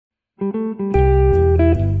Welcome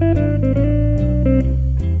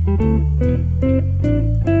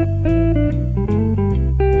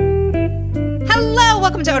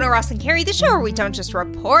to Ona, Ross, and Carrie, the show where we don't just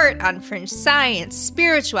report on fringe science,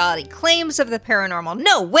 spirituality, claims of the paranormal.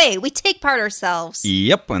 No way, we take part ourselves.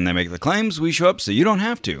 Yep, when they make the claims, we show up so you don't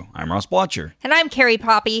have to. I'm Ross Blotcher. And I'm Carrie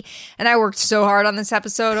Poppy, and I worked so hard on this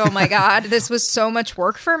episode. Oh my God, this was so much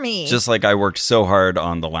work for me. Just like I worked so hard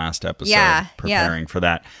on the last episode preparing for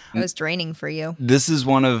that. It was draining for you. This is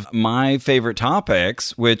one of my favorite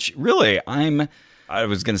topics, which really I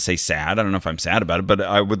was going to say sad. I don't know if I'm sad about it, but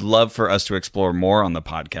I would love for us to explore more on the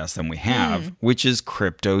podcast than we have, which is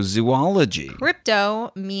cryptozoology.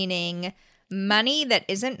 Crypto meaning money that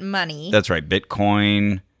isn't money. That's right.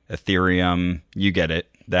 Bitcoin, Ethereum, you get it.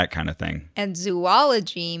 That kind of thing. And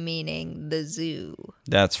zoology meaning the zoo.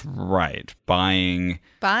 That's right. Buying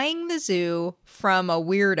the zoo from a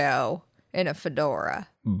weirdo in a fedora.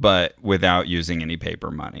 But without using any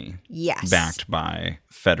paper money. Yes. Backed by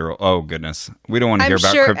federal. Oh, goodness. We don't want to hear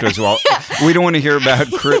about cryptozoology. We don't want to hear about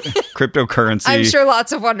cryptocurrency. I'm sure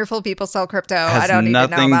lots of wonderful people sell crypto. I don't even know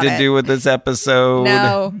about it. Has nothing to do with this episode.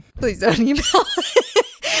 No, please don't email.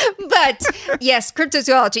 But yes,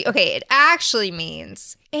 cryptozoology. Okay, it actually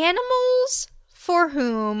means animals for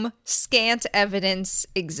whom scant evidence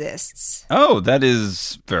exists. Oh, that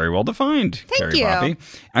is very well defined, Carrie Poppy.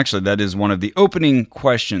 Actually, that is one of the opening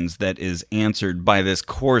questions that is answered by this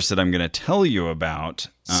course that I'm going to tell you about.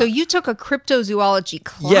 So you took a cryptozoology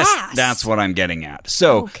class? Yes, that's what I'm getting at.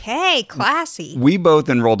 So, okay, classy. We both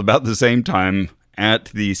enrolled about the same time at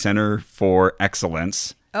the Center for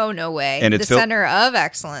Excellence. Oh, no way. And it's the Center of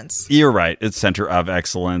Excellence. You're right. It's Center of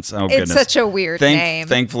Excellence. Oh, goodness. It's such a weird name.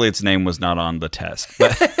 Thankfully, its name was not on the test.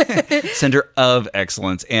 But Center of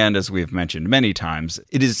Excellence. And as we've mentioned many times,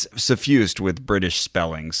 it is suffused with British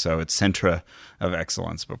spelling. So it's Center of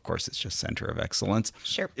Excellence. But of course, it's just Center of Excellence.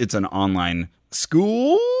 Sure. It's an online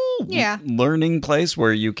school learning place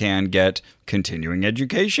where you can get continuing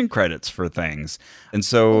education credits for things. And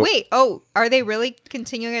so are they really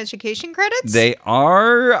continuing education credits? They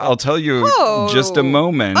are. I'll tell you just a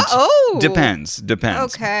moment. Depends.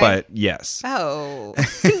 Okay. But yes.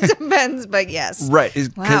 Depends, but yes. Right.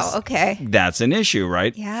 Wow, okay. That's an issue,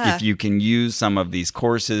 right? Yeah. If you can use some of these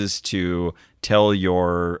courses to tell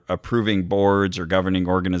your approving boards or governing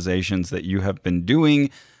organizations that you have been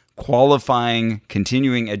doing qualifying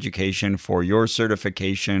continuing education for your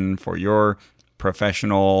certification, for your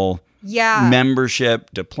professional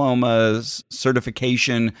membership, diplomas,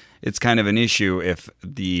 certification, it's kind of an issue if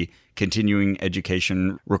the continuing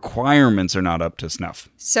education requirements are not up to snuff.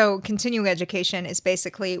 So continuing education is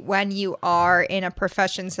basically when you are in a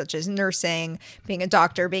profession such as nursing, being a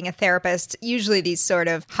doctor, being a therapist, usually these sort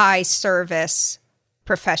of high service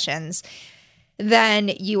professions, then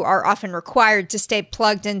you are often required to stay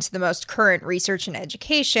plugged into the most current research and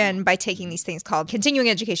education by taking these things called continuing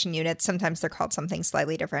education units. Sometimes they're called something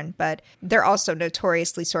slightly different, but they're also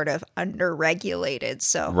notoriously sort of under-regulated.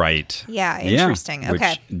 So, right. Yeah, interesting.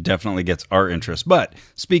 Okay. Which definitely gets our interest. But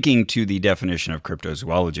speaking to the definition of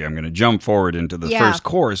cryptozoology, I'm going to jump forward into the first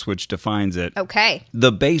course, which defines it. Okay.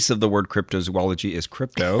 The base of the word cryptozoology is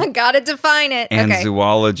crypto. Gotta define it. And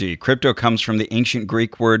zoology. Crypto comes from the ancient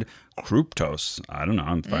Greek word kryptos, I don't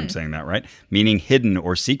know if I'm saying that right, meaning hidden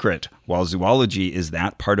or secret, while zoology is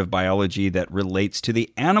that part of biology that relates to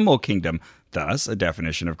the animal kingdom. Thus, a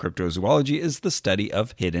definition of cryptozoology is the study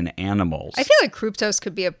of hidden animals. I feel like Kryptos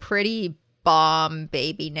could be a pretty bomb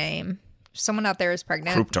baby name. If someone out there is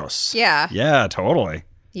pregnant. Kryptos. Yeah. Yeah, totally.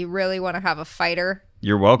 You really want to have a fighter?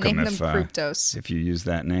 You're welcome Name them Kryptos. If you use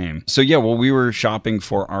that name. So we were shopping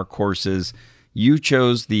for our courses. You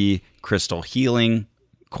chose the crystal healing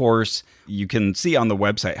course. You can see on the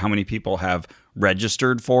website how many people have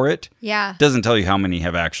registered for it. Yeah. Doesn't tell you how many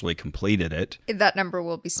have actually completed it. That number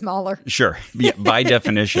will be smaller. Sure. Yeah, by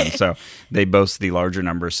definition. So they boast the larger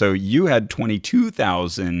number. So you had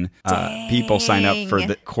 22,000 people sign up for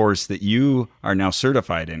the course that you are now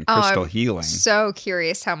certified in, crystal healing. So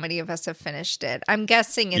curious how many of us have finished it. I'm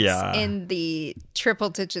guessing it's in the triple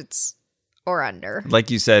digits or under. Like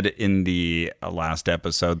you said in the last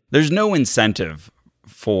episode, there's no incentive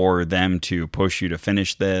for them to push you to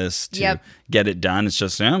finish this, to get it done. It's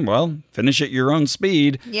just, finish at your own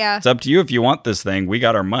speed. Yeah. It's up to you if you want this thing. We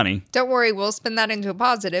got our money. Don't worry, we'll spin that into a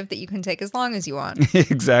positive that you can take as long as you want.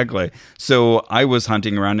 Exactly. So I was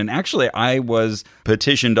hunting around, and actually I was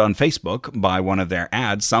petitioned on Facebook by one of their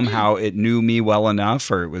ads. Somehow it knew me well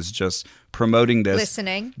enough, or it was just promoting this.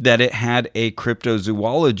 Listening. That it had a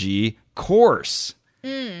cryptozoology course.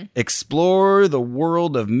 Explore the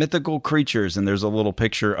world of mythical creatures. And there's a little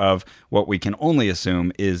picture of what we can only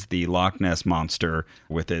assume is the Loch Ness Monster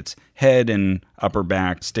with its head and upper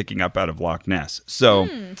back sticking up out of Loch Ness. So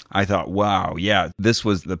I thought, wow, yeah, this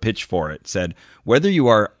was the pitch for it. It said, whether you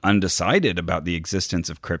are undecided about the existence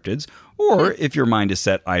of cryptids, or if your mind is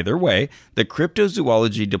set either way, the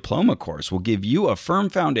Cryptozoology Diploma course will give you a firm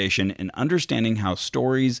foundation in understanding how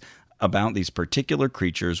stories about these particular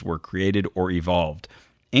creatures were created or evolved,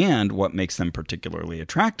 and what makes them particularly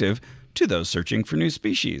attractive to those searching for new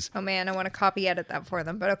species. Oh man, I want to copy edit that for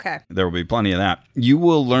them, but okay. There will be plenty of that. You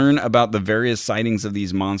will learn about the various sightings of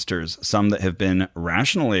these monsters, some that have been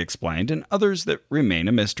rationally explained and others that remain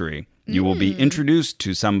a mystery. You will be introduced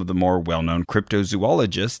to some of the more well-known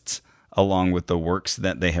cryptozoologists, along with the works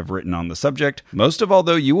that they have written on the subject. Most of all,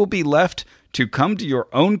 though, you will be left to come to your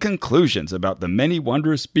own conclusions about the many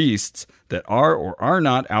wondrous beasts that are or are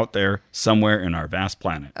not out there somewhere in our vast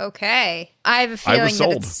planet. Okay. I have a feeling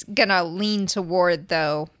that it's going to lean toward,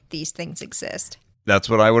 though, these things exist. That's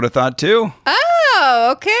what I would have thought, too.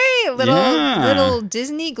 Oh, okay. Little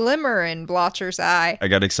Disney glimmer in Blotcher's eye. I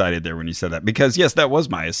got excited there when you said that because, yes, that was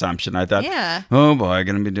my assumption. I thought, yeah. Oh, boy, I'm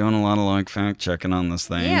going to be doing a lot of fact-checking on this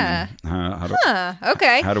thing. Yeah.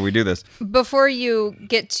 Okay. How do we do this? Before you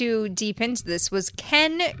get too deep into this, was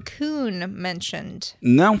Ken Kuhn mentioned?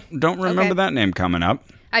 No, don't remember that name coming up.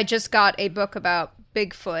 I just got a book about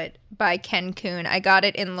Bigfoot by Ken Kuhn. I got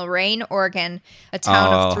it in Lorain, Oregon, a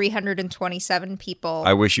town of 327 people.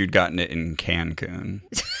 I wish you'd gotten it in Cancun.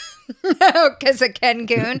 Because of Ken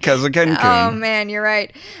Kuhn? Because of Ken Kuhn. Oh, man, you're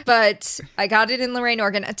right. But I got it in Lorain,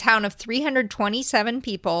 Oregon, a town of 327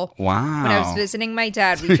 people. Wow. When I was visiting my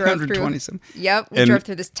dad, we drove through. Yep, we drove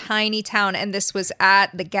through this tiny town, and this was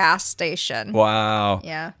at the gas station. Wow.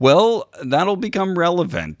 Yeah. Well, that'll become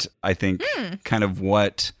relevant, I think, kind of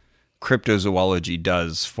what cryptozoology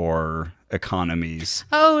does for economies.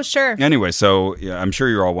 Oh, sure. Anyway, so yeah, I'm sure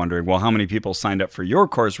you're all wondering, well, how many people signed up for your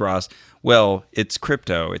course, Ross? Well, it's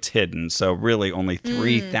crypto, it's hidden. So really only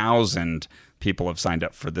 3,000 people have signed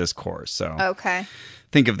up for this course. So okay.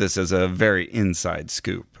 Think of this as a very inside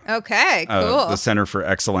scoop. Okay, cool. The Center for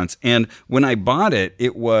Excellence. And when I bought it,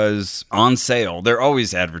 it was on sale. They're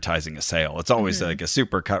always advertising a sale. It's always like a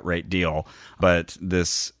super cut rate deal. But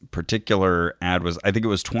this particular ad was, I think it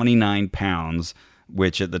was £29,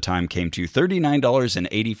 which at the time came to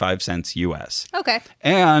 $39.85 US. Okay.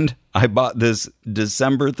 And I bought this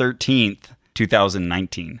December 13th,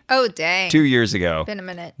 2019. Oh, dang. 2 years ago. Been a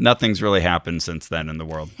minute. Nothing's really happened since then in the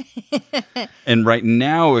world. And right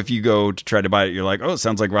now, if you go to try to buy it, you're like, oh, it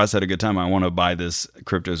sounds like Ross had a good time. I want to buy this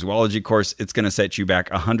cryptozoology course. It's going to set you back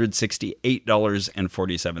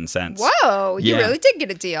 $168.47. Whoa, you really did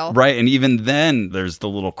get a deal. Right. And even then, there's the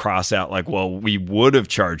little cross out like, well, we would have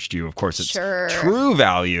charged you. Of course, it's true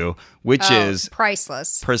value, which is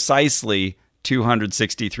priceless. Precisely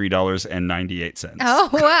 $263.98. Oh,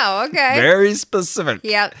 wow. Okay. Very specific.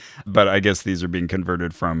 Yep. But I guess these are being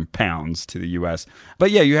converted from pounds to the US.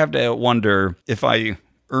 But yeah, you have to wonder if I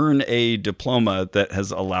earn a diploma that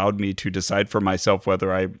has allowed me to decide for myself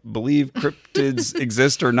whether I believe cryptids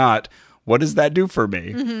exist or not. What does that do for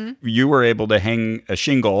me? Mm-hmm. You were able to hang a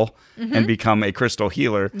shingle and become a crystal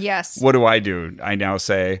healer. Yes. What do? I now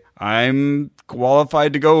say, I'm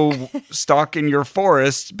qualified to go stalk in your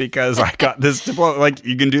forest because I got this diploma. Like,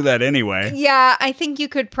 you can do that anyway. Yeah, I think you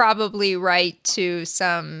could probably write to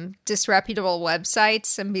some disreputable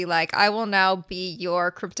websites and be like, I will now be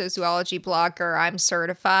your cryptozoology blogger. I'm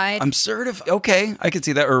certified. I'm certified. Okay, I could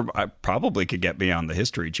see that. Or I probably could get me on the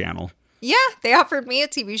History Channel. Yeah, they offered me a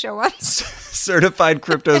TV show once. Certified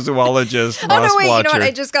cryptozoologist. Oh, no, wait, you know what?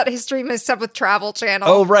 I just got history mixed up with Travel Channel.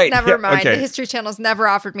 Oh, right. Never mind. Okay. The History Channel's never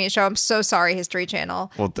offered me a show. I'm so sorry, History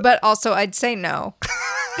Channel. Well, but also, I'd say no.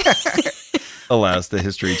 Alas, the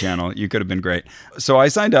History Channel. You could have been great. So I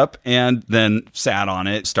signed up and then sat on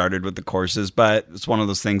it, started with the courses. But it's one of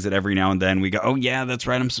those things that every now and then we go, oh, yeah, that's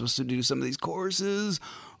right. I'm supposed to do some of these courses.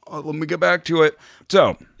 Let me get back to it.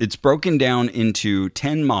 So it's broken down into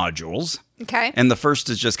 10 modules. Okay. And the first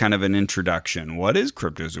is just kind of an introduction. What is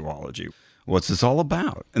cryptozoology? What's this all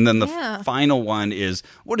about? And then the final one is,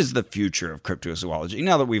 what is the future of cryptozoology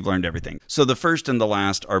now that we've learned everything? So the first and the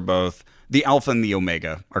last are both, the alpha and the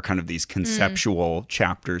omega are kind of these conceptual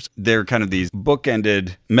chapters. They're kind of these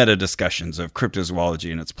bookended meta discussions of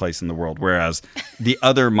cryptozoology and its place in the world, whereas the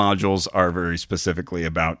other modules are very specifically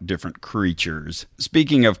about different creatures.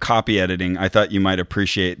 Speaking of copy editing, I thought you might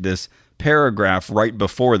appreciate this paragraph right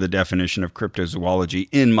before the definition of cryptozoology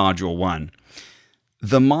in Module 1.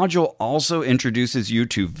 The module also introduces you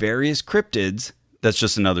to various cryptids That's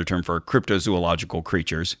just another term for cryptozoological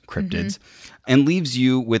creatures, cryptids, and leaves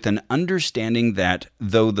you with an understanding that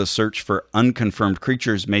though the search for unconfirmed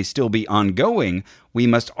creatures may still be ongoing, we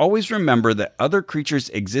must always remember that other creatures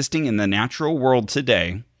existing in the natural world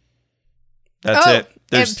today. That's it.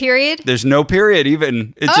 Period? There's no period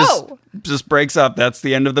even. It just breaks up. That's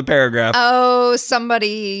the end of the paragraph. Oh,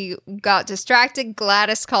 somebody got distracted.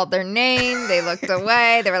 Gladys called their name. They looked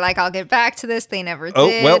away. They were like, I'll get back to this. They never did. Oh,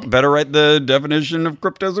 well, better write the definition of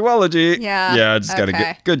cryptozoology. Yeah. Yeah, I just got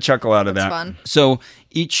a good chuckle out of that. Fun. So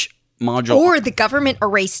each module... Or the government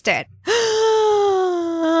erased it.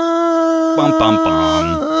 Bum, bum,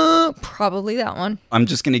 bum. Probably that one. I'm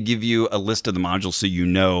just going to give you a list of the modules so you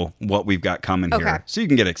know what we've got coming here. So you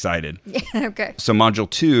can get excited. Yeah, okay. So module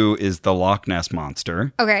 2 is the Loch Ness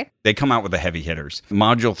Monster. Okay. They come out with the heavy hitters.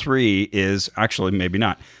 Module 3 is, actually maybe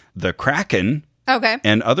not, the Kraken. Okay.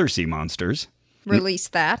 And other sea monsters. Release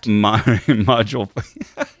that. Module...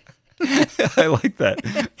 I like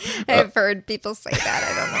that. I've heard people say that.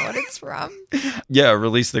 I don't know what it's from. Yeah,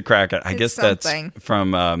 release the Kraken. I guess something. That's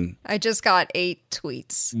from... I just got 8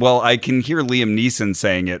 tweets. Well, I can hear Liam Neeson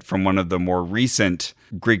saying it from one of the more recent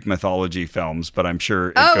Greek mythology films, but I'm sure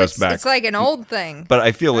it goes back... it's like an old thing. But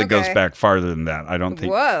I feel it goes back farther than that. I don't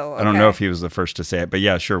think... Whoa, I don't know if he was the first to say it, but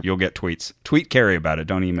yeah, sure, you'll get tweets. Tweet Carrie about it.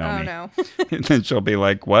 Don't email me. Oh, no. And then she'll be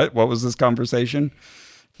like, what? What was this conversation?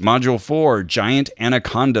 Module 4, Giant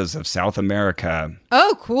Anacondas of South America.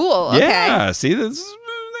 Oh, cool. Okay. Yeah, see, that's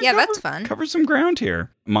fun. Cover some ground here.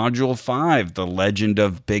 Module 5, The Legend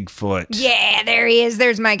of Bigfoot. Yeah, there he is.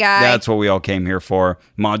 There's my guy. That's what we all came here for.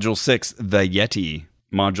 Module 6, The Yeti.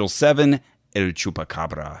 Module 7, El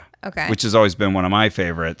Chupacabra. Okay. Which has always been one of my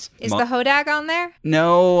favorites. Is the Hodag on there?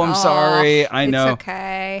 No, I'm sorry. I know. It's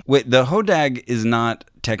okay. Wait, the Hodag is not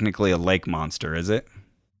technically a lake monster, is it?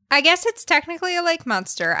 I guess it's technically a lake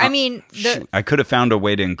monster. I mean... I could have found a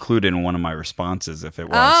way to include it in one of my responses if it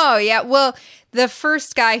was. Oh, yeah. Well, the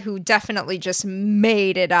first guy who definitely just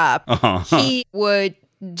made it up, he would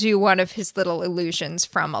do one of his little illusions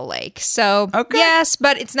from a lake. So, yes,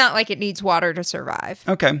 but it's not like it needs water to survive.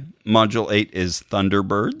 Okay. Module 8 is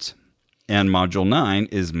Thunderbirds, and Module 9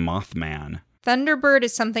 is Mothman. Thunderbird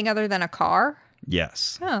is something other than a car?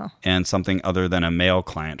 Yes. Oh. And something other than a mail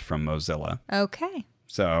client from Mozilla. Okay.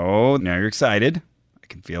 So now you're excited. I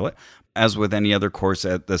can feel it. As with any other course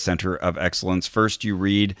at the Center of Excellence, first you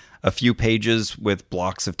read a few pages with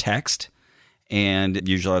blocks of text. And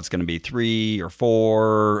usually that's going to be 3 or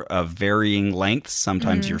 4 of varying lengths.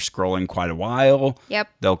 Sometimes you're scrolling quite a while. Yep.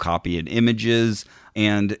 They'll copy in images.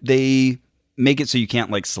 And they make it so you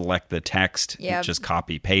can't like select the text. Yep. Just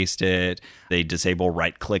copy paste it. They disable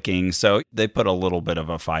right clicking. So they put a little bit of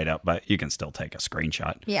a fight up, but you can still take a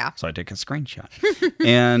screenshot. Yeah. So I take a screenshot.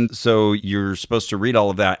 And so you're supposed to read all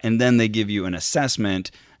of that. And then they give you an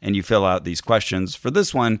assessment and you fill out these questions. For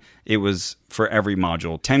this one, it was for every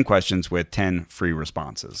module, 10 questions with 10 free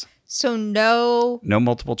responses. So no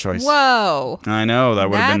multiple choice. Whoa. I know. That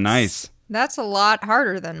would have been nice. That's a lot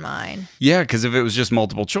harder than mine. Yeah, because if it was just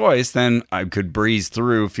multiple choice, then I could breeze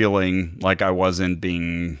through feeling like I wasn't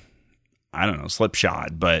being, I don't know,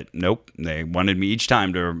 slipshod. But nope, they wanted me each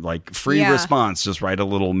time to like free response, just write a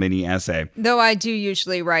little mini essay. Though I do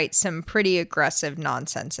usually write some pretty aggressive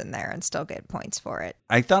nonsense in there and still get points for it.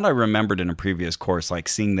 I thought I remembered in a previous course, like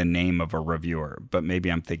seeing the name of a reviewer, but maybe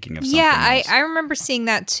I'm thinking of something else. I remember seeing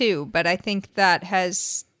that too, but I think that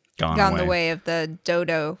has... gone the way of the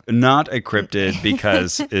dodo. Not a cryptid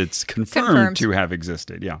because it's confirmed to have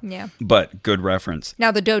existed. Yeah. But good reference.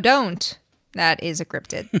 Now the dodon't, that is a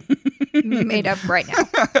cryptid. Made up right now.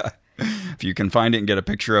 If you can find it and get a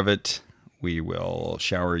picture of it, we will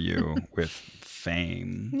shower you with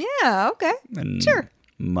fame. Yeah, okay. And sure.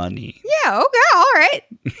 Money. Yeah, okay, all right.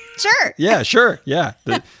 Sure. Yeah, sure. Yeah.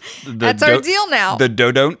 That's our deal now. The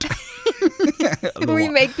dodon't. We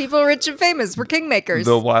make people rich and famous. We're kingmakers.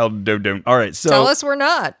 The wild dodon't. All right, so... Tell us we're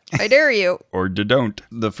not. I dare you. Or dodon't.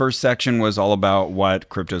 The first section was all about what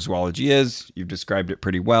cryptozoology is. You've described it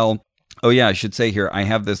pretty well. Oh, yeah, I should say here, I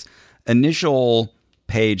have this initial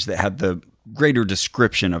page that had the greater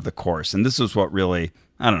description of the course. And this is what really,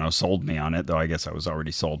 I don't know, sold me on it, though I guess I was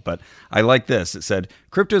already sold. But I like this. It said,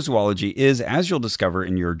 cryptozoology is, as you'll discover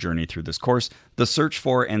in your journey through this course, the search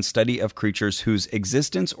for and study of creatures whose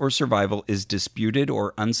existence or survival is disputed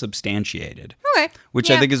or unsubstantiated. Okay. Which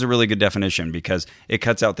I think is a really good definition because it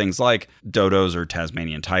cuts out things like dodos or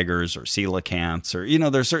Tasmanian tigers or coelacanths or, you know,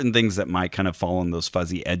 there's certain things that might kind of fall on those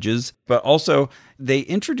fuzzy edges. But also they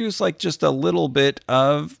introduce like just a little bit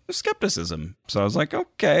of skepticism. So I was like,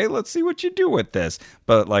 okay, let's see what you do with this.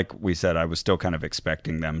 But like we said, I was still kind of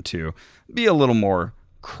expecting them to be a little more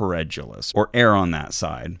credulous or err on that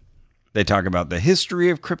side. They talk about the history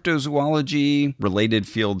of cryptozoology, related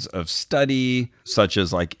fields of study, such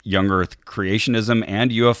as like young Earth creationism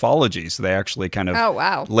and ufology. So they actually kind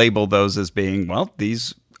of label those as being, well,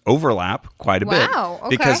 these overlap quite a bit. Okay.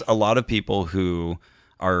 Because a lot of people who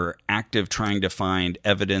are active trying to find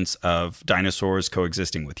evidence of dinosaurs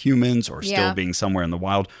coexisting with humans or still being somewhere in the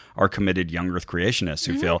wild are committed young Earth creationists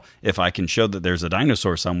who feel, if I can show that there's a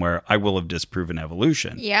dinosaur somewhere, I will have disproven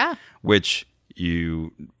evolution. Yeah. Which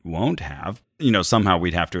you won't have. You know, somehow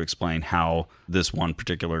we'd have to explain how this one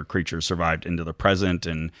particular creature survived into the present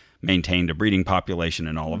and maintained a breeding population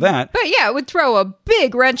and all of that. But yeah, it would throw a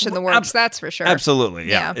big wrench in the works, that's for sure. Absolutely,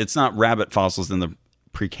 yeah. It's not rabbit fossils in the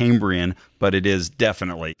Precambrian, but it is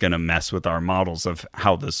definitely going to mess with our models of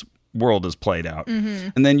how this world is played out.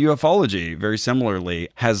 And then ufology, very similarly,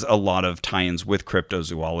 has a lot of tie-ins with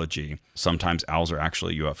cryptozoology. Sometimes owls are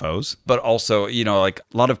actually UFOs, but also, you know, like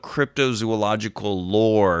a lot of cryptozoological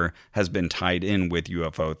lore has been tied in with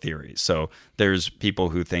UFO theories. So there's people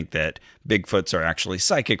who think that Bigfoots are actually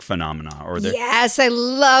psychic phenomena, or they're yes, I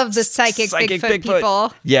love the psychic Bigfoot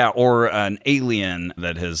people. Yeah, or an alien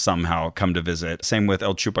that has somehow come to visit. Same with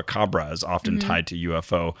El Chupacabra is often tied to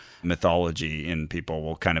UFO mythology, and people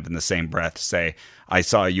will kind of in the same breath say, I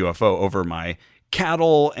saw a UFO over my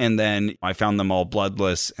cattle, and then I found them all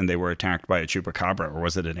bloodless, and they were attacked by a chupacabra, or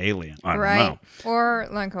was it an alien? I don't know. Or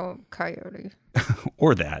like a coyote.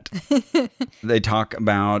 Or that. They talk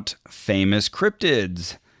about famous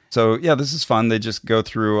cryptids. So yeah, this is fun. They just go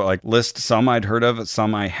through, like, list some I'd heard of,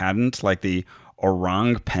 some I hadn't, like the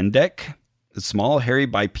orang pendek, a small, hairy,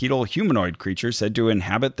 bipedal humanoid creature said to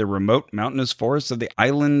inhabit the remote mountainous forests of the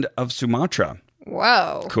island of Sumatra.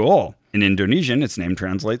 Whoa. Cool. In Indonesian, its name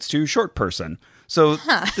translates to short person. So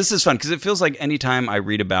this is fun because it feels like anytime I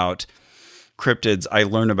read about cryptids, I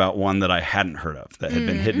learn about one that I hadn't heard of that had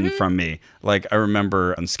been hidden from me. Like I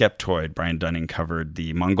remember on Skeptoid, Brian Dunning covered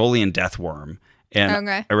the Mongolian death worm. And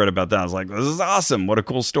I read about that. I was like, this is awesome. What a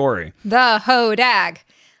cool story. The hodag.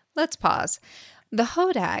 Let's pause. The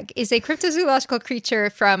hodag is a cryptozoological creature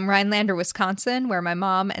from Rhinelander, Wisconsin, where my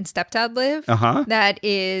mom and stepdad live. That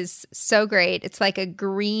is so great. It's like a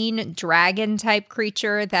green dragon type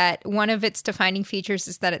creature that one of its defining features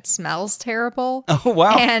is that it smells terrible. Oh,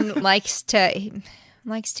 wow. And likes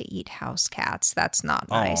to eat house cats. That's not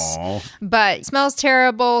nice. But smells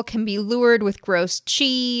terrible, can be lured with gross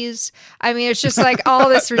cheese. I mean, it's just like all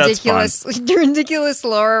this ridiculous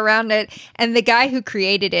lore around it. And the guy who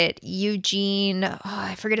created it, Eugene,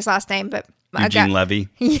 I forget his last name, but Eugene Levy.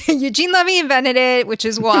 Eugene Levy invented it, which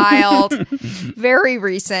is wild. Very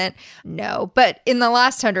recent. No, but in the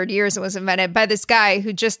last 100 years, it was invented by this guy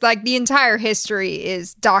who just like the entire history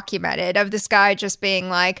is documented of this guy just being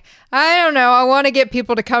like, I don't know, I want to get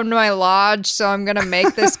people to come to my lodge, so I'm going to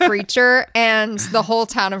make this creature. And the whole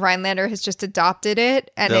town of Rhinelander has just adopted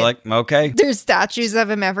it. And they're like, okay. There's statues of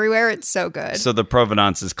him everywhere. It's so good. So the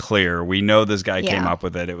provenance is clear. We know this guy came up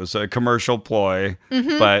with it. It was a commercial ploy,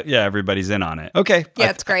 but yeah, everybody's in on it. Okay. Yeah,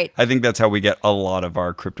 it's great. I think that's how we get a lot of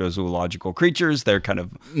our cryptozoological creatures. They're kind of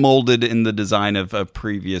molded in the design of a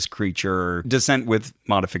previous creature, descent with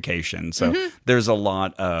modification. So there's a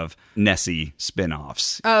lot of Nessie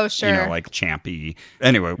spin-offs. Oh, sure. You know, like Champy.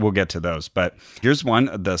 Anyway, we'll get to those. But here's one,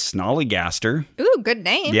 the Snollygaster. Ooh, good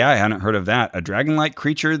name. Yeah, I hadn't heard of that. A dragon-like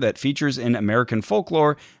creature that features in American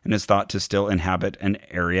folklore and is thought to still inhabit an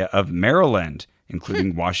area of Maryland,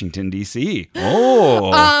 including Washington, D.C.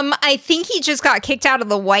 Oh. I think he just got kicked out of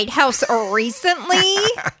the White House recently.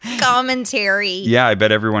 Commentary. Yeah, I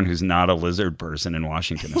bet everyone who's not a lizard person in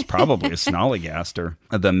Washington is probably a snollygaster.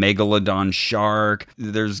 The megalodon shark.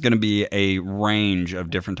 There's going to be a range of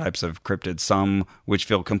different types of cryptids, some which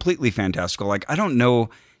feel completely fantastical. Like, I don't know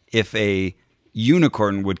if a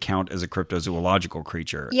unicorn would count as a cryptozoological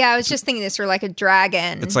creature. Yeah, I was just thinking this for like a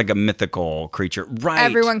dragon. It's like a mythical creature. Right.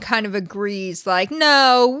 Everyone kind of agrees, like,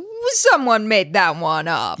 no, someone made that one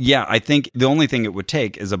up. Yeah, I think the only thing it would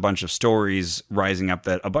take is a bunch of stories rising up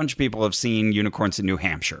that a bunch of people have seen unicorns in New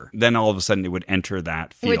Hampshire. Then all of a sudden it would enter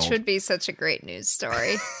that field. Which would be such a great news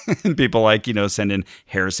story. And people like, send in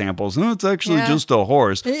hair samples. Oh, it's actually just a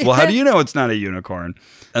horse. Well, how do you know it's not a unicorn?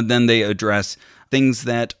 And then they address things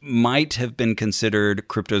that might have been considered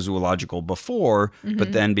cryptozoological before,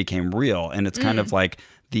 but then became real. And it's kind of like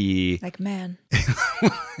man.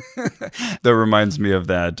 That reminds me of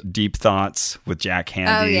that Deep Thoughts with Jack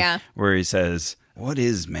Handy, where he says, what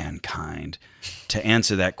is mankind? To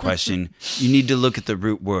answer that question, you need to look at the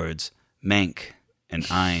root words, mank and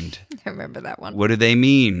eind. I remember that one. What do they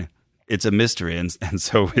mean? it's a mystery, and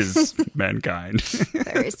so is mankind.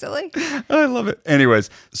 Very silly. I love it. Anyways,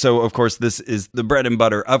 so of course, this is the bread and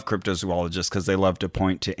butter of cryptozoologists because they love to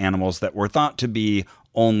point to animals that were thought to be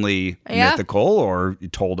only mythical or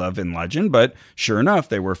told of in legend, but sure enough,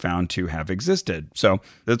 they were found to have existed. So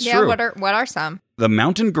that's true. What are some? The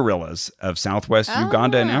mountain gorillas of southwest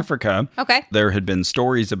Uganda and Africa. Okay. There had been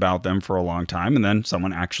stories about them for a long time, and then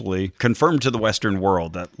someone actually confirmed to the Western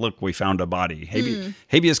world that, look, we found a body.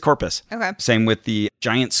 Habeas corpus. Okay. Same with the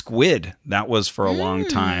giant squid. That was for a long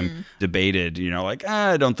time debated, like,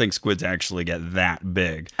 I don't think squids actually get that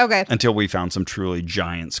big. Okay. Until we found some truly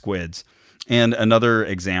giant squids. And another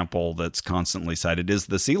example that's constantly cited is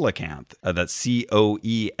the coelacanth. That's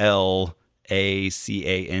Coelacanth.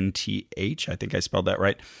 I think I spelled that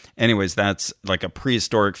right. Anyways, that's like a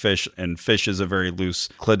prehistoric fish, and fish is a very loose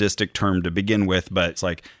cladistic term to begin with, but it's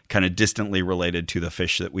like kind of distantly related to the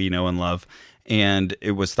fish that we know and love. And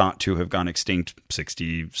it was thought to have gone extinct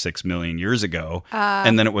 66 million years ago.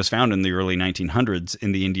 And then it was found in the early 1900s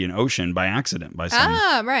in the Indian Ocean by accident by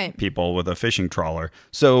some people with a fishing trawler.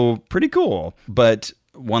 So pretty cool. But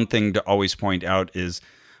one thing to always point out is,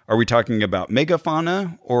 are we talking about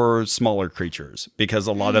megafauna or smaller creatures? Because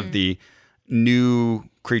a lot of the new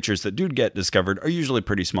creatures that do get discovered are usually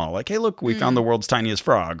pretty small. Like, hey, look, we found the world's tiniest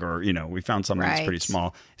frog, or, we found something that's pretty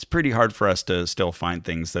small. It's pretty hard for us to still find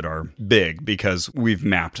things that are big because we've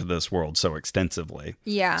mapped this world so extensively.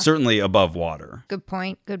 Yeah. Certainly above water. Good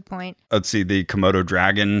point. Let's see, the Komodo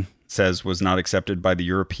dragon says was not accepted by the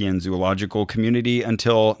European zoological community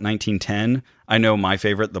until 1910. I know my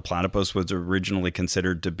favorite, the platypus, was originally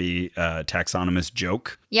considered to be a taxonomist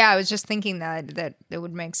joke. Yeah, I was just thinking that it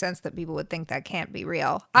would make sense that people would think that can't be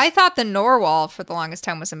real. I thought the narwhal for the longest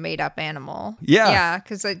time was a made-up animal. Yeah,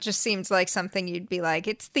 because it just seems like something you'd be like,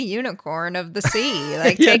 it's the unicorn of the sea.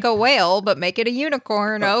 Like, take a whale, but make it a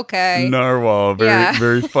unicorn. Okay. Narwhal,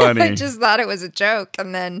 very funny. I just thought it was a joke,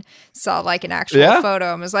 and then saw like an actual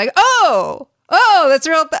photo and was like, Oh, that's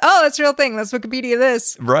real. That's a real thing. Let's Wikipedia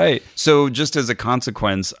this. Right. So just as a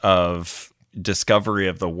consequence of discovery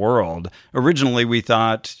of the world, originally we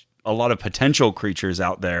thought a lot of potential creatures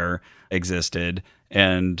out there existed,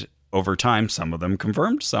 and over time, some of them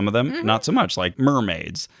confirmed, some of them not so much, like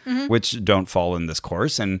mermaids, which don't fall in this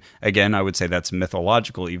course. And again, I would say that's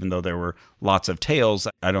mythological, even though there were lots of tales.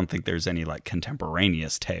 I don't think there's any like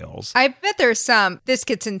contemporaneous tales. I bet there's some. This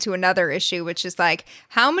gets into another issue, which is like,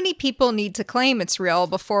 how many people need to claim it's real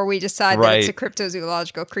before we decide that it's a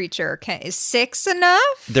cryptozoological creature? Is 6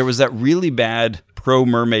 enough? There was that really bad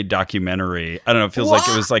pro-mermaid documentary. I don't know, it feels like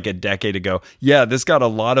it was like a decade ago. Yeah, this got a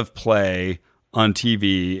lot of play on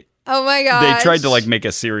TV. Oh my gosh. They tried to like make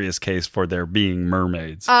a serious case for there being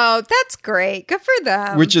mermaids. Oh, that's great. Good for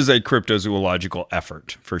them. Which is a cryptozoological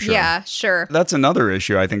effort, for sure. Yeah, sure. That's another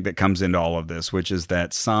issue I think that comes into all of this, which is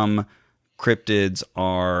that some cryptids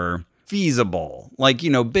are feasible. Like,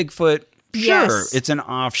 Bigfoot, sure, it's an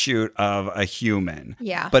offshoot of a human.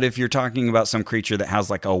 Yeah. But if you're talking about some creature that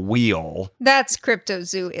has like a wheel... That's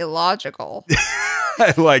cryptozoological.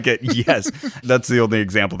 I like it. Yes. That's the only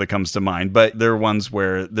example that comes to mind. But there are ones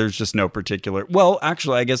where there's just no particular... Well,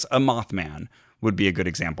 actually, I guess a Mothman would be a good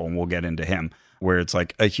example, and we'll get into him, where it's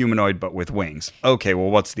like a humanoid but with wings. Okay, well,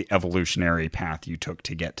 what's the evolutionary path you took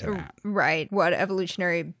to get to that? Right. What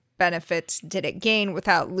evolutionary benefits did it gain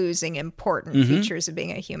without losing important features of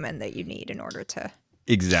being a human that you need in order to...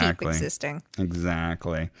 keep existing.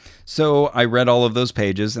 Exactly. So I read all of those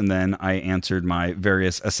pages, and then I answered my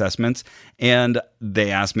various assessments, and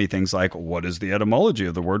they asked me things like, what is the etymology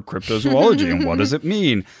of the word cryptozoology, and what does it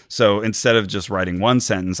mean? So instead of just writing one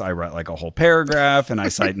sentence, I write like a whole paragraph, and I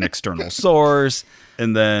cite an external source,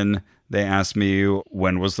 and then they asked me,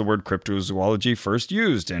 when was the word cryptozoology first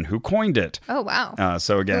used and who coined it? Oh, wow.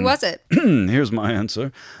 So again, who was it? Here's my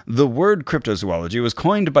answer. The word cryptozoology was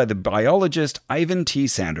coined by the biologist Ivan T.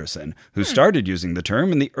 Sanderson, who started using the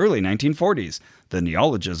term in the early 1940s. The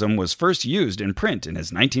neologism was first used in print in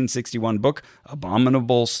his 1961 book,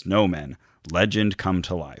 Abominable Snowmen. Legend come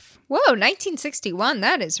to life. Whoa, 1961.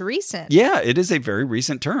 That is recent. Yeah, it is a very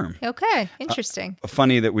recent term. Okay, interesting.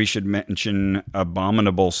 Funny that we should mention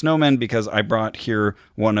Abominable Snowmen, because I brought here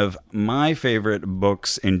one of my favorite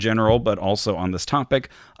books in general, but also on this topic,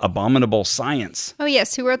 Abominable Science. Oh,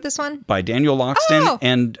 yes. Who wrote this one? By Daniel Loxton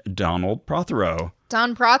and Donald Prothero.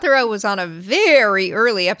 Don Prothero was on a very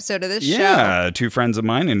early episode of this show. Yeah, two friends of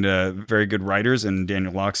mine and very good writers, and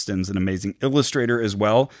Daniel Loxton's an amazing illustrator as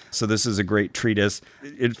well. So this is a great treatise.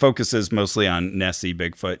 It focuses mostly on Nessie,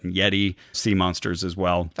 Bigfoot, and Yeti, sea monsters as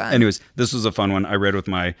well. Fun. Anyways, this was a fun one. I read with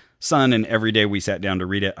my son, and every day we sat down to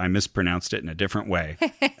read it, I mispronounced it in a different way.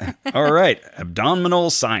 All right, abdominal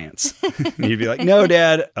science. And he'd be like, no,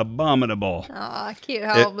 Dad, abominable. Aw, cute.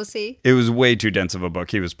 How old was he? It was way too dense of a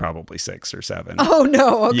book. He was probably 6 or 7. Oh,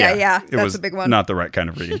 no. Okay, yeah. It That's was a big one. not the right kind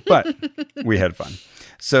of reading, but we had fun.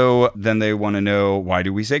 So then they want to know, why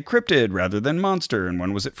do we say cryptid rather than monster? And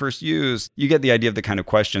when was it first used? You get the idea of the kind of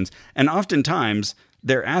questions. And oftentimes,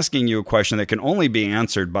 they're asking you a question that can only be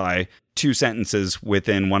answered by 2 sentences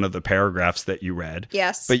within one of the paragraphs that you read.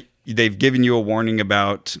 Yes. But they've given you a warning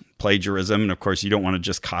about plagiarism. And of course, you don't want to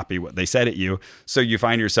just copy what they said at you. So you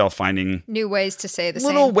find yourself finding new ways to say the same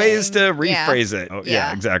little ways thing. to rephrase it. Oh,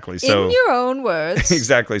 yeah, exactly. So in your own words.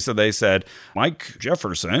 Exactly. So they said, Mike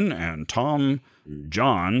Jefferson and Tom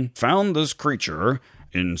John found this creature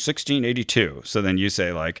in 1682. So then you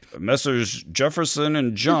say, like, Messrs. Jefferson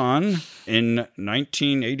and John in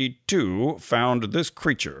 1982 found this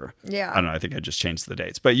creature. Yeah. I don't know. I think I just changed the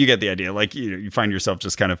dates. But you get the idea. Like, you find yourself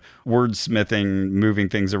just kind of wordsmithing, moving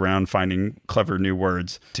things around, finding clever new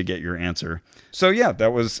words to get your answer. So, yeah,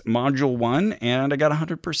 that was Module 1, and I got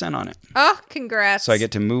 100% on it. Oh, congrats. So I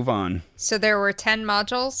get to move on. So there were 10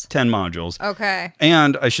 modules? 10 modules. Okay.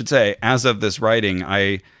 And I should say, as of this writing,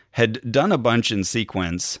 I had done a bunch in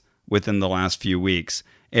sequence within the last few weeks,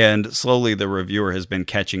 and slowly the reviewer has been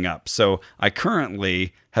catching up. So I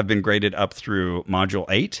currently have been graded up through Module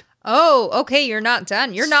 8. Oh, okay. You're not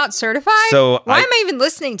done. You're not certified? So why am I even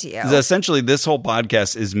listening to you? Essentially, this whole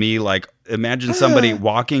podcast is me, like, imagine somebody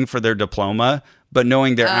walking for their diploma, but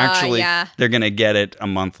knowing they're they're going to get it a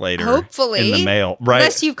month later. Hopefully. In the mail. Right.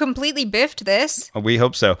 Unless you've completely biffed this. We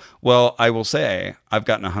hope so. Well, I will say I've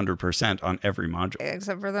gotten 100% on every module.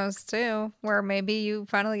 Except for those 2, where maybe you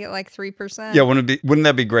finally get like 3%. Yeah, wouldn't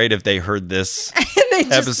that be great if they heard this they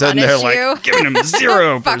just episode and they're you. like, giving him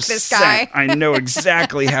 0%. Fuck this guy. I know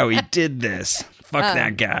exactly how he did this. Fuck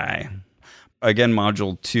that guy. Again,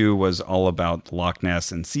 Module 2 was all about Loch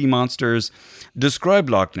Ness and sea monsters. Describe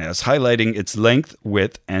Loch Ness, highlighting its length,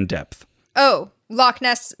 width, and depth. Oh, Loch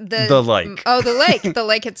Ness, the lake. Oh, the lake. The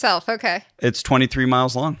lake itself. Okay. It's 23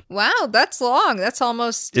 miles long. Wow, that's long. That's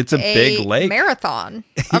almost It's a big lake. Marathon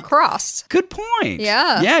across. Good point.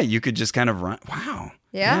 Yeah. Yeah, you could just kind of run. Wow.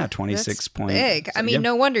 Yeah, 26 points. Big. I mean,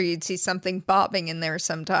 no wonder you'd see something bobbing in there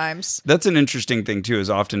sometimes. That's an interesting thing, too, is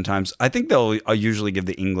oftentimes, I think they'll usually give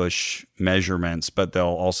the English measurements, but they'll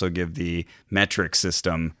also give the metric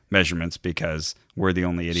system measurements because we're the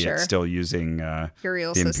only idiots still using the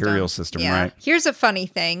imperial system, right? Here's a funny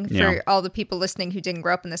thing for all the people listening who didn't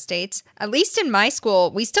grow up in the States. At least in my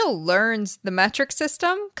school, we still learned the metric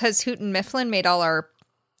system because Houghton Mifflin made all our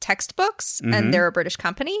textbooks, and they're a British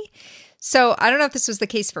company. So I don't know if this was the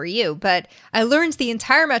case for you, but I learned the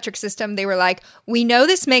entire metric system. They were like, we know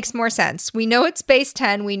this makes more sense. We know it's base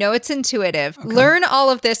 10. We know it's intuitive. Okay. Learn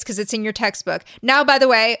all of this because it's in your textbook. Now, by the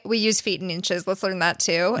way, we use feet and inches. Let's learn that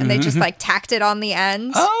too. And they just like tacked it on the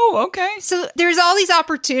end. Oh, okay. So there's all these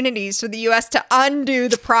opportunities for the U.S. to undo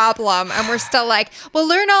the problem. And we're still like, we'll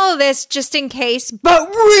learn all of this just in case. But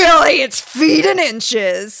really, it's feet and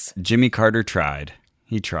inches. Jimmy Carter tried.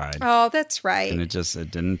 He tried. Oh, that's right. And it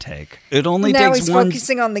didn't take. It only now takes he's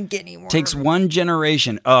focusing on the guinea worm. Takes one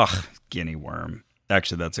generation. Ugh, guinea worm.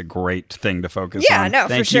 Actually, that's a great thing to focus on. Yeah, no,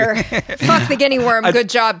 Thank for you. sure. Fuck the guinea worm. Good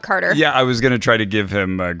job, Carter. Yeah, I was going to try to give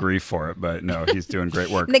him grief for it, but no, he's doing great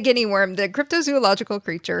work. The guinea worm, the cryptozoological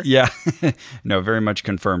creature. Yeah. No, very much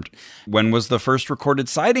confirmed. When was the first recorded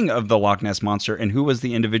sighting of the Loch Ness Monster, and who was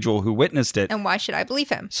the individual who witnessed it? And why should I believe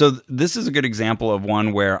him? So this is a good example of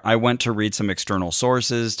one where I went to read some external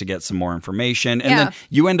sources to get some more information, and then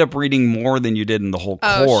you end up reading more than you did in the whole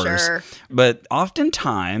course. Sure. But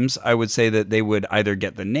oftentimes, I would say that they would either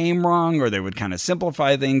get the name wrong or they would kind of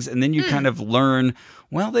simplify things, and then you kind of learn,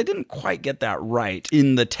 well, they didn't quite get that right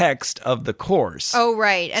in the text of the course. Oh,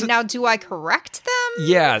 right. And now do I correct them?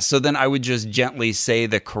 Yeah, so then I would just gently say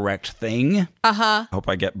the correct thing. Uh-huh. Hope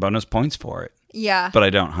I get bonus points for it. Yeah. But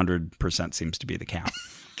I don't. 100% seems to be the count.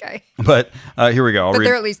 Okay. But here we go. But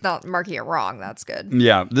they're at least not marking it wrong. That's good.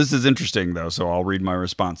 Yeah, this is interesting, though, so I'll read my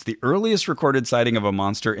response. The earliest recorded sighting of a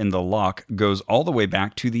monster in the loch goes all the way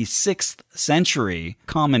back to the 6th century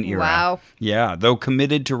Common Era. Wow. Yeah, though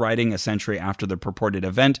committed to writing a century after the purported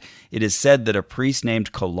event, it is said that a priest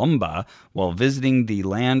named Columba, while visiting the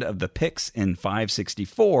land of the Picts in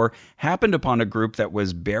 564, happened upon a group that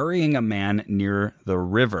was burying a man near the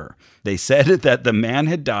river. They said that the man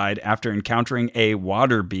had died after encountering a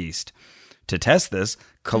water beast. To test this,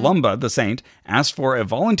 Columba, the saint, asked for a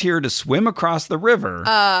volunteer to swim across the river.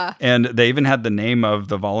 And they even had the name of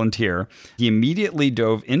the volunteer. He immediately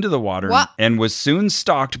dove into the water and was soon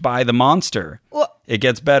stalked by the monster. It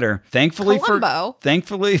gets better. Thankfully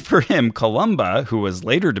for him, Columba, who was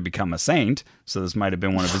later to become a saint, so this might have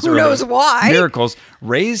been one of his early miracles,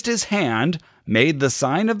 raised his hand, made the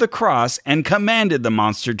sign of the cross, and commanded the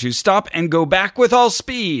monster to stop and go back with all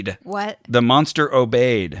speed. What? The monster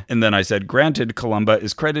obeyed. And then I said, granted, Columba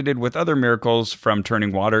is credited with other miracles, from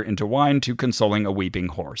turning water into wine to consoling a weeping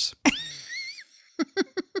horse.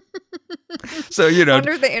 So, I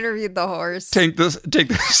wonder if they interviewed the horse. Take the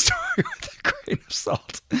story with a grain of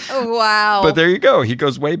salt. Oh, wow. But there you go. He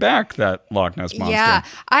goes way back, that Loch Ness monster. Yeah.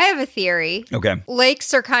 I have a theory. Okay.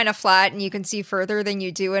 Lakes are kind of flat and you can see further than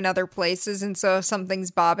you do in other places. And so if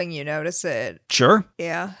something's bobbing, you notice it. Sure.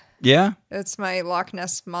 Yeah. Yeah. That's my Loch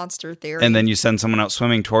Ness monster theory. And then you send someone out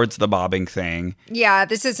swimming towards the bobbing thing. Yeah,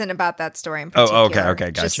 this isn't about that story in particular. Oh,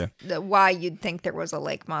 okay, gotcha. Just why you'd think there was a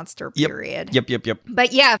lake monster, period. Yep.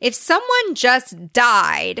 But yeah, if someone just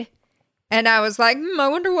died and I was like, I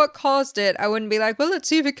wonder what caused it, I wouldn't be like, well, let's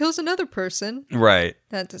see if it kills another person. Right.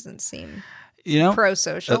 That doesn't seem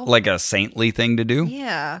pro-social. Like a saintly thing to do.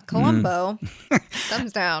 Yeah, Columbo.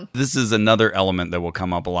 Thumbs down. This is another element that will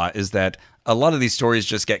come up a lot, is that a lot of these stories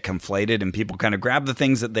just get conflated and people kind of grab the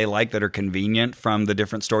things that they like that are convenient from the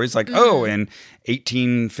different stories. Like, oh, in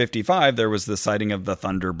 1855, there was the sighting of the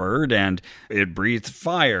Thunderbird and it breathed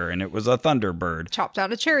fire and it was a Thunderbird. Chopped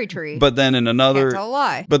out a cherry tree. But then in another... Can't tell a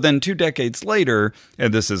lie. But then 2 decades later,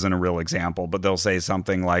 and this isn't a real example, but they'll say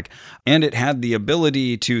something like, and it had the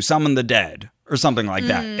ability to summon the dead. Or something like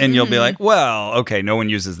that. And you'll be like, well, okay, no one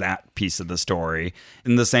uses that piece of the story.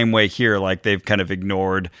 In the same way here, like they've kind of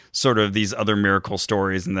ignored sort of these other miracle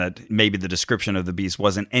stories, and that maybe the description of the beast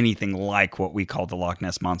wasn't anything like what we call the Loch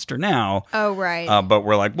Ness Monster now. Oh, right. But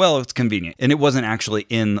we're like, well, it's convenient. And it wasn't actually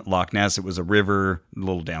in Loch Ness. It was a river a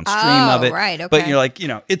little downstream of it. Right, okay. But you're like,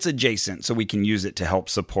 it's adjacent, so we can use it to help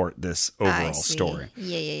support this overall story.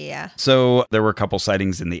 Yeah. So there were a couple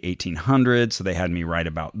sightings in the 1800s, so they had me write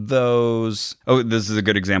about those. Oh, this is a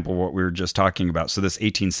good example of what we were just talking about. So this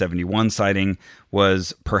 1871 sighting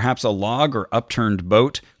was perhaps a log or upturned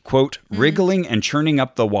boat, quote, wriggling and churning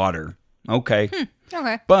up the water. Okay.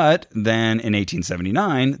 Okay. But then in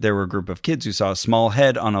 1879, there were a group of kids who saw a small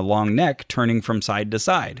head on a long neck turning from side to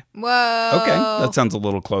side. Whoa. Okay. That sounds a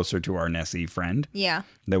little closer to our Nessie friend. Yeah.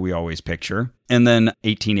 That we always picture. And then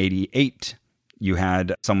 1888, you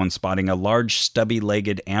had someone spotting a large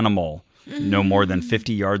stubby-legged animal no more than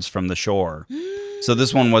 50 yards from the shore. So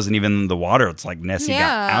this one wasn't even in the water. It's like Nessie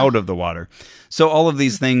got out of the water. So all of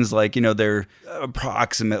these things, like, they're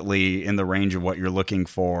approximately in the range of what you're looking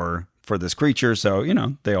for this creature. So,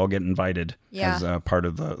 they all get invited as a part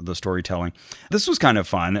of the storytelling. This was kind of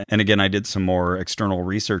fun. And again, I did some more external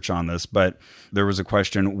research on this, but there was a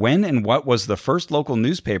question, when and what was the first local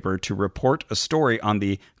newspaper to report a story on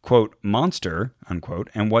the, quote, monster,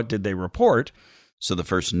 unquote, and what did they report? So the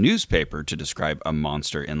first newspaper to describe a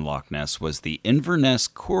monster in Loch Ness was the Inverness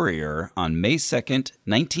Courier on May 2nd,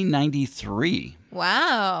 1993.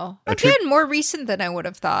 Wow. Again, more recent than I would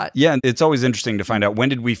have thought. Yeah, it's always interesting to find out, when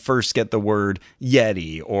did we first get the word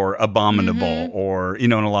Yeti or abominable or,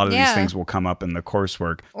 and a lot of these things will come up in the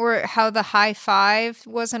coursework. Or how the high five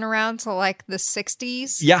wasn't around till like the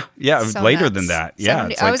 60s. Yeah, so later than that. Yeah.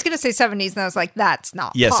 I was going to say 70s and I was like, that's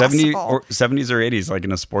not possible. 70s or 80s, like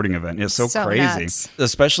in a sporting event. It's so crazy. Nuts.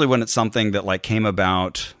 Especially when it's something that like came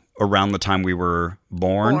about around the time we were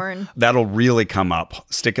born. That'll really come up.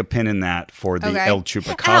 Stick a pin in that for the El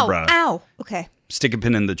Chupacabra. Ow. Okay. Stick a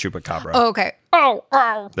pin in the Chupacabra. Oh, okay.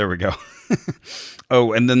 Oh. There we go.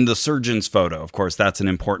 Oh, and then the surgeon's photo. Of course, that's an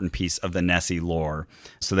important piece of the Nessie lore.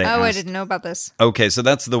 So they I didn't know about this. Okay, so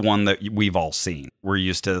that's the one that we've all seen. We're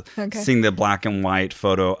used to seeing the black and white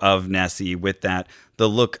photo of Nessie with the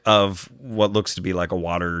look of what looks to be like a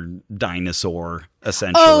water dinosaur,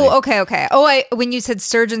 essentially. Oh, okay. Oh, when you said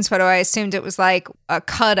surgeon's photo, I assumed it was like a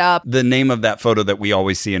cut up. The name of that photo that we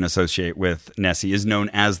always see and associate with Nessie is known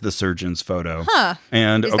as the surgeon's photo. Huh.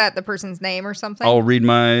 And is that the person's name or something? I'll read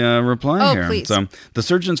my reply here. Please. So, the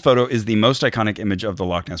surgeon's photo is the most iconic image of the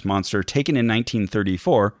Loch Ness Monster, taken in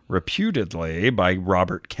 1934, reputedly by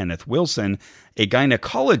Robert Kenneth Wilson, a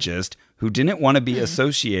gynecologist who didn't want to be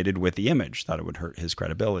associated with the image, thought it would hurt his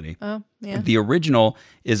credibility. Oh, yeah. The original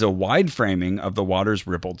is a wide framing of the water's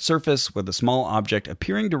rippled surface with a small object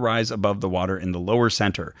appearing to rise above the water in the lower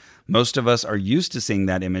center. Most of us are used to seeing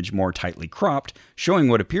that image more tightly cropped, showing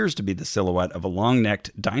what appears to be the silhouette of a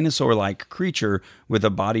long-necked, dinosaur-like creature with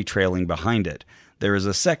a body trailing behind it. There is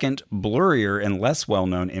a second, blurrier and less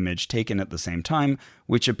well-known image taken at the same time,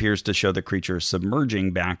 which appears to show the creature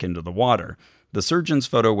submerging back into the water. The surgeon's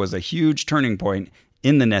photo was a huge turning point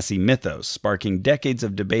in the Nessie mythos, sparking decades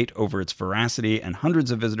of debate over its veracity and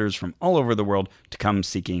hundreds of visitors from all over the world to come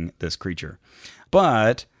seeking this creature.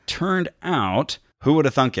 But turned out, who would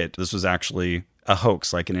have thunk it? This was actually a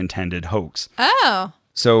hoax, like an intended hoax. Oh.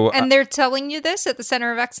 So, and they're telling you this at the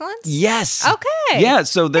Center of Excellence? Yes. Okay. Yeah.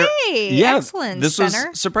 So they're excellent. This Center.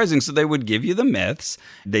 was surprising. So they would give you the myths.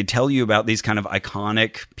 They tell you about these kind of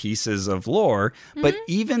iconic pieces of lore, but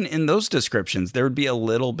even in those descriptions, there would be a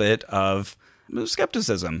little bit of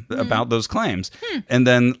skepticism about those claims. And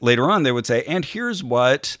then later on, they would say, and here's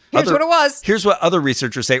what it was. Here's what other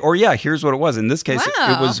researchers say. Or here's what it was. In this case,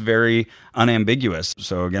 it was very unambiguous.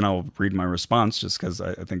 So again, I'll read my response just because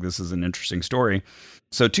I think this is an interesting story.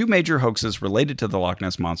 So 2 major hoaxes related to the Loch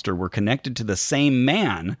Ness Monster were connected to the same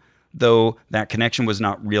man, though that connection was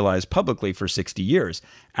not realized publicly for 60 years.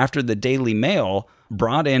 After the Daily Mail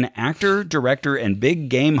brought in actor, director, and big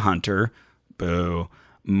game hunter, boo,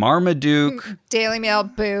 Marmaduke. Daily Mail,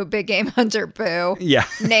 boo. Big Game Hunter, boo. Yeah.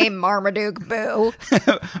 Name Marmaduke, boo.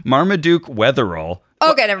 Marmaduke Wetherell.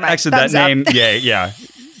 Okay, never mind. Actually, that name, yeah.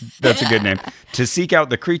 That's a good name. To seek out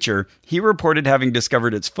the creature, he reported having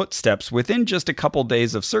discovered its footsteps within just a couple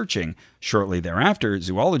days of searching. Shortly thereafter,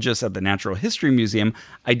 zoologists at the Natural History Museum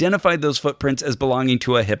identified those footprints as belonging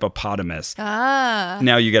to a hippopotamus.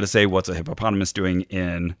 Now you got to say, what's a hippopotamus doing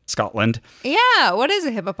in Scotland? Yeah, what is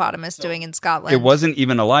a hippopotamus doing in Scotland? It wasn't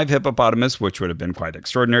even a live hippopotamus, which would have been quite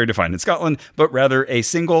extraordinary to find in Scotland, but rather a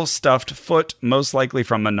single stuffed foot, most likely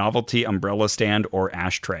from a novelty umbrella stand or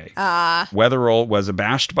ashtray. Wetherell was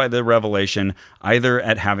abashed by the revelation, either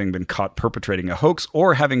at having been caught perpetrating a hoax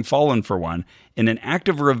or having fallen for one. In an act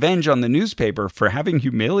of revenge on the newspaper for having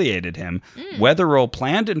humiliated him, Wetherell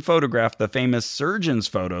planned and photographed the famous surgeon's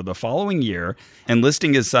photo the following year,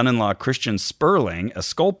 enlisting his son-in-law Christian Sperling, a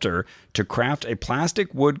sculptor, to craft a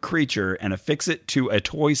plastic wood creature and affix it to a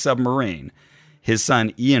toy submarine. His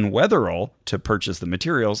son Ian Wetherell to purchase the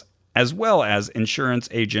materials, as well as insurance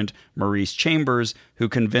agent Maurice Chambers, who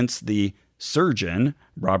convinced the surgeon,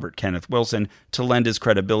 Robert Kenneth Wilson, to lend his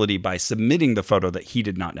credibility by submitting the photo that he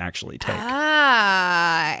did not actually take.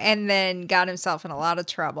 And then got himself in a lot of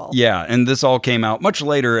trouble. Yeah, and this all came out much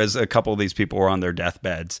later as a couple of these people were on their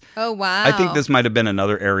deathbeds. Oh, wow. I think this might have been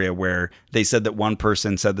another area where they said that one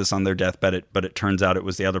person said this on their deathbed, but it turns out it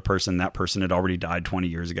was the other person. That person had already died 20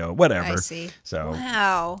 years ago, whatever. I see. So,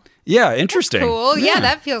 wow. Yeah, interesting. That's cool. Yeah,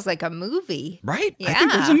 that feels like a movie. Right? Yeah. I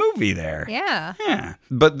think there's a movie there. Yeah.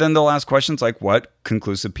 But then they'll ask questions like, what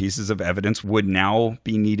conclusive pieces of evidence would now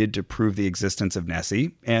be needed to prove the existence of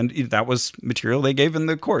Nessie? And that was material they gave in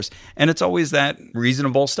the course. And it's always that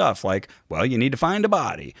reasonable stuff like, well, you need to find a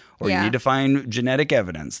body, or you need to find genetic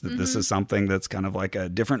evidence that this is something that's kind of like a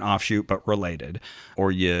different offshoot but related,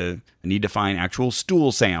 or you need to find actual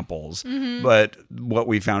stool samples. But what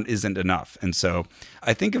we found isn't enough. And so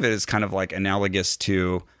I think of it as kind of like analogous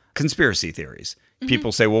to conspiracy theories.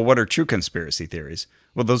 People say, well, what are true conspiracy theories?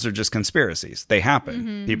 Well, those are just conspiracies. They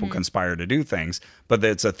happen. People conspire to do things, but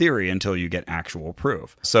it's a theory until you get actual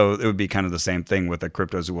proof. So it would be kind of the same thing with a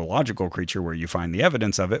cryptozoological creature where you find the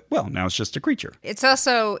evidence of it. Well, now it's just a creature. It's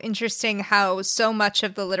also interesting how so much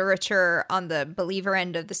of the literature on the believer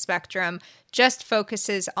end of the spectrum just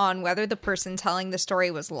focuses on whether the person telling the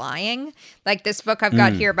story was lying. Like this book I've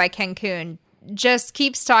got here by Ken Kuhn just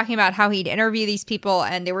keeps talking about how he'd interview these people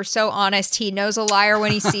and they were so honest. He knows a liar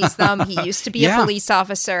when he sees them. He used to be a police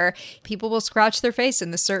officer. People will scratch their face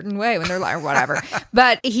in a certain way when they're lying or whatever.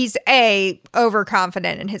 But he's A,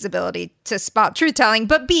 overconfident in his ability to spot truth telling,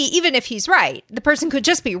 but B, even if he's right, the person could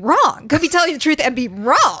just be wrong, could be telling the truth and be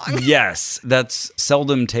wrong. Yes, that's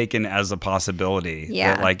seldom taken as a possibility.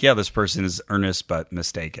 Yeah. That, this person is earnest but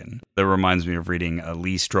mistaken. That reminds me of reading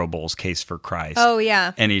Lee Strobel's Case for Christ. Oh,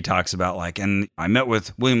 yeah. And he talks about and I met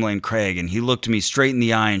with William Lane Craig and he looked me straight in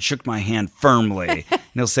the eye and shook my hand firmly. And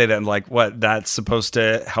he'll say that and what, that's supposed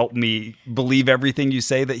to help me believe everything you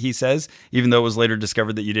say that he says, even though it was later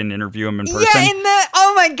discovered that you didn't interview him in person? Yeah,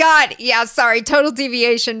 oh my God. Yeah, sorry, total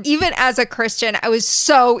deviation. Even as a Christian, I was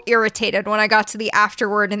so irritated when I got to the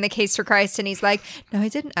afterword in the Case for Christ and he's like, no, I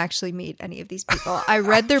didn't actually meet any of these people. I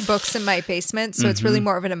read their books in my basement, so it's really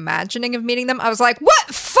more of an imagining of meeting them. I was like, what?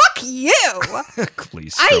 Fuck you.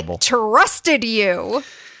 Please, I trusted you.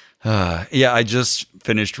 I just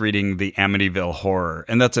finished reading the Amityville Horror,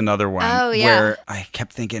 and that's another one where I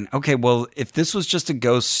kept thinking, okay, well, if this was just a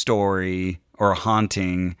ghost story or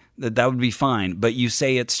haunting, that would be fine. But you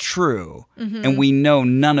say it's true, and we know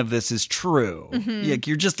none of this is true.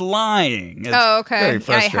 You're just lying. It's very I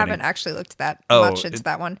frustrating. haven't actually looked much into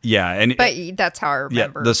that one. Yeah. But that's how I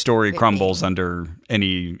remember. The story crumbles under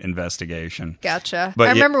any investigation. Gotcha. But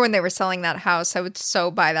I remember when they were selling that house. I would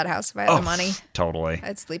so buy that house if I had the money. Totally.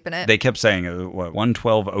 I'd sleep in it. They kept saying,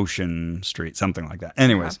 112 Ocean Street, something like that.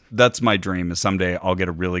 Anyways, that's my dream, is someday I'll get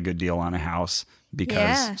a really good deal on a house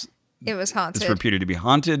because it was haunted. it's reputed to be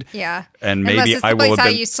haunted. Yeah. And maybe Unless it's I the will place have I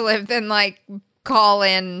been... used to live, then like call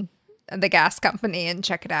in the gas company and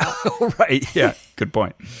check it out. Right, yeah, good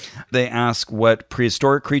point. They ask what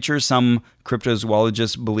prehistoric creatures some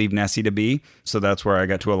cryptozoologists believe Nessie to be. So that's where I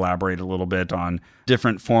got to elaborate a little bit on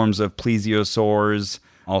different forms of plesiosaurs.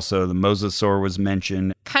 Also, the mosasaur was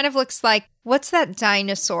mentioned. Kind of looks like, what's that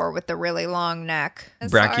dinosaur with the really long neck?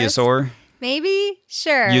 Brachiosaur? Maybe?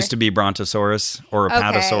 Sure. Used to be Brontosaurus or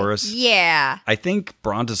Apatosaurus. Yeah. I think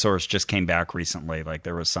Brontosaurus just came back recently. Like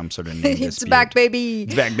there was some sort of name It's dispute. back, baby.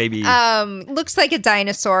 It's back, baby. Looks like a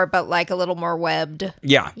dinosaur, but like a little more webbed.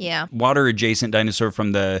 Yeah. Yeah. Water adjacent dinosaur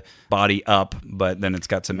from the body up, but then it's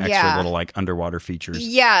got some extra little like underwater features.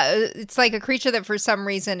 Yeah. It's like a creature that for some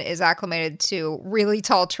reason is acclimated to really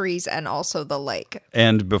tall trees and also the lake.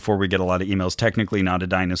 And before we get a lot of emails, technically not a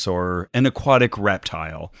dinosaur, an aquatic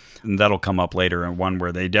reptile. And that'll come up later in one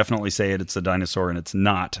where they definitely say it's a dinosaur and it's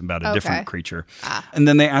not, about a different creature. And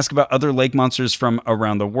then they ask about other lake monsters from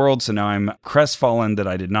around the world. So now I'm crestfallen that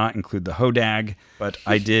I did not include the hodag, but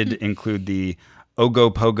I did include the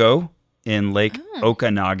Ogopogo in Lake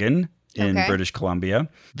Okanagan in British Columbia,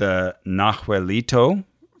 the Nahuelito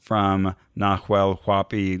from Nahuel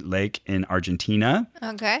Lake in Argentina.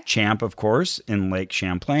 Okay. Champ, of course, in Lake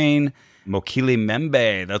Champlain.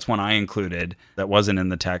 Mokilimembe, that's one I included that wasn't in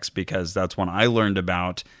the text because that's one I learned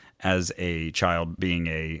about as a child, being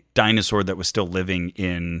a dinosaur that was still living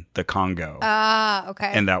in the Congo.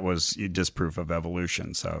 Okay. And that was just proof of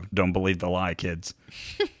evolution. So don't believe the lie, kids.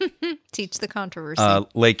 Teach the controversy.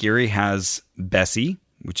 Lake Erie has Bessie,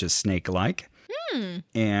 which is snake-like.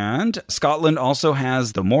 And Scotland also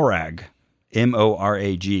has the Morag,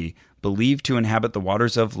 Morag, believed to inhabit the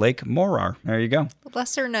waters of Lake Morar. There you go.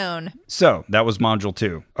 Lesser known. So that was Module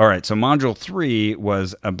 2. All right, so Module 3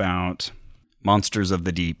 was about monsters of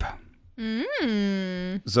the deep.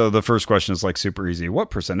 So the first question is like super easy. What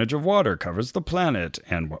percentage of water covers the planet?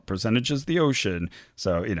 And what percentage is the ocean?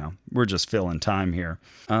 So, we're just filling time here.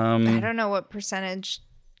 I don't know what percentage.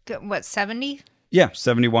 What, 70? Yeah,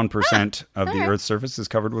 71% of the Earth's surface is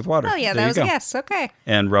covered with water. Oh, yeah, There that was you a go. guess. Okay.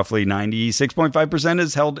 And roughly 96.5%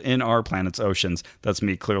 is held in our planet's oceans. That's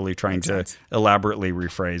me clearly trying to elaborately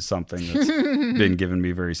rephrase something that's been given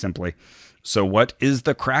me very simply. So what is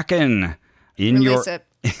the Kraken? Release it.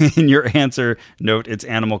 In your answer, note its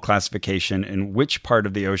animal classification, in which part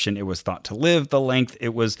of the ocean it was thought to live, the length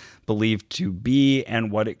it was believed to be,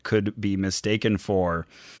 and what it could be mistaken for.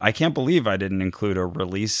 I can't believe I didn't include a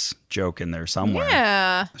release joke in there somewhere.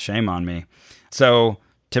 Yeah. Shame on me. So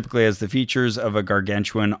typically has the features of a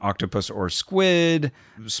gargantuan octopus or squid.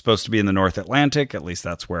 It was supposed to be in the North Atlantic, at least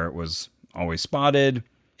that's where it was always spotted,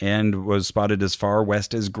 and was spotted as far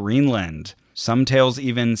west as Greenland. Some tales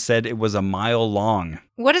even said it was a mile long.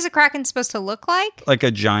 What is a kraken supposed to look like? Like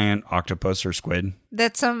a giant octopus or squid.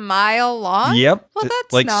 That's a mile long? Yep. Well,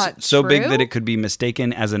 that's like not so true. big that it could be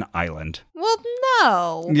mistaken as an island. Well,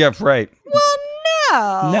 no. Yep, right. Well,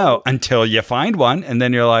 no. No, until you find one, and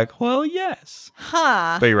then you're like, well, yes.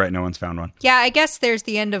 Huh. But you're right, no one's found one. Yeah, I guess there's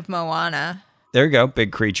the end of Moana. There you go,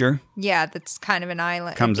 big creature. Yeah, that's kind of an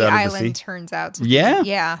island. Comes out of the island sea. turns out to Yeah. be.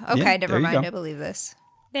 Yeah. Okay, Yeah, never there you mind. go. I believe this.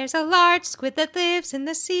 There's a large squid that lives in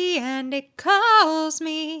the sea and it calls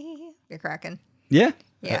me. The kraken. Yeah.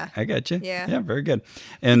 Yeah. I got you. Yeah. Yeah, very good.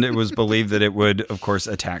 And it was believed that it would, of course,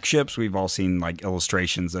 attack ships. We've all seen like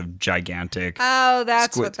illustrations of gigantic. Oh,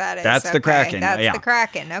 that's squid. what that is. That's the kraken. That's Yeah. the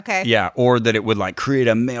kraken. Okay. Yeah, or that it would like create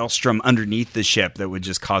a maelstrom underneath the ship that would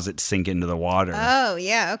just cause it to sink into the water. Oh,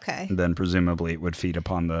 yeah. Okay. And then presumably it would feed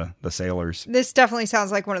upon the sailors. This definitely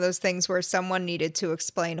sounds like one of those things where someone needed to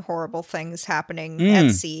explain horrible things happening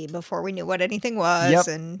at sea before we knew what anything was. Yep.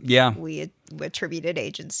 And Yeah. we attributed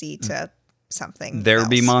agency to something There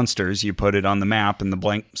be else. monsters. You put it on the map in the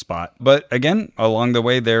blank spot. But again, along the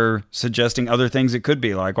way, they're suggesting other things it could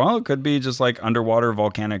be. Like, well, it could be just like underwater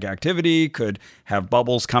volcanic activity, could have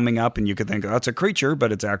bubbles coming up, and you could think, oh, that's a creature,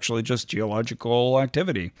 but it's actually just geological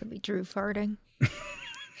activity. Could be Drew farting.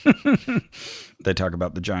 They talk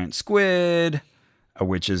about the giant squid.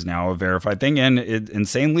 which is now a verified thing, and it's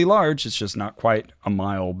insanely large. It's just not quite a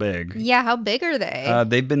mile big. Yeah, how big are they?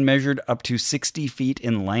 They've been measured up to 60 feet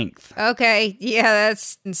in length. Okay, yeah,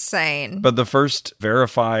 that's insane. But the first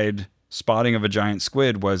verified spotting of a giant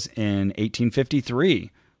squid was in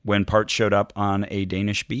 1853 when parts showed up on a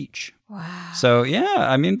Danish beach. Wow. So, yeah,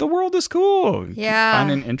 I mean, the world is cool. Yeah.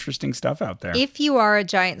 Finding interesting stuff out there. If you are a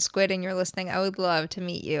giant squid and you're listening, I would love to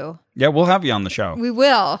meet you. Yeah, we'll have you on the show. We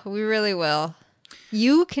will. We really will.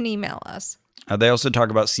 You can email us. They also talk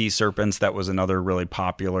about sea serpents. That was another really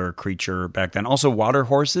popular creature back then. Also, water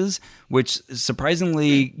horses, which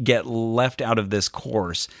surprisingly get left out of this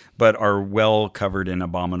course, but are well covered in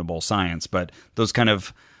abominable science. But those kind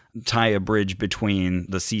of tie a bridge between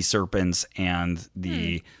the sea serpents and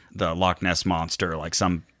the Loch Ness monster. Like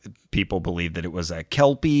some people believe that it was a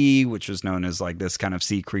kelpie, which was known as like this kind of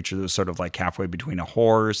sea creature that was sort of like halfway between a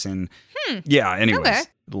horse and yeah, anyways. Okay.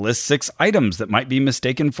 List 6 items that might be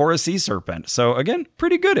mistaken for a sea serpent. So again,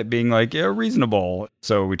 pretty good at being like reasonable.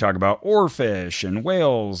 So we talk about oarfish and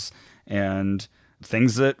whales and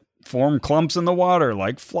things that form clumps in the water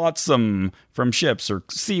like flotsam from ships or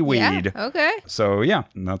seaweed. Yeah, okay. So yeah,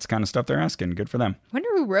 that's the kind of stuff they're asking. Good for them. Wonder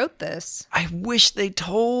who wrote this. I wish they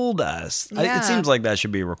told us. Yeah. It seems like that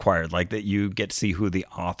should be required, like that you get to see who the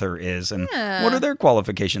author is and what are their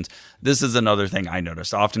qualifications. This is another thing I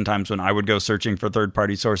noticed. Oftentimes when I would go searching for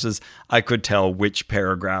third-party sources, I could tell which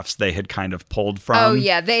paragraphs they had kind of pulled from. Oh,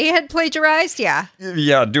 yeah. They had plagiarized? Yeah.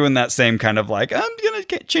 Yeah, doing that same kind of like, I'm going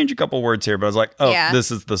to change a couple words here. But I was like, oh, Yeah.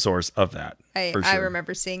 this is the source of that. I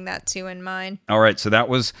remember seeing that too in mine. All right, so that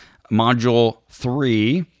was Module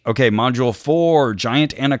 3. Okay, Module 4,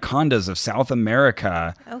 Giant Anacondas of South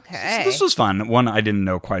America. Okay. So this was fun. One I didn't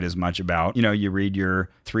know quite as much about. You know, you read your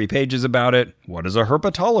 3 pages about it. What is a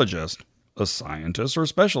herpetologist? A scientist or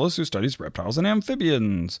specialist who studies reptiles and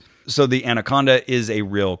amphibians. So the anaconda is a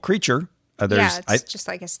real creature. It's just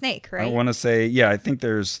like a snake, right? I want to say, I think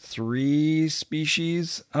there's 3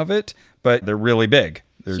 species of it, but they're really big.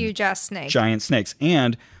 They're huge-ass snake. Giant snakes.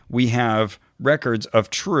 And we have records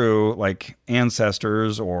of true, like,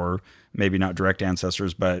 ancestors or maybe not direct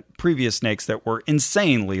ancestors, but previous snakes that were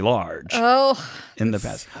insanely large in the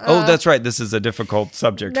past. That's right. This is a difficult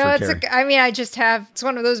subject for Carrie. It's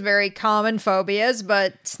one of those very common phobias,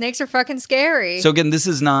 but snakes are fucking scary. So again, this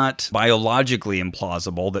is not biologically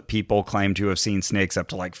implausible that people claim to have seen snakes up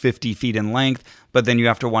to like 50 feet in length, but then you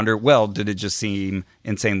have to wonder, well, did it just seem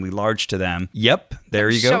insanely large to them? Yep, there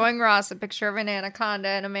you go. Showing Ross a picture of an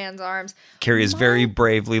anaconda in a man's arms. Carrie is very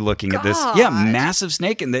bravely looking at this. Yeah, massive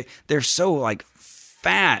snake, and they're so like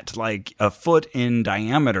fat, like a foot in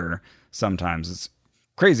diameter sometimes. It's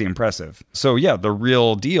crazy impressive. So yeah, the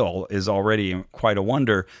real deal is already quite a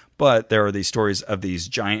wonder, but there are these stories of these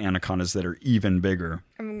giant anacondas that are even bigger.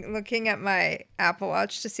 I'm looking at my Apple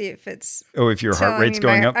Watch to see if it's... Oh, if your heart rate's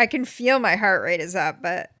going up? I can feel my heart rate is up,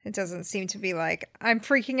 but it doesn't seem to be like, I'm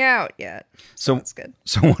freaking out yet. So that's good.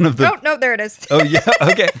 So one of the... No, there it is. Oh, yeah,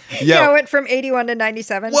 okay. Yeah, it went from 81 to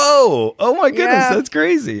 97. Whoa! Oh my goodness, that's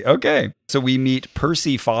crazy. Okay. So we meet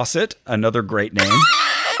Percy Fawcett, another great name.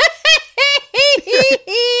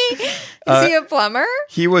 Is he a plumber?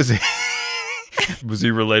 He was... Was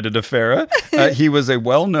he related to Farrah? He was a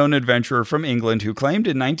well-known adventurer from England who claimed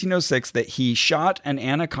in 1906 that he shot an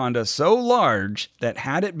anaconda so large that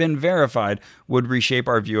had it been verified would reshape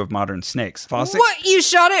our view of modern snakes. Fawcett, what? You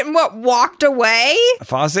shot it and walked away?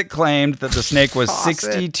 Fawcett claimed that the snake was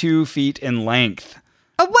 62 feet in length.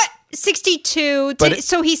 What? 62?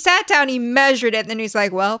 So he sat down, he measured it, and then he's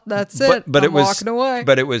like, well, that's it. But I'm walking away.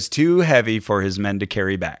 But it was too heavy for his men to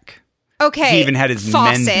carry back. Okay, he even had his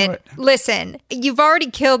Fawcett, men do it. Listen, you've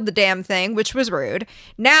already killed the damn thing, which was rude.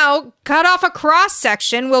 Now, cut off a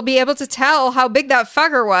cross-section. We'll be able to tell how big that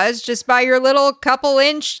fucker was just by your little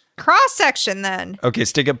couple-inch cross-section then. Okay,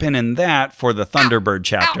 stick a pin in that for the Thunderbird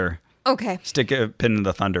chapter. Ow. Okay. Stick a pin in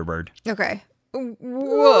the Thunderbird. Okay.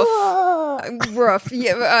 Woof. Roof.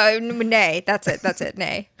 Yeah, nay. That's it.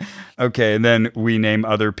 Nay. Okay, and then we name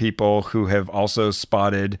other people who have also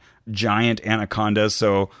spotted giant anacondas.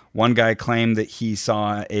 So one guy claimed that he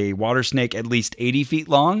saw a water snake at least 80 feet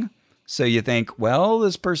long. So you think, well,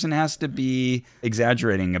 this person has to be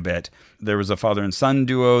exaggerating a bit. There was a father and son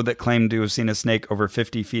duo that claimed to have seen a snake over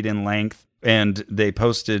 50 feet in length. And they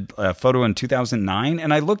posted a photo in 2009.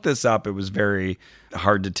 And I looked this up. It was very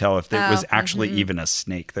hard to tell if it was actually even a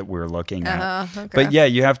snake that we're looking at. Okay. But yeah,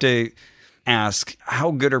 you have to ask, how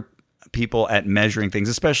good are people at measuring things,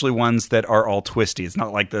 especially ones that are all twisty. It's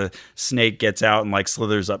not like the snake gets out and like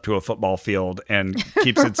slithers up to a football field and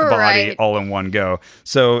keeps its body Right. all in one go.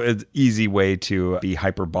 So it's an easy way to be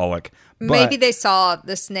hyperbolic. Maybe they saw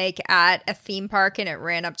the snake at a theme park and it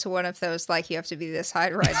ran up to one of those, like, you have to be this high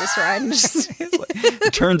to ride this ride. And just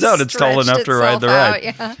It turns out it's tall enough to ride the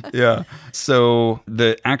ride. Yeah. So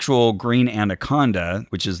the actual green anaconda,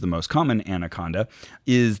 which is the most common anaconda,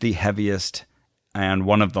 is the heaviest and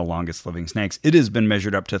one of the longest living snakes. It has been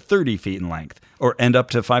measured up to 30 feet in length and up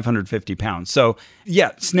to 550 pounds. So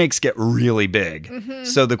yeah, snakes get really big. Mm-hmm.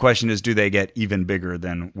 So the question is, do they get even bigger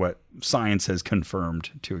than what science has confirmed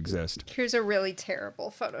to exist? Here's a really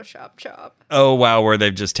terrible Photoshop job. Oh, wow, where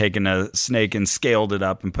they've just taken a snake and scaled it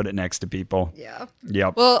up and put it next to people. Yeah.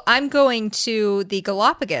 Yep. Well, I'm going to the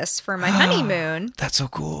Galapagos for my honeymoon. That's so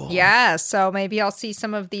cool. Yeah, so maybe I'll see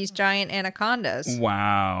some of these giant anacondas.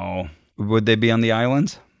 Wow. Would they be on the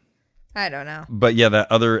islands? I don't know. But yeah,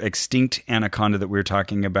 that other extinct anaconda that we were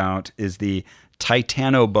talking about is the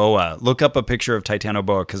Titanoboa. Look up a picture of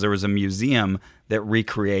Titanoboa because there was a museum that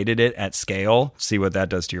recreated it at scale. See what that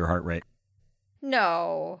does to your heart rate.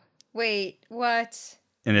 No. Wait, what?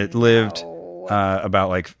 And it lived about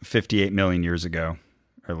like 58 million years ago.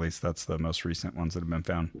 Or at least that's the most recent ones that have been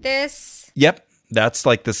found. Yep. That's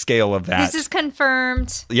like the scale of that. This is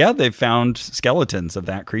confirmed. Yeah, they've found skeletons of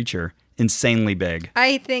that creature. Insanely big.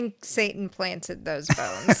 I think Satan planted those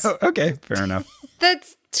bones. Okay, fair enough.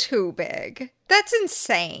 That's too big. That's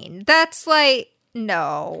insane. That's like,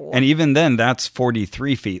 no. And even then, that's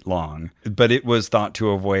 43 feet long. But it was thought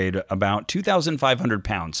to have weighed about 2,500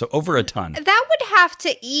 pounds, so over a ton. That would have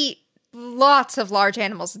to eat lots of large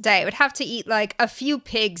animals a day. It would have to eat like a few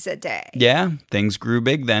pigs a day. Yeah, things grew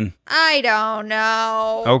big then. I don't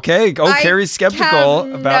know. Okay. Oh, Carrie's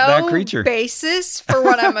skeptical about that creature. Basis for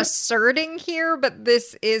what I'm asserting here, but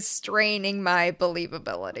this is straining my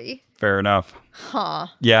believability. Fair enough. Huh.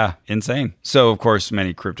 Yeah, insane. So, of course,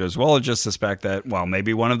 many cryptozoologists suspect that, well,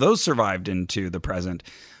 maybe one of those survived into the present.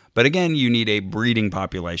 But again, you need a breeding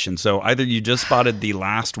population. So either you just spotted the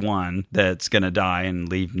last one that's going to die and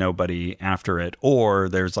leave nobody after it, or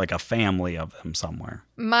there's like a family of them somewhere.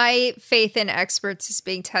 My faith in experts is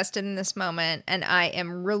being tested in this moment, and I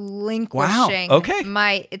am relinquishing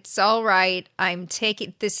it's all right. I'm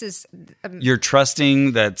taking, this is... You're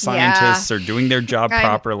trusting that scientists are doing their job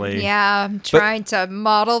properly. Yeah, I'm trying to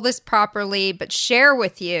model this properly, but share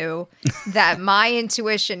with you that my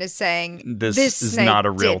intuition is saying, this is not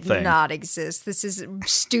a real thing. Not exist. This is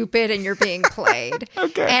stupid, and you're being played.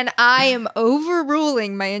 Okay. And I am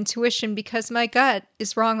overruling my intuition because my gut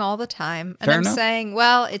is wrong all the time. And Fair I'm enough. saying,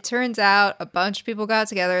 well, it turns out a bunch of people got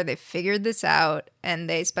together, they figured this out, and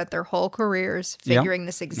they spent their whole careers figuring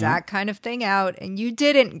this exact kind of thing out, and you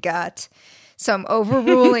didn't, gut. So I'm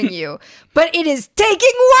overruling you. But it is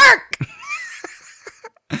taking work!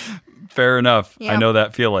 Fair enough. Yeah. I know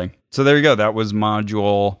that feeling. So there you go. That was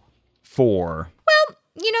module 4. Well,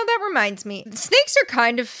 you know, that reminds me. Snakes are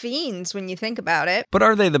kind of fiends when you think about it. But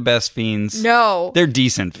are they the best fiends? No. They're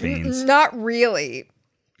decent fiends. Not really.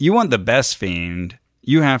 You want the best fiend,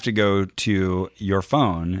 you have to go to your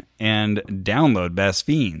phone and download Best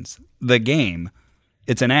Fiends, the game.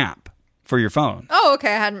 It's an app for your phone. Oh,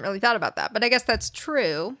 okay. I hadn't really thought about that, but I guess that's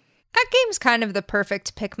true. That game's kind of the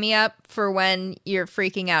perfect pick-me-up for when you're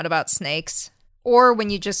freaking out about snakes or when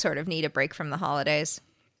you just sort of need a break from the holidays.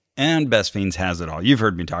 And Best Fiends has it all. You've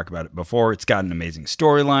heard me talk about it before. It's got an amazing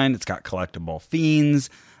storyline. It's got collectible fiends.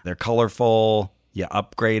 They're colorful. You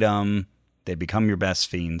upgrade them. They become your best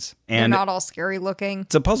fiends. And they're not all scary looking.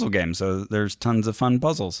 It's a puzzle game, so there's tons of fun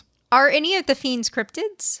puzzles. Are any of the fiends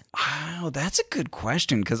cryptids? Oh, that's a good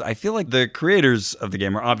question, because I feel like the creators of the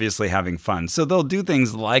game are obviously having fun. So they'll do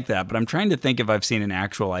things like that, but I'm trying to think if I've seen an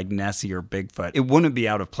actual like Nessie or Bigfoot. It wouldn't be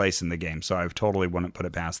out of place in the game, so I totally wouldn't put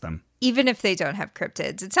it past them. Even if they don't have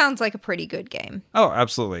cryptids, it sounds like a pretty good game. Oh,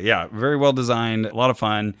 absolutely. Yeah, very well designed, a lot of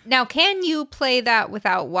fun. Now, can you play that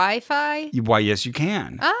without Wi-Fi? Why, yes, you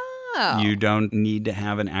can. Oh. You don't need to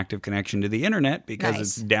have an active connection to the internet because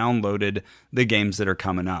it's downloaded the games that are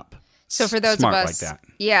coming up. So for those Smart of us, like that.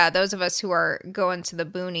 Yeah, those of us who are going to the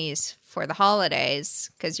boonies for the holidays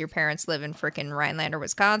because your parents live in frickin' Rhinelander,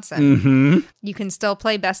 Wisconsin, you can still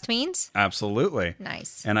play Best Fiends? Absolutely.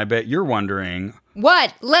 Nice. And I bet you're wondering,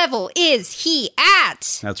 what level is he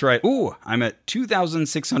at? That's right. Ooh, I'm at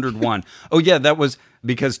 2,601. Oh, yeah, that was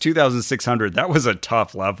because 2,600, that was a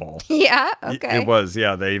tough level. Yeah, okay. It was,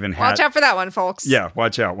 yeah. They even had... Watch out for that one, folks. Yeah,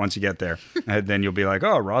 watch out once you get there. And then you'll be like,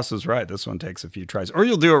 oh, Ross was right. This one takes a few tries. Or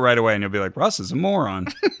you'll do it right away and you'll be like, Ross is a moron.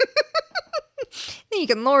 Then you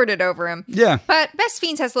can lord it over him. Yeah. But Best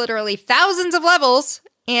Fiends has literally thousands of levels,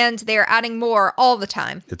 And they're adding more all the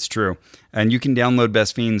time. It's true. And you can download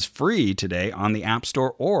Best Fiends free today on the App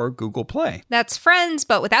Store or Google Play. That's friends,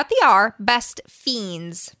 but without the R, Best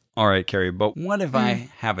Fiends. All right, Carrie, but what if I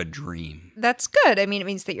have a dream? That's good. I mean, it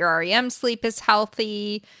means that your REM sleep is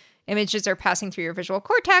healthy. Images are passing through your visual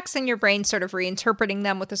cortex and your brain sort of reinterpreting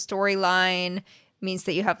them with a storyline. Means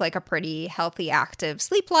that you have like a pretty healthy, active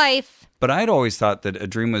sleep life. But I'd always thought that a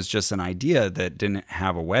dream was just an idea that didn't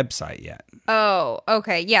have a website yet. Oh,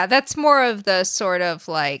 okay. Yeah, that's more of the sort of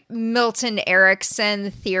like Milton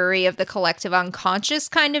Erickson theory of the collective unconscious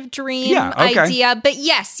kind of dream idea. But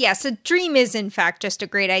yes, a dream is in fact just a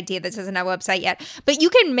great idea that doesn't have a website yet. But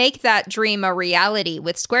you can make that dream a reality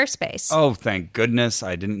with Squarespace. Oh, thank goodness.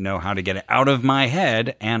 I didn't know how to get it out of my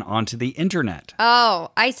head and onto the internet.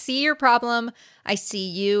 Oh, I see your problem. I see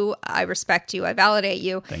you. I respect you. I validate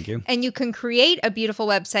you. Thank you. And you can create a beautiful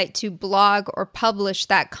website to blog or publish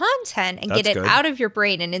that content and get it out of your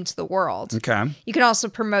brain and into the world. Okay. You can also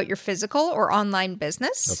promote your physical or online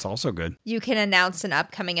business. That's also good. You can announce an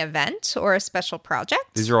upcoming event or a special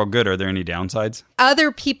project. These are all good. Are there any downsides?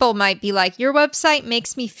 Other people might be like, your website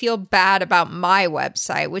makes me feel bad about my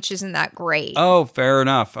website, which isn't that great. Oh, fair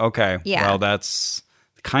enough. Okay. Yeah. Well, that's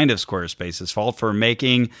kind of Squarespace's fault for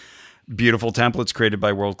making beautiful templates created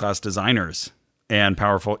by world-class designers and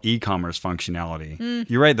powerful e-commerce functionality.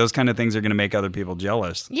 You're right. Those kind of things are going to make other people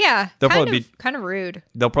jealous. Yeah. They'll kind of rude.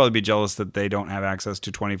 They'll probably be jealous that they don't have access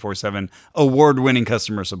to 24/7 award-winning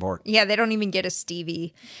customer support. Yeah, they don't even get a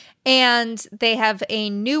Stevie. And they have a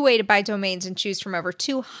new way to buy domains and choose from over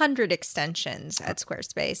 200 extensions at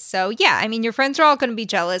Squarespace. So yeah, I mean, your friends are all going to be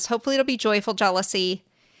jealous. Hopefully it'll be joyful jealousy.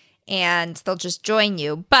 And they'll just join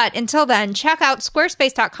you. But until then, check out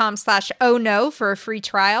squarespace.com/ohno for a free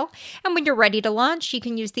trial. And when you're ready to launch, you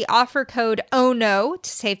can use the offer code OHNO to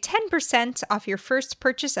save 10% off your first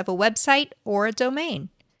purchase of a website or a domain.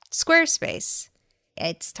 Squarespace.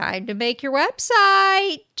 It's time to make your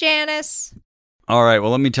website, Janice. All right.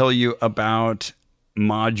 Well, let me tell you about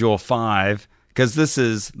Module 5, because this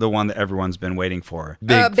is the one that everyone's been waiting for.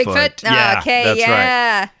 Bigfoot? Yeah, okay, that's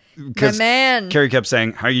yeah. right. My man. Carrie kept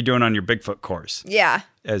saying, how are you doing on your Bigfoot course? Yeah.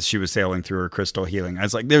 As she was sailing through her crystal healing. I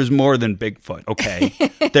was like, there's more than Bigfoot. Okay.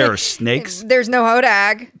 There are snakes. There's no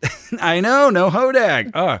hodag. I know, no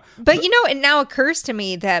hodag. But you know, it now occurs to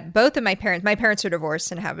me that both of my parents are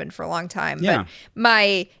divorced and have been for a long time. Yeah. But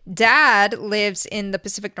my dad lives in the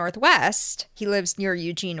Pacific Northwest. He lives near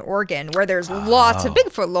Eugene, Oregon, where there's lots of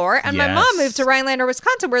Bigfoot lore. And my mom moved to Rhinelander,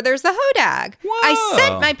 Wisconsin, where there's the hodag. Whoa. I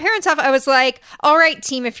sent my parents off. I was like, all right,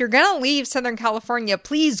 team, if you're going to leave Southern California,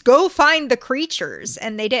 please go find the creatures.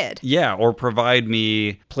 And they did. Yeah, or provide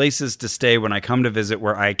me places to stay when I come to visit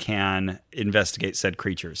where I can investigate said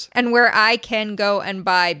creatures. And where I can go and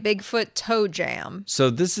buy Bigfoot toe jam. So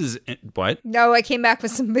this is, what? No, I came back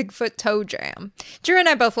with some Bigfoot toe jam. Drew and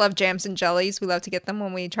I both love jams and jellies. We love to get them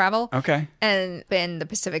when we travel. Okay. And in the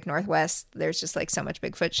Pacific Northwest, there's just like so much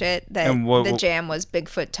Bigfoot shit that the jam was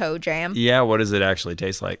Bigfoot toe jam. Yeah, what does it actually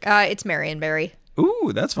taste like? It's Marionberry.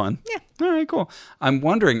 Ooh, that's fun. Yeah. All right, cool. I'm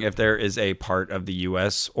wondering if there is a part of the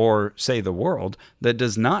U.S. or, say, the world that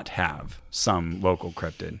does not have some local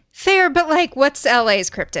cryptid. Fair, but like, what's LA's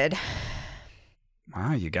cryptid?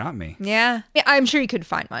 Wow, you got me. Yeah. I'm sure you could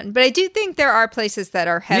find one, but I do think there are places that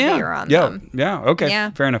are heavier on them. Yeah, okay,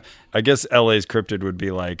 Yeah. Fair enough. I guess LA's cryptid would be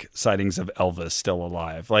like sightings of Elvis still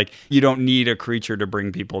alive. Like, you don't need a creature to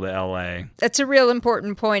bring people to LA. That's a real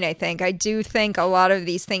important point, I think. I do think a lot of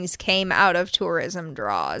these things came out of tourism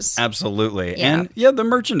draws. Absolutely. Yeah. And yeah, the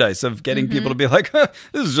merchandise of getting people to be like, this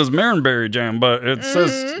is just Marionberry jam, but it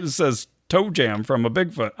says toe jam from a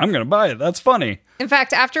Bigfoot. I'm going to buy it. That's funny. In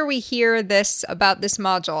fact, after we hear this about this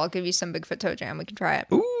module, I'll give you some Bigfoot toe jam. We can try it.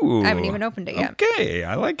 Ooh. I haven't even opened it yet. Okay,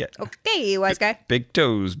 I like it. Okay, wise guy. Big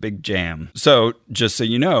toes, big jam. So, just so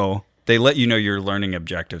you know, they let you know your learning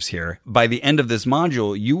objectives here. By the end of this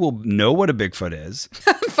module, you will know what a Bigfoot is.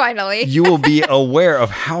 Finally. You will be aware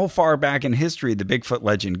of how far back in history the Bigfoot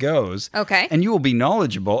legend goes. Okay. And you will be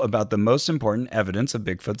knowledgeable about the most important evidence of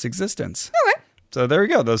Bigfoot's existence. Okay. So there we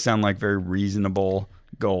go. Those sound like very reasonable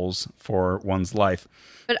goals for one's life.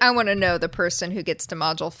 But I want to know the person who gets to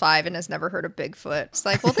module 5 and has never heard of Bigfoot. It's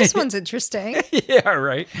like, well, this one's interesting. Yeah,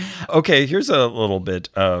 right. Okay, here's a little bit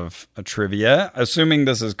of a trivia, assuming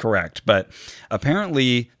this is correct. But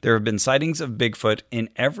apparently there have been sightings of Bigfoot in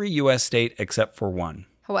every U.S. state except for one.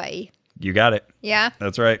 Hawaii. You got it. Yeah?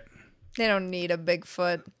 That's right. They don't need a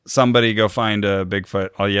Bigfoot. Somebody go find a Bigfoot.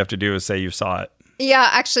 All you have to do is say you saw it. Yeah,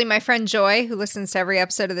 actually, my friend Joy, who listens to every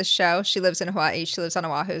episode of this show, she lives in Hawaii. She lives on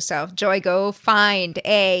Oahu. So, Joy, go find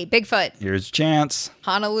a Bigfoot. Here's a chance.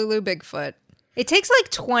 Honolulu Bigfoot. It takes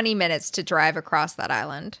like 20 minutes to drive across that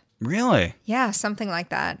island. Really? Yeah, something like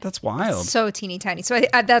that. That's wild. It's so teeny tiny. So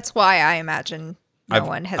that's why I imagine no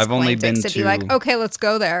one has I've only claimed been to be like, okay, let's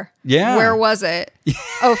go there. Yeah. Where was it?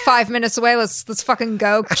 5 minutes away. Let's fucking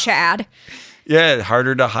go, Chad. Yeah,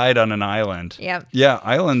 harder to hide on an island. Yep. Yeah,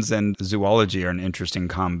 islands and zoology are an interesting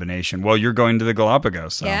combination. Well, you're going to the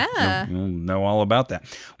Galapagos, so Yeah. you'll know all about that.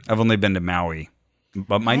 I've only been to Maui,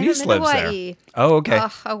 but my I niece haven't been to lives Hawaii. there. Oh, okay.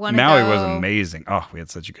 Ugh, I wanna Maui go. was amazing. Oh, we had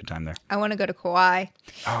such a good time there. I want to go to Kauai.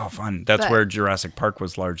 Oh, fun. That's where Jurassic Park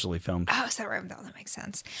was largely filmed. Oh, is that right? Oh, that makes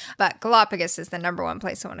sense. But Galapagos is the number one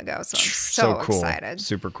place I want to go, so I'm so cool. excited.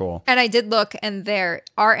 Super cool. And I did look, and there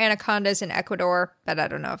are anacondas in Ecuador, but I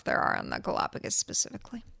don't know if there are on the Galapagos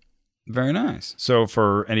specifically. Very nice. So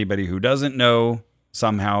for anybody who doesn't know,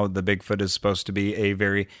 somehow the Bigfoot is supposed to be a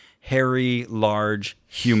very hairy, large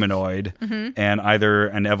humanoid and either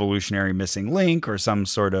an evolutionary missing link or some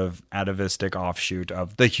sort of atavistic offshoot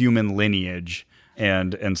of the human lineage.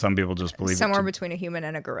 And some people just believe Somewhere between a human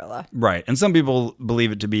and a gorilla. Right. And some people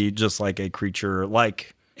believe it to be just like a creature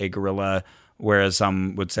like a gorilla, whereas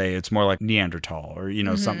some would say it's more like Neanderthal or,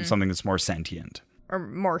 something that's more sentient. Or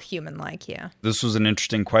more human-like, yeah. This was an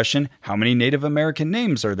interesting question. How many Native American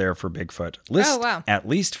names are there for Bigfoot? List at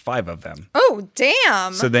least 5 of them. Oh,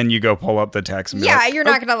 damn. So then you go pull up the text and be like, you're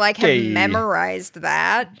not going to okay. have memorized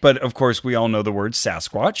that. But of course, we all know the word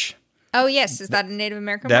Sasquatch. Oh, yes. Is that a Native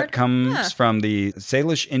American That word? comes from the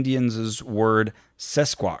Salish Indians' word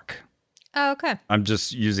Sesquak. Oh, okay. I'm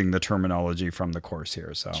just using the terminology from the course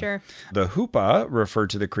here. So Sure. The Hoopa referred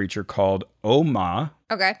to the creature called Oma.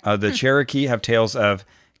 Okay. The Cherokee have tales of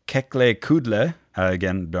Kekle Kudle.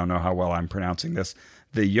 Again, don't know how well I'm pronouncing this.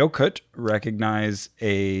 The Yokut recognize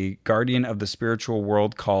a guardian of the spiritual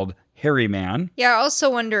world called Hairy Man. Yeah, I also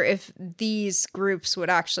wonder if these groups would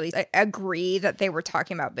actually agree that they were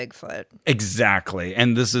talking about Bigfoot. Exactly.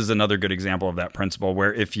 And this is another good example of that principle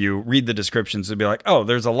where if you read the descriptions, it'd be like, oh,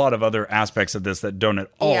 there's a lot of other aspects of this that don't at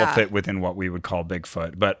all fit within what we would call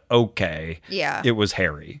Bigfoot. But okay. Yeah. It was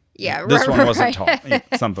hairy. Yeah, This one wasn't right. tall. Yeah,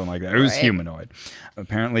 something like that. It was humanoid.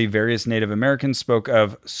 Apparently, various Native Americans spoke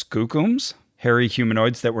of skookums, hairy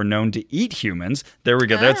humanoids that were known to eat humans. There we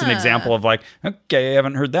go. That's an example of like, okay, I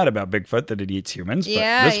haven't heard that about Bigfoot, that it eats humans, but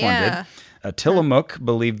this one did. Tillamook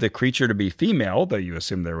believed the creature to be female, though you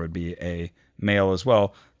assume there would be a male as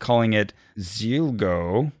well, calling it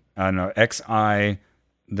Zilgo, X-I,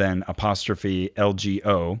 then apostrophe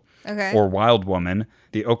L-G-O, or wild woman.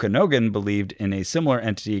 The Okanogan believed in a similar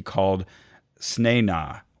entity called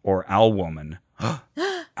Snena, or owl woman.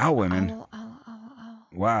 Owl women.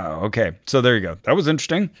 Wow. Okay. So there you go. That was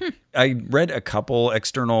interesting. I read a couple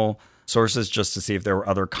external sources just to see if there were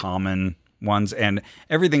other common ones. And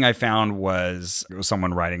everything I found was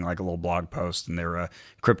someone writing like a little blog post and they're a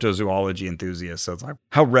cryptozoology enthusiast. So it's like,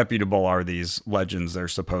 how reputable are these legends they're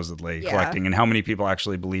supposedly collecting and how many people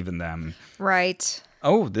actually believe in them? Right.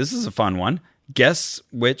 Oh, this is a fun one. Guess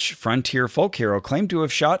which frontier folk hero claimed to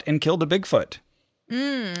have shot and killed a Bigfoot?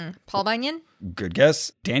 Paul Bunyan? Good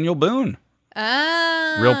guess. Daniel Boone.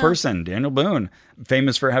 Ah. Real person, Daniel Boone,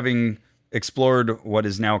 famous for having explored what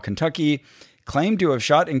is now Kentucky, claimed to have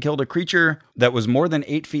shot and killed a creature that was more than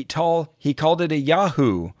 8 feet tall. He called it a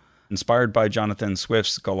Yahoo, inspired by Jonathan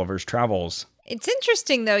Swift's Gulliver's Travels. It's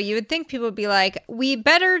interesting, though. You would think people would be like, we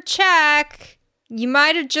better check. You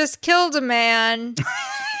might have just killed a man.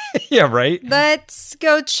 Yeah, right? Let's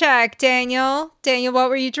go check, Daniel. Daniel, what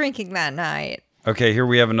were you drinking that night? Okay, here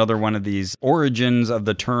we have another one of these origins of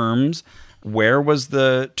the terms. Where was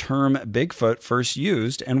the term Bigfoot first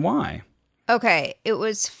used and why? Okay, it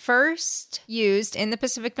was first used in the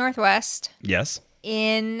Pacific Northwest. Yes.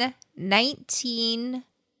 In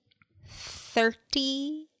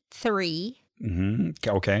 1933.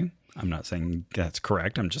 Okay. I'm not saying that's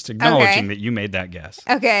correct. I'm just acknowledging that you made that guess.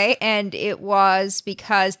 Okay, and it was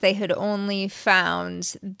because they had only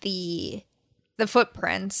found the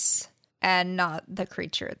footprints and not the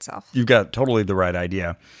creature itself. You've got totally the right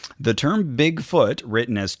idea. The term Bigfoot,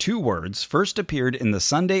 written as 2 words, first appeared in the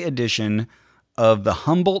Sunday edition of the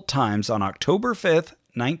Humboldt Times on October 5th,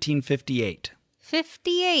 1958.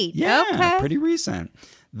 58. Yeah, okay. Pretty recent.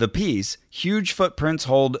 The piece, Huge Footprints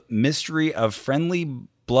Hold Mystery of Friendly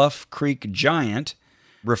Bluff Creek Giant,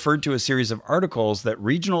 referred to a series of articles that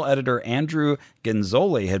regional editor Andrew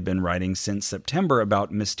Genzoli had been writing since September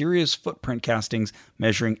about mysterious footprint castings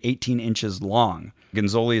measuring 18 inches long.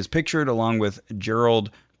 Genzoli is pictured along with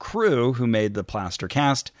Gerald Crew, who made the plaster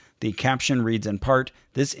cast. The caption reads in part,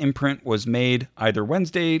 "This imprint was made either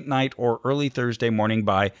Wednesday night or early Thursday morning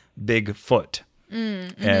by Bigfoot,"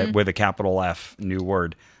 with a capital F, new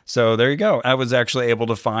word. So there you go. I was actually able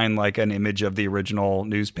to find like an image of the original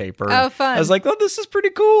newspaper. Oh, fun. I was like, oh, this is pretty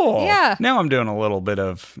cool. Yeah. Now I'm doing a little bit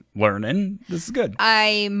of learning. This is good.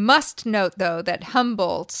 I must note, though, that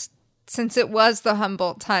Humboldt, since it was the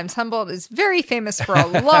Humboldt times, Humboldt is very famous for a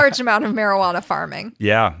large amount of marijuana farming.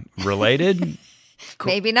 Yeah. Related?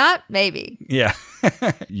 Maybe not, maybe. Yeah.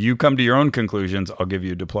 You come to your own conclusions. I'll give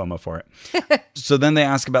you a diploma for it. So then they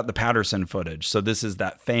ask about the Patterson footage. So this is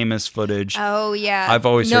that famous footage. Oh, yeah. I've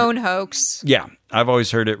always known hoax. Yeah. I've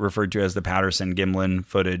always heard it referred to as the Patterson-Gimlin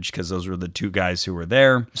footage because those were the two guys who were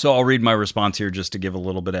there. So I'll read my response here just to give a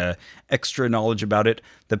little bit of extra knowledge about it.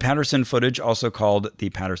 The Patterson footage, also called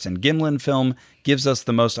the Patterson-Gimlin film, gives us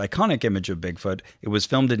the most iconic image of Bigfoot. It was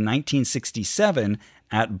filmed in 1967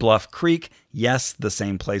 at Bluff Creek. Yes, the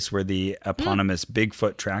same place where the eponymous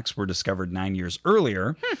Bigfoot tracks were discovered 9 years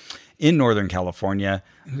earlier in Northern California.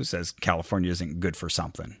 Who says California isn't good for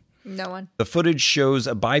something? No one. The footage shows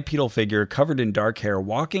a bipedal figure covered in dark hair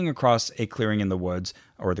walking across a clearing in the woods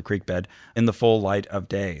or the creek bed in the full light of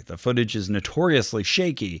day. The footage is notoriously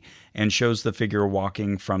shaky and shows the figure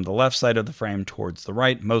walking from the left side of the frame towards the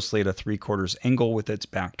right, mostly at a 3/4 angle with its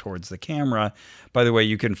back towards the camera. By the way,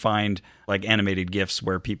 you can find like animated GIFs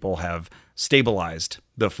where people have stabilized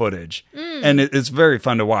the footage. And it's very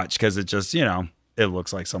fun to watch because it just, it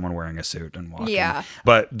looks like someone wearing a suit and walking. Yeah.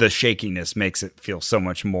 But the shakiness makes it feel so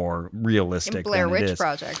much more realistic In Blair than it Witch is.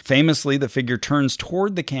 Project. Famously, the figure turns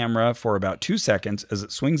toward the camera for about 2 seconds as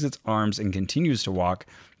it swings its arms and continues to walk.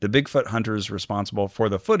 The Bigfoot hunters responsible for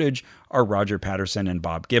the footage are Roger Patterson and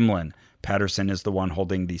Bob Gimlin. Patterson is the one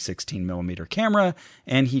holding the 16mm camera,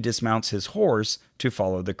 and he dismounts his horse to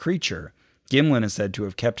follow the creature. Gimlin is said to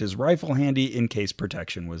have kept his rifle handy in case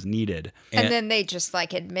protection was needed. And then they just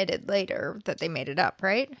admitted later that they made it up,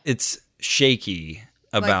 right? It's shaky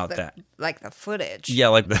about that. Like the footage.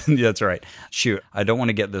 Yeah, that's right. Shoot, I don't want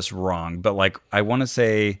to get this wrong, but I want to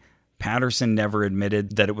say Patterson never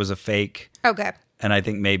admitted that it was a fake. Okay. And I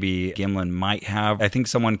think maybe Gimlin might have. I think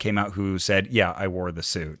someone came out who said, yeah, I wore the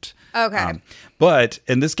suit. Okay.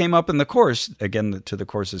 And this came up in the course, again, to the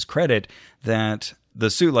course's credit, that the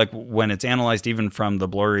suit, when it's analyzed even from the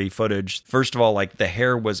blurry footage, first of all, the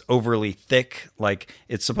hair was overly thick.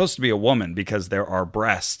 It's supposed to be a woman because there are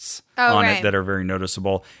breasts on it that are very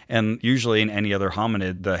noticeable. And usually in any other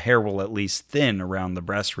hominid, the hair will at least thin around the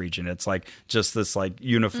breast region. It's just this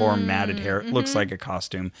uniform matted hair. It looks like a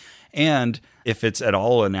costume. And if it's at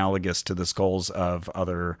all analogous to the skulls of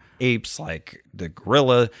other apes, like the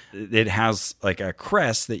gorilla, it has a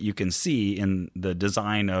crest that you can see in the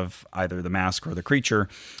design of either the mask or the creature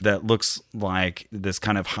that looks like this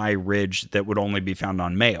kind of high ridge that would only be found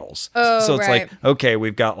on males. So it's okay,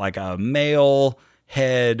 we've got a male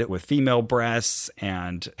head with female breasts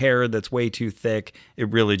and hair that's way too thick. It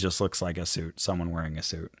really just looks like a suit, someone wearing a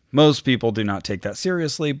suit. Most people do not take that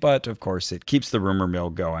seriously, but of course it keeps the rumor mill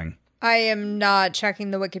going. I am not checking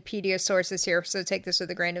the Wikipedia sources here, so take this with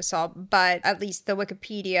a grain of salt, but at least the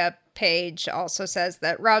Wikipedia page also says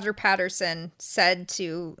that Roger Patterson said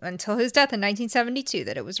until his death in 1972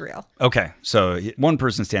 that it was real. Okay, so one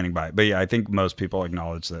person standing by. But yeah, I think most people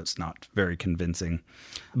acknowledge that it's not very convincing.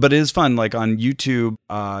 But it is fun. On YouTube,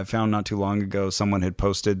 I found not too long ago, someone had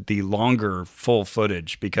posted the longer full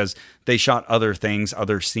footage because they shot other things,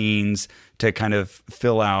 other scenes to kind of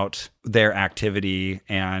fill out their activity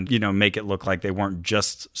and, make it look like they weren't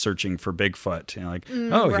just searching for Bigfoot.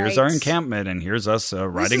 Here's our encampment and here's us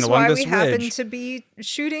riding along this ridge. We happen to be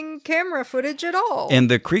shooting camera footage at all. And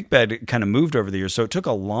the creek bed kind of moved over the years, so it took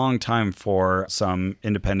a long time for some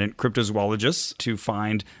independent cryptozoologists to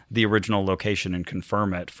find the original location and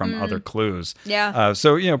confirm it from other clues. Yeah.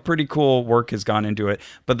 So, pretty cool work has gone into it.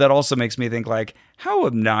 But that also makes me think, how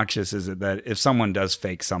obnoxious is it that if someone does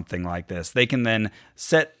fake something like this, they can then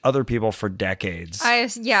set other people for decades?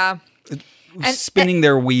 Spinning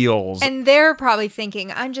their wheels. And they're probably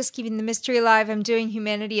thinking, I'm just keeping the mystery alive. I'm doing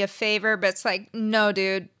humanity a favor. But it's no,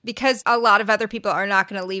 dude, because a lot of other people are not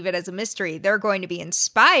going to leave it as a mystery. They're going to be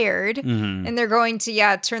inspired and they're going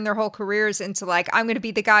to, turn their whole careers into I'm going to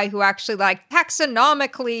be the guy who actually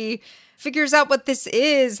taxonomically figures out what this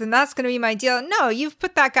is. And that's going to be my deal. No, you've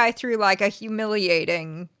put that guy through a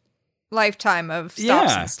humiliating lifetime of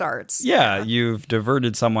stops and starts. Yeah, you've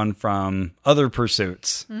diverted someone from other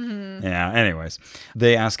pursuits. Yeah, anyways.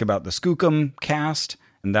 They ask about the Skookum cast,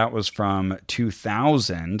 and that was from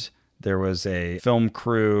 2000. There was a film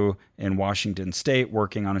crew in Washington State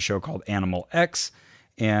working on a show called Animal X,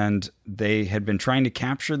 and they had been trying to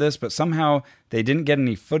capture this, but somehow they didn't get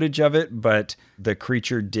any footage of it, but the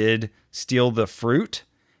creature did steal the fruit,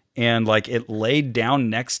 and it laid down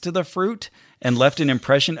next to the fruit. and left an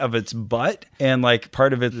impression of its butt and like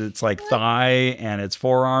part of its like thigh and its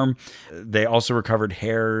forearm. They also recovered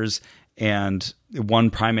hairs, and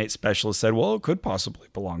one primate specialist said, well, it could possibly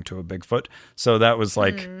belong to a Bigfoot. So that was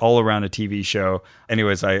like all around a TV show.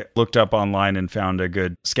 Anyways, I looked up online and found a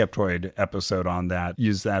good Skeptoid episode on that,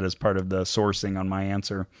 used that as part of the sourcing on my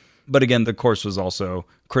answer. But again, the course was also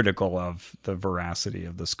critical of the veracity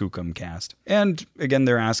of the Skookum cast. And again,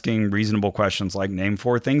 they're asking reasonable questions like name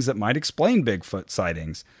 4 things that might explain Bigfoot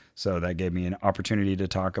sightings. So that gave me an opportunity to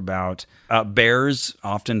talk about bears.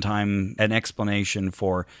 Oftentimes, an explanation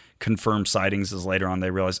for confirmed sightings is later on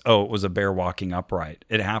they realize, oh, it was a bear walking upright.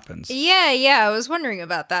 It happens. Yeah. I was wondering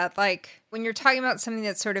about that. Like, when you're talking about something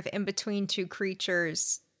that's sort of in between two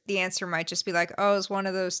creatures, the answer might just be like, oh, it's one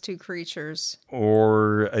of those two creatures.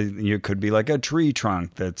 Or it could be like a tree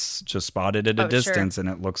trunk that's just spotted at a distance and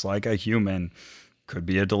it looks like a human. Could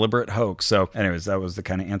be a deliberate hoax. So anyways, that was the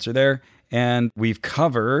kind of answer there. And we've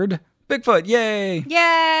covered Bigfoot. Yay!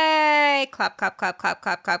 Yay! Clap, clap, clap, clap,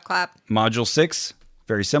 clap, clap, clap. Module 6,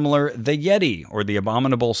 very similar. The Yeti, or the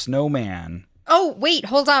Abominable Snowman. Oh, wait,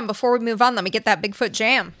 hold on. Before we move on, let me get that Bigfoot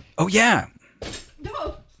jam. Oh, yeah.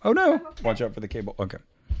 No. Oh, no. Watch out for the cable. Okay.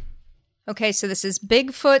 Okay, so this is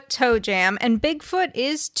Bigfoot Toe Jam, and Bigfoot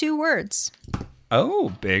is 2 words.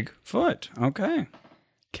 Oh, Bigfoot. Okay.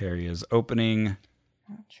 Carrie is opening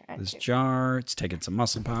this jar. It's taking some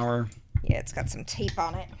muscle power. Yeah, it's got some tape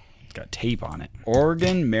on it. It's got tape on it.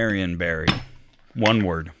 Oregon Marionberry. 1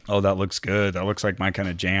 word. Oh, that looks good. That looks like my kind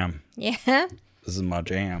of jam. Yeah. This is my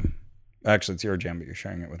jam. Actually, it's your jam, but you're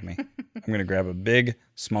sharing it with me. I'm going to grab a big,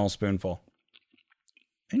 small spoonful.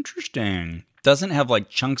 Interesting. Doesn't have like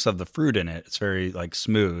chunks of the fruit in it. It's very like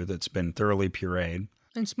smooth. It's been thoroughly pureed.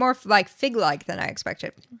 It's more like fig-like than I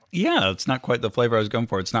expected. Yeah, it's not quite the flavor I was going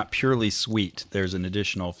for. It's not purely sweet. There's an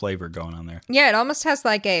additional flavor going on there. Yeah, it almost has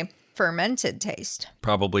like a fermented taste.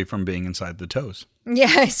 Probably from being inside the toes.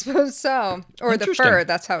 Yeah, I suppose so. Or the fur.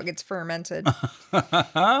 That's how it gets fermented.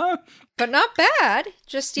 But not bad.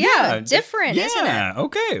 Just, different, isn't it? Yeah,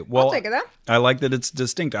 okay. Well, I'll take it, though. I like that it's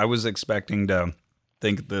distinct. I was expecting to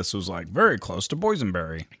think this was like very close to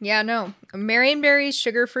boysenberry. Yeah, no. Marionberry,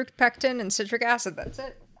 sugar, fruit, pectin, and citric acid. That's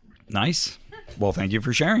it. Nice. Well, thank you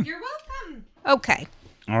for sharing. You're welcome. Okay.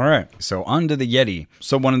 All right. So on to the Yeti.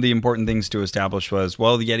 So one of the important things to establish was,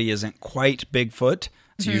 well, the Yeti isn't quite Bigfoot.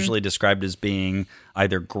 It's usually described as being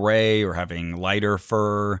either gray or having lighter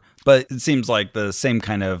fur, but it seems like the same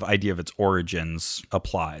kind of idea of its origins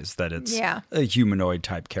applies, that it's a humanoid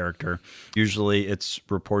type character. Usually it's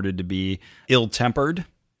reported to be ill-tempered.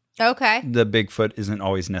 Okay. The Bigfoot isn't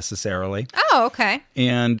always necessarily. Oh, okay.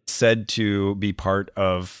 And said to be part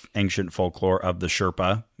of ancient folklore of the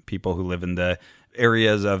Sherpa, people who live in the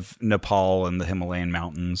areas of Nepal and the Himalayan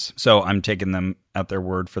mountains. So I'm taking them at their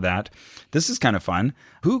word for that. This is kind of fun.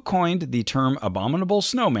 Who coined the term abominable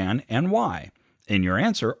snowman and why? In your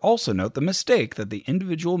answer, also note the mistake that the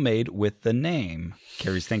individual made with the name.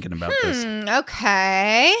 Carrie's thinking about this.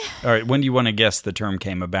 Okay. All right, when do you want to guess the term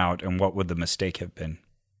came about and what would the mistake have been?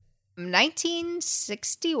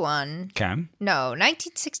 1961. Okay. No,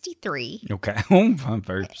 1963. Okay. Oh, I'm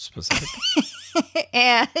very specific.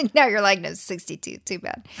 And now you're like, no, 62. Too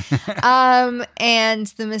bad. And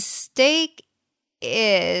the mistake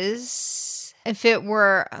is, if it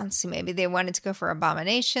were, let's see, maybe they wanted to go for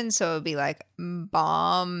abomination, so it would be like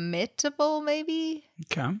abominable, maybe?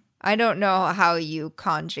 Okay. I don't know how you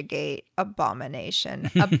conjugate abomination.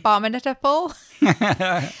 Abominable.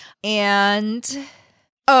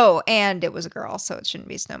 And it was a girl, so it shouldn't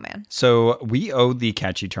be snowman. So we owe the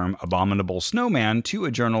catchy term abominable snowman to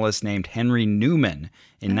a journalist named Henry Newman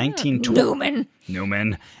in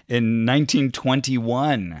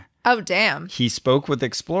 1921. Oh, damn. He spoke with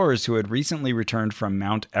explorers who had recently returned from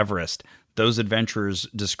Mount Everest. Those adventurers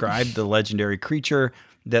described the legendary creature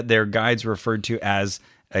that their guides referred to as,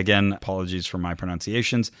 again, apologies for my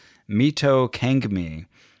pronunciations, Mito Kangmi.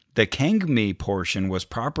 The Kangmi portion was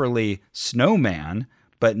properly snowman,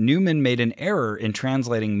 but Newman made an error in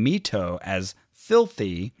translating Mito as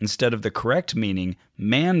filthy instead of the correct meaning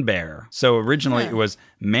man-bear. So originally it was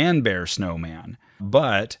man-bear snowman,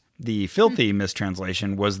 but the filthy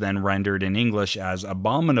mistranslation was then rendered in English as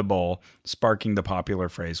abominable, sparking the popular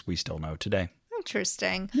phrase we still know today.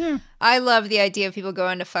 Interesting. Yeah. I love the idea of people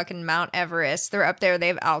going to fucking Mount Everest. They're up there, they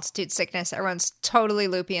have altitude sickness, everyone's totally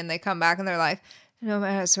loopy, and they come back and they're like, no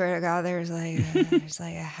man, I swear to God, there's like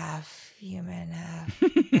a half human, half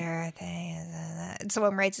bear thing. And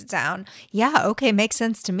someone writes it down. Yeah, okay, makes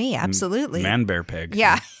sense to me. Absolutely. Man bear pig.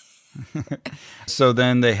 Yeah. So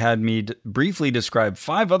then they had me briefly describe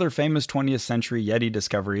 5 other famous 20th century Yeti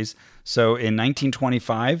discoveries. So in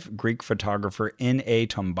 1925, Greek photographer N.A.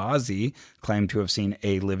 Tombazi claimed to have seen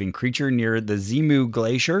a living creature near the Zimu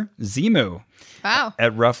Glacier. Zimu. Wow.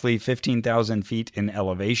 At roughly 15,000 feet in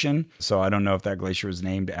elevation. So I don't know if that glacier was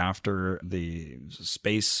named after the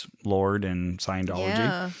space lord in Scientology.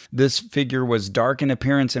 Yeah. This figure was dark in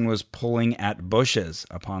appearance and was pulling at bushes.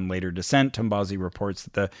 Upon later descent, Tombazi reports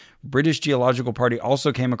that the British Geological Party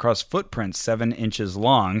also came across footprints 7 inches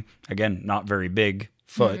long. Again, not very big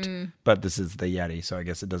foot, but this is the Yeti, so I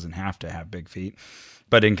guess it doesn't have to have big feet.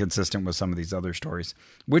 But inconsistent with some of these other stories,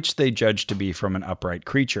 which they judged to be from an upright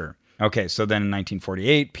creature. Okay, so then in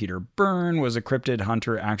 1948, Peter Byrne was a cryptid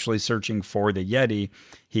hunter actually searching for the Yeti.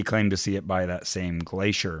 He claimed to see it by that same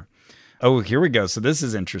glacier. Oh, here we go. So this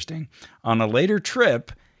is interesting. On a later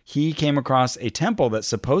trip, he came across a temple that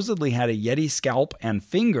supposedly had a Yeti scalp and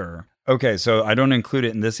finger. Okay, so I don't include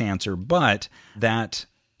it in this answer, but that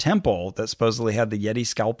temple that supposedly had the Yeti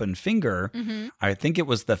scalp and finger, I think it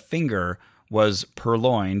was the finger, was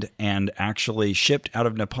purloined and actually shipped out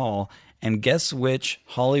of Nepal. And guess which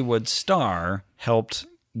Hollywood star helped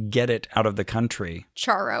get it out of the country?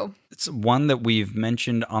 Charo. It's one that we've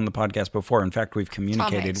mentioned on the podcast before. In fact, we've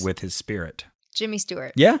communicated Hanks. with his spirit. Jimmy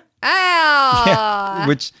Stewart. Yeah. Oh! Yeah.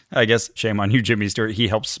 Which, I guess, shame on you, Jimmy Stewart. He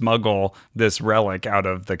helped smuggle this relic out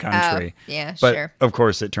of the country. Yeah, but sure. Of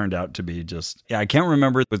course, it turned out to be just, I can't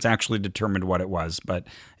remember. It was actually determined what it was, but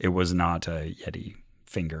it was not a Yeti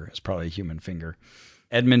finger. It's probably a human finger.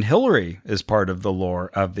 Edmund Hillary is part of the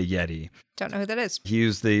lore of the Yeti. Don't know who that is. He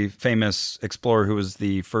was the famous explorer who was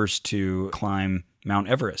the first to climb Mount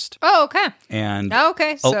Everest. Oh, okay. And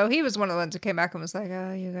So he was one of the ones who came back and was like,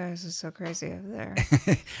 oh, you guys are so crazy over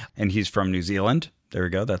there. And he's from New Zealand. There we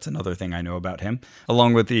go. That's another thing I know about him.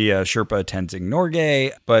 Along with the Sherpa Tenzing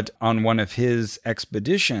Norgay. But on one of his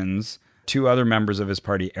expeditions, 2 other members of his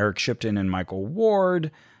party, Eric Shipton and Michael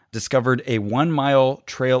Ward, discovered a 1-mile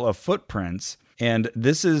trail of footprints. And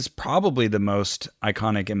this is probably the most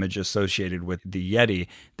iconic image associated with the Yeti.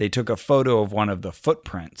 They took a photo of one of the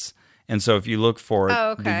footprints. And so if you look for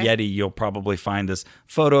the Yeti, you'll probably find this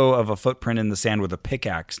photo of a footprint in the sand with a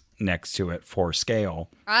pickaxe next to it for scale.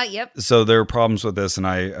 Yep. So there are problems with this, and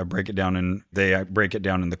I break it down in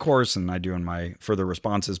the course, and I do in my further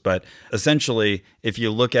responses. But essentially, if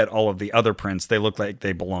you look at all of the other prints, they look like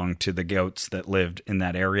they belong to the goats that lived in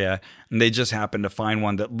that area. And they just happened to find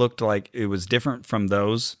one that looked like it was different from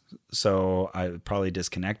those. So I probably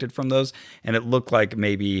disconnected from those. And it looked like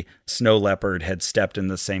maybe snow leopard had stepped in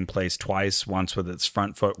the same place twice, once with its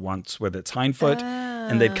front foot, once with its hind foot.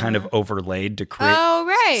 And they'd kind of overlaid to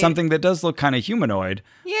create something that does look kind of humanoid.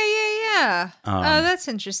 Yeah. That's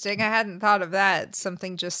interesting. I hadn't thought of that.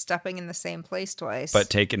 Something just stepping in the same place twice. But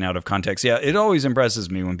taken out of context. Yeah, it always impresses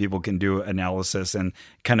me when people can do analysis and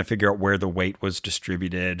kind of figure out where the weight was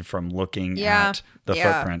distributed from looking at the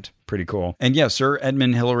footprint. Pretty cool. And yeah, Sir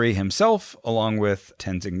Edmund Hillary himself, along with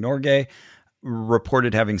Tenzing Norgay,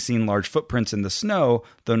 reported having seen large footprints in the snow,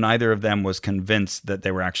 though neither of them was convinced that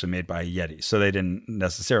they were actually made by a Yeti. So they didn't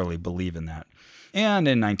necessarily believe in that. And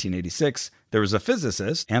in 1986, there was a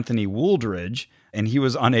physicist, Anthony Wooldridge, and he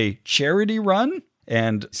was on a charity run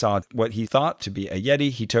and saw what he thought to be a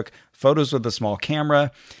Yeti. He took photos with a small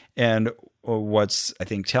camera, and what's, I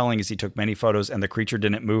think, telling is he took many photos and the creature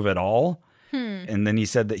didn't move at all. And then he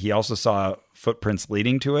said that he also saw footprints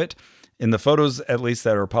leading to it. In the photos, at least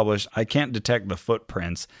that are published, I can't detect the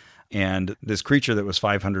footprints. And this creature that was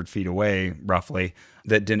 500 feet away, roughly,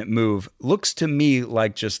 that didn't move, looks to me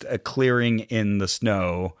like just a clearing in the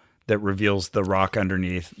snow that reveals the rock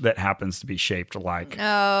underneath that happens to be shaped like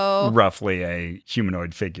roughly a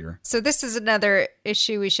humanoid figure. So this is another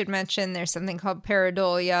issue we should mention. There's something called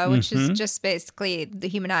pareidolia, which is just basically the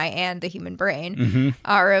human eye and the human brain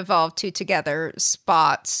are evolved to together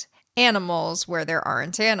spot animals where there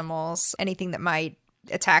aren't animals, anything that might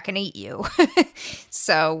attack and eat you.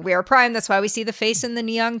 So we are primed. That's why we see the face in the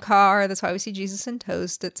neon car. That's why we see Jesus in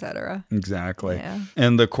toast, etc. Exactly. Yeah.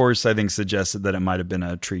 And the course, I think, suggested that it might have been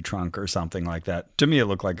a tree trunk or something like that. To me, it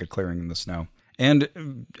looked like a clearing in the snow.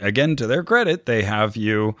 And again, to their credit, they have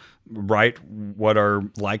you write what are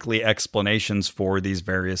likely explanations for these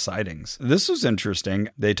various sightings. This was interesting.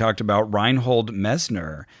 They talked about Reinhold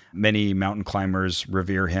Messner. Many mountain climbers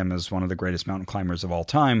revere him as one of the greatest mountain climbers of all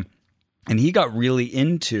time. And he got really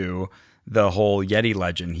into the whole Yeti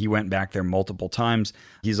legend. He went back there multiple times.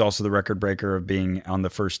 He's also the record breaker of being on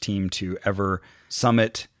the first team to ever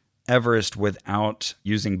summit Everest without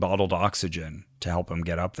using bottled oxygen to help him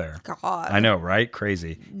get up there. God. I know, right?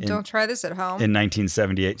 Crazy. Don't try this at home. In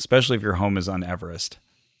 1978, especially if your home is on Everest.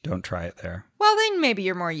 Don't try it there. Well, then maybe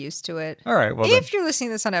you're more used to it. All right. Well, if you're listening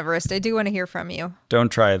to this on Everest, I do want to hear from you.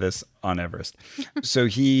 Don't try this on Everest. So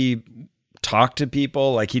he talked to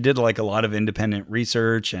people, like he did like a lot of independent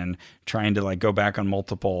research and trying to like go back on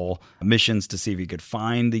multiple missions to see if he could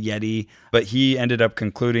find the Yeti. But he ended up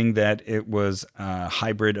concluding that it was a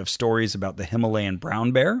hybrid of stories about the Himalayan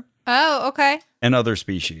brown bear. Oh, okay. And other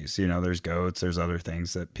species. You know, there's goats, there's other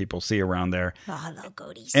things that people see around there. Oh, little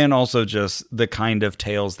goaties. And also just the kind of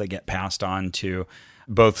tales that get passed on to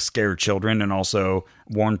both scare children and also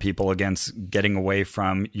warn people against getting away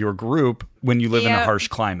from your group when you live in a harsh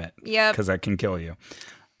climate. Yep. Because that can kill you.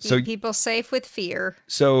 Keep people safe with fear.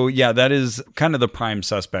 So, yeah, that is kind of the prime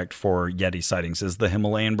suspect for Yeti sightings is the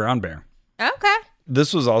Himalayan brown bear. Okay.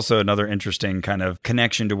 This was also another interesting kind of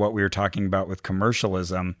connection to what we were talking about with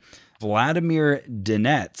commercialism. Vladimir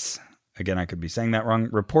Dinets, again, I could be saying that wrong,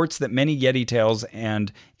 reports that many Yeti tales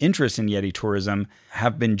and interest in Yeti tourism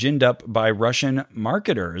have been ginned up by Russian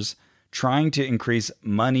marketers trying to increase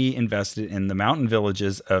money invested in the mountain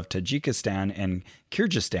villages of Tajikistan and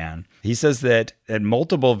Kyrgyzstan. He says that at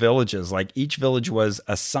multiple villages, like each village was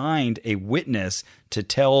assigned a witness to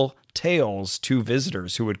tell tales to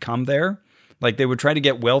visitors who would come there. Like they would try to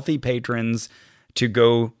get wealthy patrons to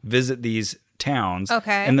go visit these towns.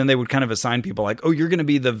 Okay. And then they would kind of assign people like, oh, you're going to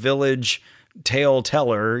be the village tale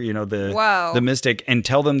teller, you know, the mystic, and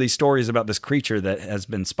tell them these stories about this creature that has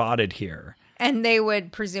been spotted here. And they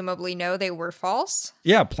would presumably know they were false?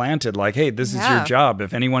 Yeah, planted like, hey, this is your job.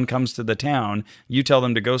 If anyone comes to the town, you tell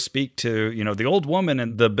them to go speak to, you know, the old woman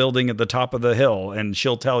in the building at the top of the hill, and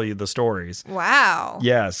she'll tell you the stories. Wow.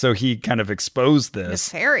 Yeah, so he kind of exposed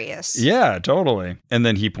this. Nefarious. Yeah, totally. And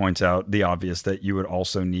then he points out the obvious that you would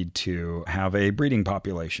also need to have a breeding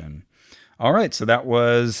population. All right, so that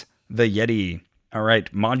was the Yeti. All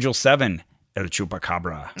right, Module 7. El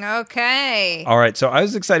Chupacabra. Okay. All right. So I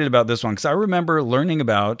was excited about this one because I remember learning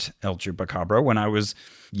about El Chupacabra when I was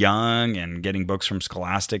young and getting books from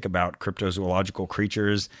Scholastic about cryptozoological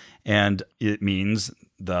creatures. And it means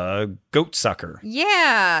the goat sucker.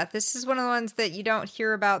 Yeah. This is one of the ones that you don't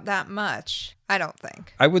hear about that much, I don't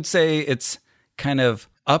think. I would say it's kind of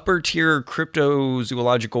upper tier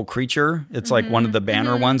cryptozoological creature. It's like one of the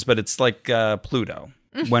banner ones, but it's like Pluto.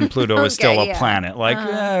 When Pluto is still a planet.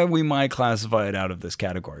 Like, we might classify it out of this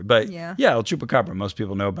category. But yeah, El Chupacabra, most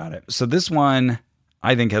people know about it. So this one,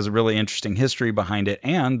 I think, has a really interesting history behind it.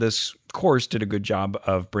 And this course did a good job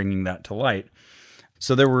of bringing that to light.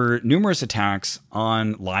 So there were numerous attacks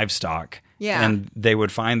on livestock. Yeah. And they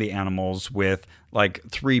would find the animals with like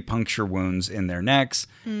 3 puncture wounds in their necks.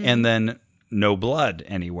 And then no blood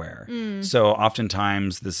anywhere. So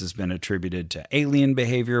oftentimes this has been attributed to alien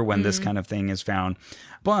behavior when this kind of thing is found.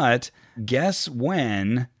 But guess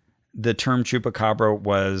when the term chupacabra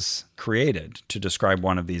was created to describe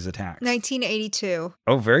one of these attacks? 1982.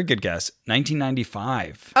 Oh, very good guess.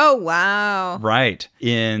 1995. Oh, wow. Right.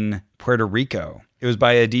 In Puerto Rico. It was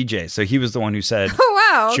by a DJ. So he was the one who said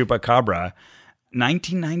wow. Chupacabra.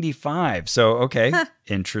 1995. So, okay.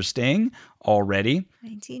 Interesting already.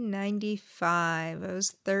 1995. I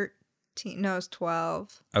was 13. No, I was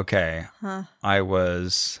 12. Okay. Huh.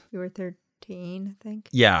 You were 13, I think.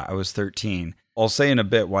 Yeah, I was 13. I'll say in a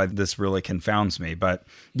bit why this really confounds me. But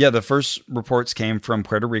yeah, the first reports came from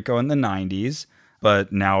Puerto Rico in the 90s.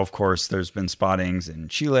 But now, of course, there's been spottings in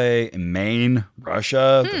Chile, in Maine,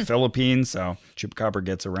 Russia, the Philippines. So Chupacabra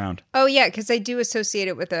gets around. Oh, yeah, because I do associate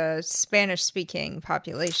it with a Spanish-speaking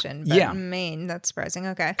population. But Maine, that's surprising.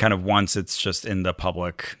 Okay. Kind of once it's just in the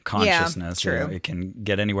public consciousness, true. It can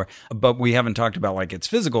get anywhere. But we haven't talked about like its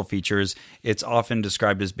physical features. It's often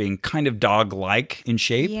described as being kind of dog-like in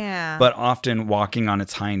shape, but often walking on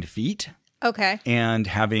its hind feet. Okay. And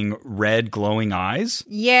having red glowing eyes.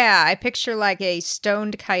 Yeah, I picture like a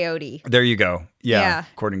stoned coyote. There you go. Yeah.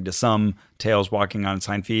 According to some tales, walking on its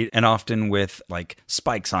hind feet and often with like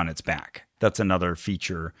spikes on its back. That's another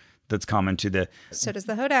feature that's common to the So does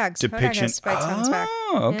the Hodag's. depiction. Hodag has spikes on its back.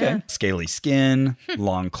 Oh, okay. Yeah. Scaly skin,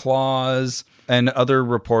 long claws. And other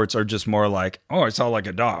reports are just more like, oh, I saw like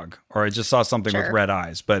a dog. Or I just saw something with red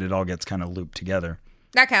eyes. But it all gets kind of looped together.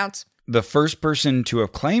 That counts. The first person to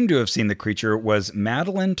have claimed to have seen the creature was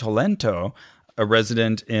Madeline Tolento, a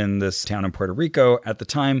resident in this town in Puerto Rico. At the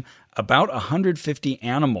time, about 150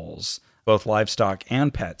 animals, both livestock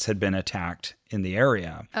and pets, had been attacked in the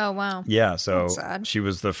area. Oh, wow. Yeah, so she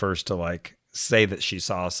was the first to like say that she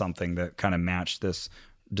saw something that kind of matched this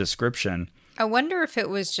description. I wonder if it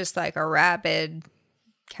was just like a rabid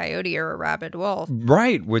coyote or a rabid wolf.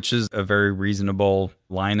 Right, which is a very reasonable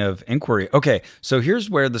line of inquiry. Okay, so here's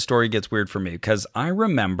where the story gets weird for me, because I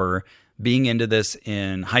remember being into this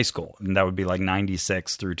in high school, and that would be like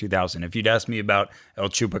 96 through 2000. If you'd asked me about El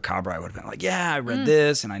Chupacabra, I would have been like, yeah, I read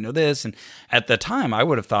this and I know this. And at the time, I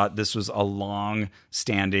would have thought this was a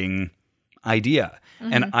long-standing idea.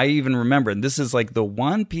 And I even remember, and this is like the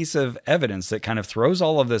one piece of evidence that kind of throws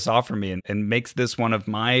all of this off for me and makes this one of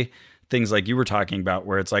my things like you were talking about,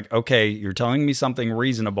 where it's like, okay, you're telling me something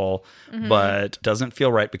reasonable, but doesn't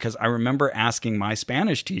feel right. Because I remember asking my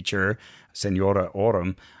Spanish teacher, Senora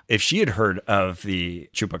Oram, if she had heard of the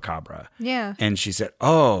chupacabra. Yeah. And she said,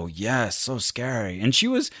 oh, yes, so scary. And she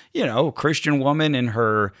was, a Christian woman in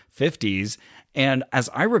her 50s. And as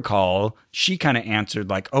I recall, she kind of answered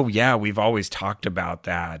like, oh, yeah, we've always talked about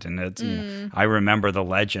that. And it's, I remember the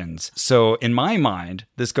legends. So in my mind,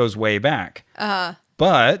 this goes way back.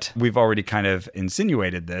 But we've already kind of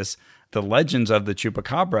insinuated this. The legends of the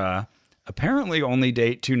chupacabra apparently only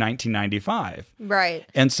date to 1995. Right.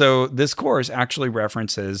 And so this course actually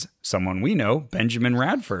references someone we know, Benjamin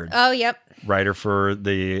Radford. Oh, yep. Writer for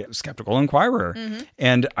the Skeptical Inquirer.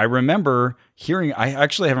 And I remember hearing, I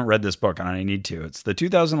actually haven't read this book and I need to. It's the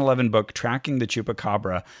 2011 book, Tracking the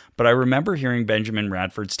Chupacabra. But I remember hearing Benjamin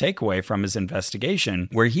Radford's takeaway from his investigation,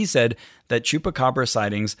 where he said that chupacabra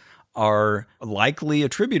sightings are likely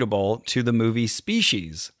attributable to the movie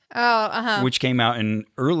Species. Which came out in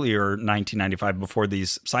earlier 1995, before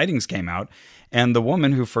these sightings came out. And the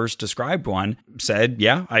woman who first described one said,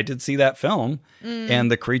 yeah, I did see that film. And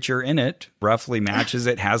the creature in it roughly matches.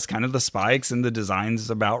 It has kind of the spikes and the design's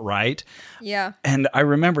about right. Yeah. And I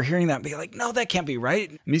remember hearing that and be like, no, that can't be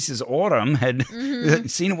right. Mrs. Oram had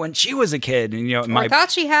seen it when she was a kid. And, I thought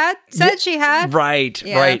she had, she had. Right,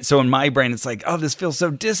 right. So in my brain, it's like, oh, this feels so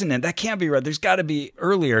dissonant. That can't be right. There's got to be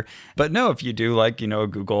earlier. But no, if you do like, a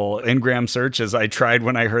Google Ngram search, as I tried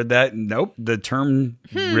when I heard that, nope, the term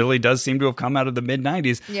really does seem to have come out of the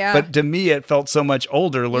mid-90s. Yeah. But to me, it felt so much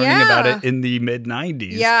older learning about it in the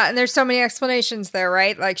mid-90s. Yeah, and there's so many explanations there,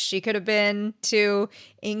 right? Like she could have been to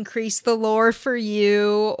increase the lore for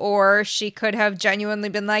you, or she could have genuinely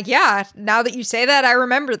been like, yeah, now that you say that, I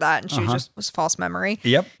remember that. And she was false memory.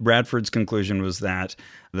 Yep. Bradford's conclusion was that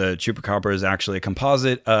the chupacabra is actually a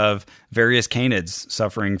composite of various canids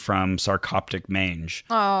suffering from sarcoptic mange.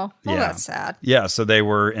 Oh, well, that's sad. Yeah, so they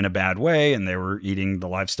were in a bad way and they were eating the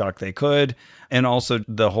livestock they could. And also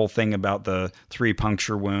the whole thing about the 3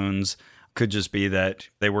 puncture wounds could just be that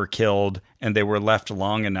they were killed and they were left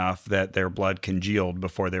long enough that their blood congealed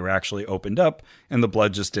before they were actually opened up and the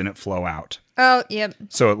blood just didn't flow out. Oh, yep.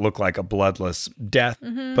 So it looked like a bloodless death,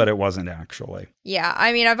 but it wasn't actually. Yeah,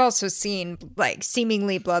 I mean, I've also seen like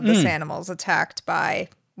seemingly bloodless animals attacked by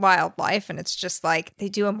wildlife, and it's just like they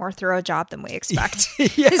do a more thorough job than we expect,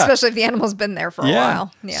 especially if the animal's been there for a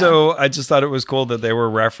while. Yeah. So I just thought it was cool that they were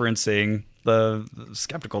referencing the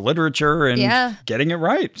skeptical literature and getting it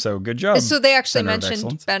right. So good job. So they actually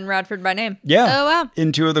mentioned Ben Radford by name. Yeah. Oh, wow.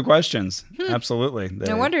 In 2 of the questions. Absolutely.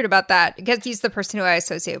 I wondered about that because he's the person who I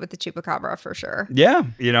associate with the chupacabra for sure. Yeah.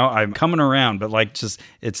 I'm coming around, but like just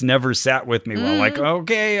it's never sat with me well. Like,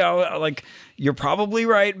 okay, like you're probably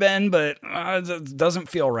right, Ben, but it doesn't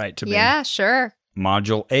feel right to me. Yeah, sure.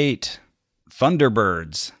 Module 8,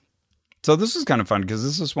 Thunderbirds. So this was kind of fun because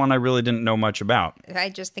this is one I really didn't know much about. I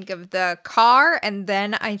just think of the car and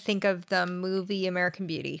then I think of the movie American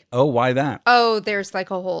Beauty. Oh, why that? Oh, there's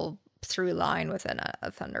like a whole through line within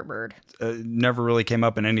a Thunderbird. Never really came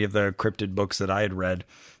up in any of the cryptid books that I had read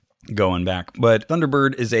going back. But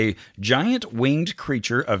Thunderbird is a giant winged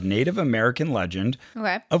creature of Native American legend,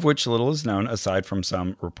 of which little is known aside from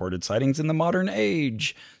some reported sightings in the modern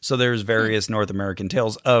age. So there's various North American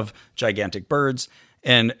tales of gigantic birds.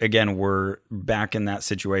 And again, we're back in that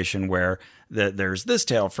situation where there's this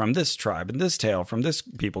tale from this tribe and this tale from this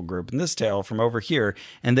people group and this tale from over here.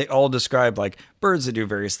 And they all describe like birds that do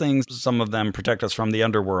various things. Some of them protect us from the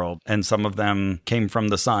underworld and some of them came from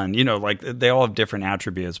the sun. Like they all have different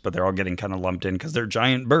attributes, but they're all getting kind of lumped in because they're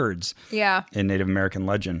giant birds. Yeah. In Native American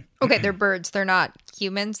legend. Okay, they're birds. They're not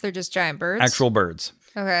humans. They're just giant birds. Actual birds.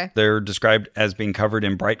 Okay. They're described as being covered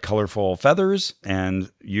in bright, colorful feathers,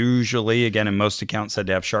 and usually, again, in most accounts, said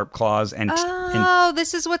to have sharp claws and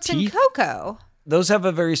this is what's teeth. in Coco. Those have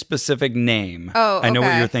a very specific name. Oh, okay. I know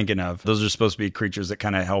what you're thinking of. Those are supposed to be creatures that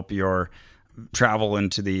kind of help your travel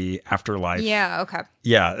into the afterlife. Yeah, okay.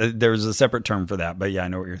 Yeah, there's a separate term for that, but yeah, I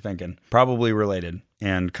know what you're thinking. Probably related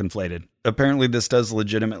and conflated. Apparently, this does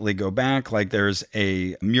legitimately go back. Like there's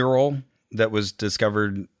a mural that was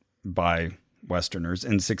discovered by Westerners,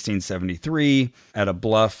 in 1673 at a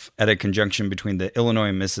bluff at a conjunction between the Illinois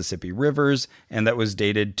and Mississippi rivers, and that was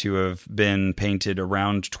dated to have been painted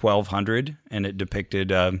around 1200, and it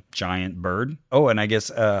depicted a giant bird. Oh, and I guess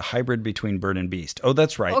a hybrid between bird and beast. Oh,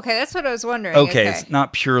 that's right. Okay, that's what I was wondering. Okay, it's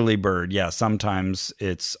not purely bird. Yeah, sometimes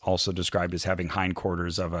it's also described as having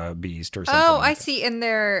hindquarters of a beast or something. Oh, like I see. And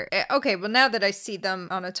they're okay. Well, now that I see them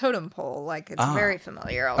on a totem pole, like it's very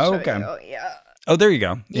familiar. I'll show you. Oh, yeah. Oh, there you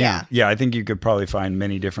go. Yeah. Yeah, I think you could probably find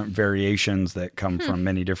many different variations that come from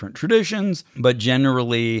many different traditions, but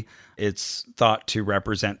generally it's thought to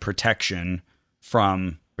represent protection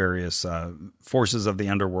from various forces of the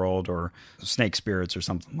underworld or snake spirits or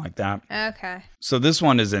something like that. Okay. So this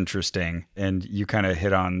one is interesting, and you kind of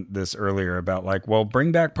hit on this earlier about like, well,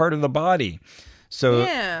 bring back part of the body. So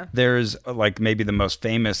there's like maybe the most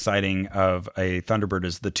famous sighting of a thunderbird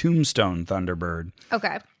is the Tombstone Thunderbird.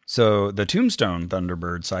 Okay. So the Tombstone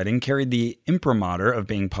Thunderbird sighting carried the imprimatur of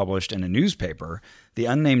being published in a newspaper. The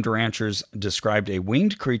unnamed ranchers described a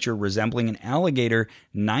winged creature resembling an alligator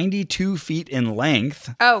 92 feet in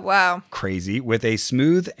length. Oh, wow. Crazy. With a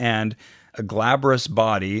smooth and a glabrous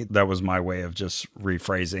body. That was my way of just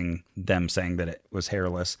rephrasing them saying that it was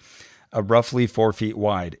hairless. Roughly 4 feet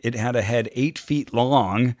wide. It had a head 8 feet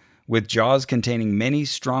long with jaws containing many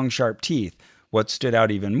strong, sharp teeth. What stood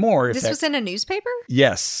out even more... This was in a newspaper?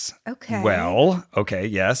 Yes. Okay. Well, okay,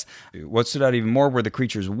 yes. What stood out even more were the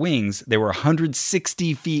creature's wings. They were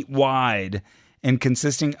 160 feet wide and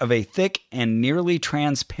consisting of a thick and nearly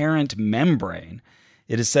transparent membrane.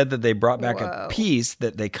 It is said that they brought back a piece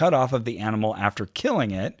that they cut off of the animal after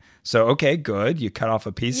killing it. So, okay, good. You cut off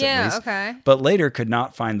a piece at least. Okay. But later could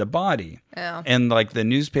not find the body. Oh. And like the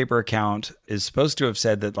newspaper account is supposed to have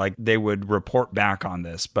said that like they would report back on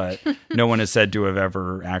this, but no one is said to have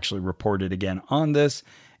ever actually reported again on this.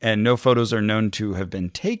 And no photos are known to have been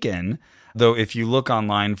taken. Though if you look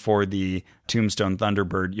online for the Tombstone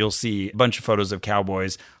Thunderbird, you'll see a bunch of photos of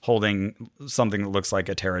cowboys holding something that looks like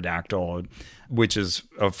a pterodactyl, which is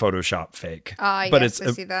a Photoshop fake. But yes,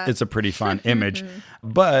 I see that. It's a pretty fun image.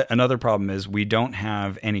 But another problem is we don't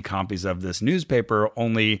have any copies of this newspaper,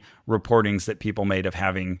 only reportings that people made of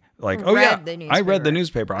having like, I read the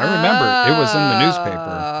newspaper. I remember it was in the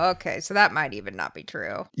newspaper. Okay, so that might even not be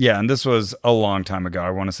true. Yeah, and this was a long time ago.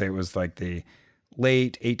 I want to say it was like the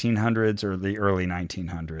late 1800s or the early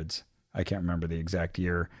 1900s. I can't remember the exact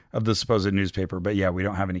year of the supposed newspaper, but yeah, we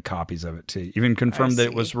don't have any copies of it to even confirm that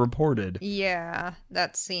it was reported. Yeah,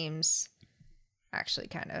 that seems actually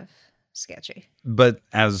kind of sketchy. But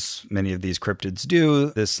as many of these cryptids do,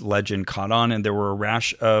 this legend caught on, and there were a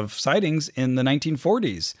rash of sightings in the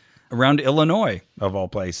 1940s around Illinois, of all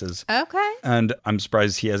places. Okay. And I'm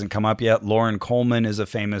surprised he hasn't come up yet. Loren Coleman is a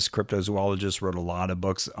famous cryptozoologist, wrote a lot of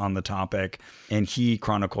books on the topic, and he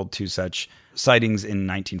chronicled two such sightings in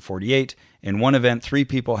 1948. In one event, 3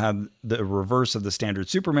 people had the reverse of the standard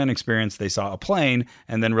Superman experience. They saw a plane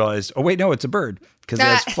and then realized, oh, wait, no, it's a bird because it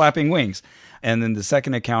has flapping wings. And then the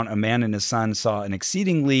second account, a man and his son saw an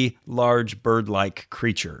exceedingly large bird-like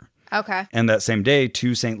creature. Okay. And that same day,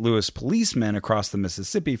 2 St. Louis policemen across the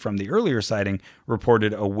Mississippi from the earlier sighting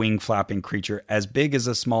reported a wing-flapping creature as big as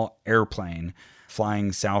a small airplane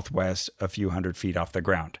flying southwest a few hundred feet off the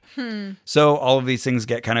ground. So all of these things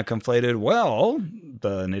get kind of conflated. Well,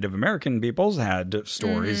 the Native American peoples had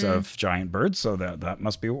stories of giant birds, so that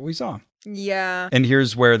must be what we saw. Yeah. And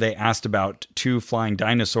here's where they asked about 2 flying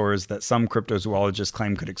dinosaurs that some cryptozoologists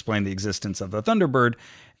claim could explain the existence of the Thunderbird.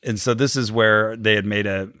 And so this is where they had made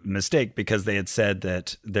a mistake because they had said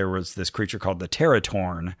that there was this creature called the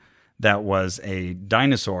Teratorn that was a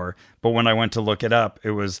dinosaur. But when I went to look it up,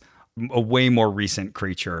 it was a way more recent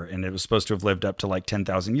creature, and it was supposed to have lived up to like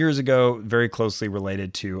 10,000 years ago, very closely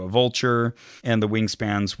related to a vulture, and the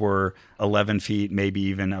wingspans were 11 feet, maybe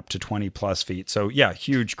even up to 20 plus feet. So yeah,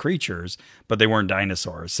 huge creatures, but they weren't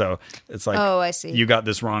dinosaurs. So it's like, oh, I see. You got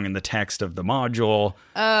this wrong in the text of the module.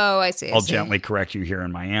 Oh, I see. I'll gently correct you here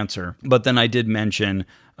in my answer. But then I did mention,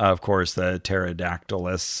 of course, the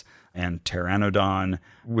Pterodactylus and Pteranodon,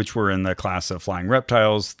 which were in the class of flying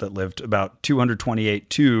reptiles that lived about 228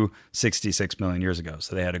 to 66 million years ago.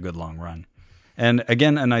 So they had a good long run. And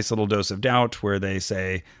again, a nice little dose of doubt where they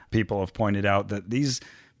say people have pointed out that these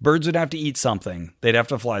birds would have to eat something. They'd have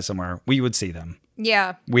to fly somewhere. We would see them.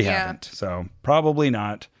 Yeah. We haven't. So probably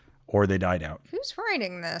not, or they died out. Who's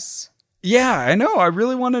writing this? Yeah, I know. I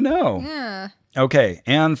really want to know. Yeah. Okay.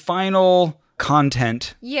 And final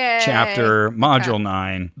content chapter, module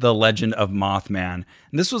 9, The Legend of Mothman.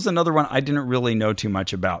 And this was another one I didn't really know too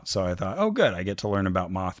much about. So I thought, oh, good, I get to learn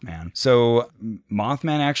about Mothman. So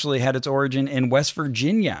Mothman actually had its origin in West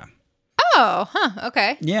Virginia. Oh,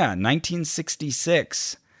 okay. Yeah,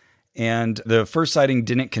 1966. And the first sighting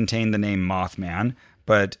didn't contain the name Mothman,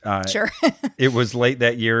 but Sure. it was late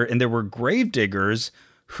that year. And there were grave diggers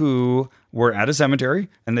who were at a cemetery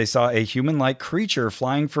and they saw a human-like creature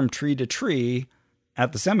flying from tree to tree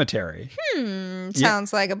at the cemetery.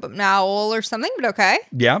 Sounds like an owl or something, but okay.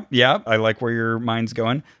 Yeah. I like where your mind's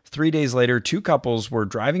going. 3 days later, two couples were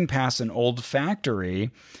driving past an old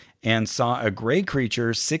factory and saw a gray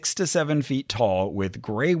creature 6 to 7 feet tall with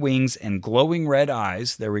gray wings and glowing red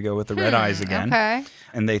eyes. There we go with the red eyes again. Okay.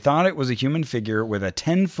 And they thought it was a human figure with a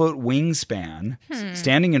 10-foot wingspan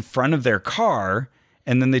standing in front of their car.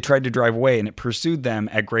 And then they tried to drive away and it pursued them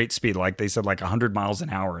at great speed. Like they said, like 100 miles an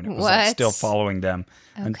hour. And it was like still following them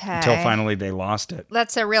until finally they lost it.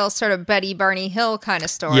 That's a real sort of Betty Barney Hill kind of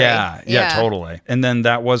story. Yeah, totally. And then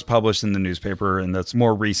that was published in the newspaper and that's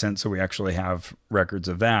more recent. So we actually have records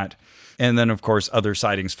of that. And then, of course, other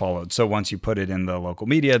sightings followed. So once you put it in the local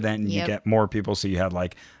media, then you get more people. So you had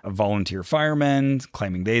like a volunteer firemen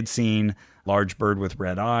claiming they'd seen large bird with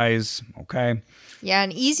red eyes. Okay. Yeah,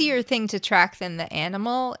 an easier thing to track than the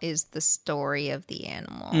animal is the story of the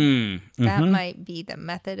animal. That might be the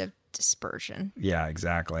method of dispersion. Yeah,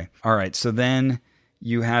 exactly. All right. So then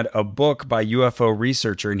you had a book by UFO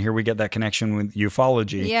researcher, and here we get that connection with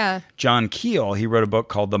ufology. Yeah. John Keel, he wrote a book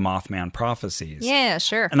called The Mothman Prophecies. Yeah,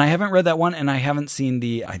 sure. And I haven't read that one, and I haven't seen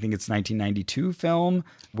I think it's 1992 film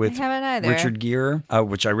with I haven't either. Richard Gere,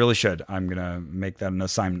 which I really should. I'm going to make that an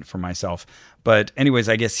assignment for myself. But anyways,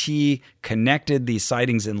 I guess he connected these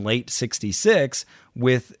sightings in late 66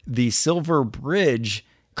 with the Silver Bridge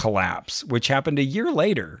collapse, which happened a year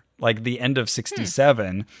later, like the end of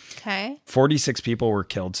 67. Okay. 46 people were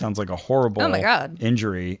killed. Sounds like a horrible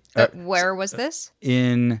injury. Where was this?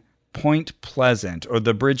 In Point Pleasant, or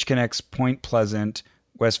the bridge connects Point Pleasant,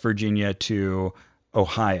 West Virginia to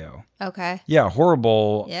Ohio. Okay. Yeah,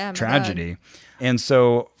 horrible my tragedy. And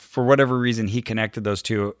so for whatever reason, he connected those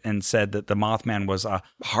two and said that the Mothman was a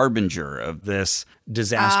harbinger of this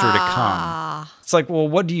disaster to come. It's like, well,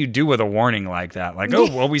 what do you do with a warning like that? Like, oh,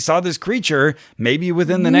 well, we saw this creature. Maybe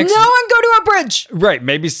within the next... No one go to a bridge! Right.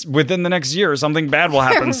 Maybe within the next year, something bad will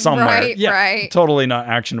happen somewhere. Right. Totally not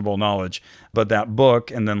actionable knowledge. But that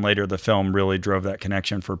book and then later the film really drove that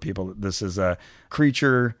connection for people. This is a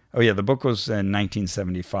creature. Oh, yeah. The book was in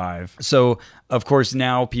 1975. So, of course,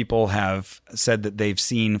 now people have said that they've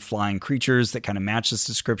seen flying creatures that kind of match this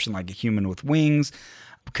description, like a human with wings,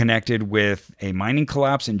 connected with a mining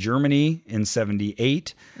collapse in Germany in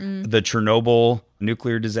 78, the Chernobyl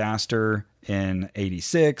nuclear disaster in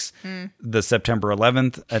 86, the September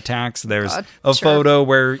 11th attacks. There's a photo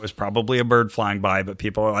where it was probably a bird flying by, but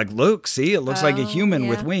people are like, look, see, it looks like a human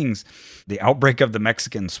with wings. The outbreak of the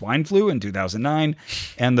Mexican swine flu in 2009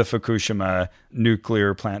 and the Fukushima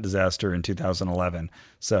nuclear plant disaster in 2011.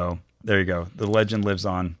 So there you go. The legend lives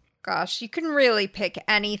on. Gosh, you can really pick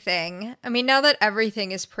anything. I mean, now that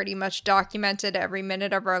everything is pretty much documented every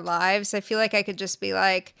minute of our lives, I feel like I could just be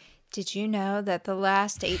like, did you know that the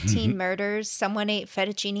last 18 murders, someone ate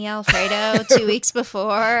fettuccine Alfredo 2 weeks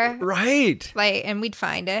before? Right. And we'd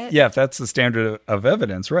find it. Yeah, if that's the standard of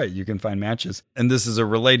evidence, right, you can find matches. And this is a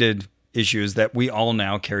related issues that we all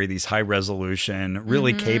now carry these high resolution,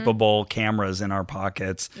 really capable cameras in our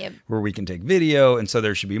pockets where we can take video. And so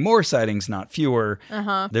there should be more sightings, not fewer.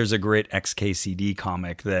 There's a great XKCD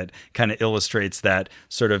comic that kind of illustrates that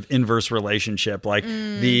sort of inverse relationship, like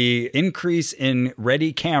the increase in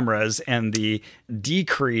ready cameras and the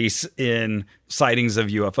decrease in sightings of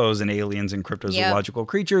UFOs and aliens and cryptozoological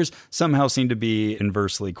creatures somehow seem to be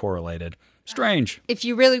inversely correlated. Strange. If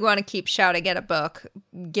you really want to keep shouting at a book,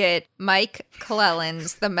 get Mike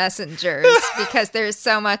Clellan's The Messengers, because there's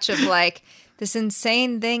so much of like, this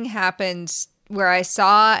insane thing happened where I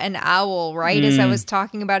saw an owl right as I was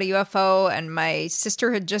talking about a UFO and my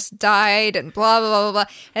sister had just died and blah, blah, blah, blah.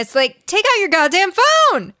 And it's like, take out your goddamn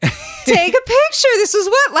phone. Take a picture. This was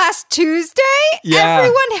what, last Tuesday? Yeah.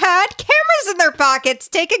 Everyone had cameras in their pockets.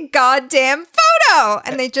 Take a goddamn photo.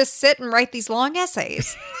 And they just sit and write these long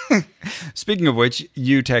essays. Speaking of which,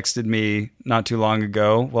 you texted me not too long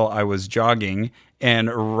ago while I was jogging.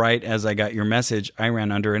 And right as I got your message, I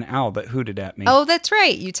ran under an owl that hooted at me. Oh, that's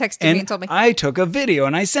right. You texted me and told me. I took a video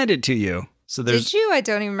and I sent it to you. So did you? I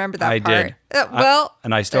don't even remember that part. I did.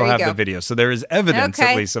 And I still have the video. So there is evidence,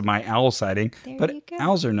 at least, of my owl sighting. But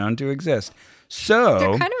owls are known to exist. So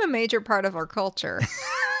they're kind of a major part of our culture.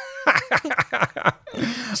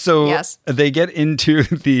 So they get into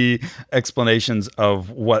the explanations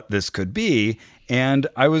of what this could be. And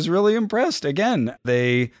I was really impressed. Again,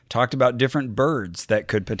 they talked about different birds that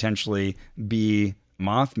could potentially be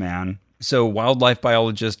Mothman. So wildlife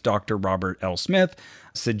biologist Dr. Robert L. Smith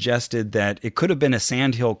suggested that it could have been a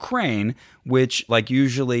sandhill crane, which, like,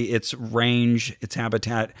 usually its range, its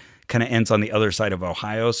habitat kind of ends on the other side of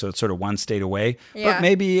Ohio, so it's sort of one state away. Yeah. But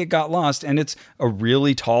maybe it got lost, and it's a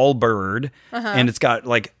really tall bird, and it's got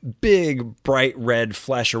like big, bright red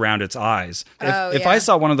flesh around its eyes. If I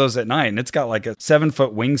saw one of those at night, and it's got like a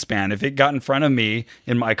 7-foot wingspan, if it got in front of me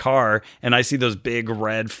in my car, and I see those big,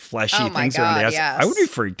 red, fleshy things around the eyes, I would be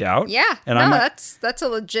freaked out. Yeah, and that's a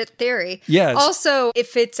legit theory. Yes. Also,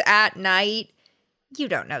 if it's at night, you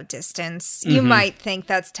don't know distance. You might think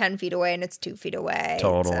that's 10 feet away and it's 2 feet away.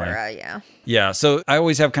 Totally. Yeah. Yeah. So I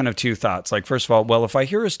always have kind of two thoughts. Like, first of all, well, if I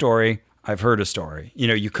hear a story, I've heard a story. You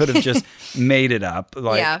know, you could have just made it up.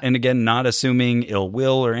 Like, and again, not assuming ill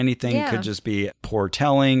will or anything. Yeah. Could just be poor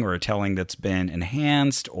telling or a telling that's been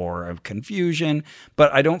enhanced or a confusion.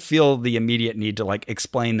 But I don't feel the immediate need to like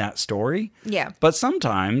explain that story. Yeah. But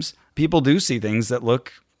sometimes people do see things that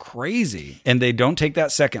look crazy and they don't take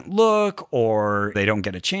that second look or they don't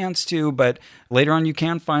get a chance to, but later on you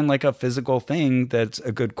can find like a physical thing that's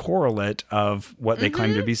a good correlate of what they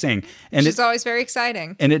claim to be seeing. And it's always very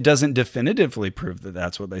exciting. And it doesn't definitively prove that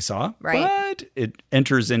that's what they saw, right? But it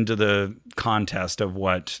enters into the contest of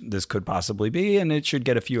what this could possibly be, and it should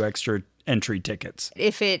get a few extra entry tickets.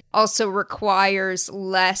 If it also requires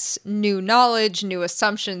less new knowledge, new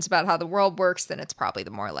assumptions about how the world works, then it's probably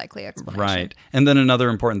the more likely explanation. Right. And then another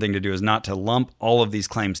important thing to do is not to lump all of these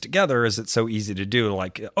claims together, as it's so easy to do.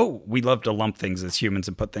 Like, oh, we love to lump things as humans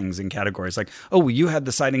and put things in categories. Like, oh, well, you had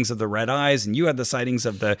the sightings of the red eyes and you had the sightings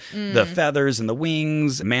of the feathers and the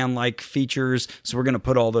wings, man-like features. So we're going to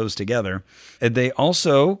put all those together. And they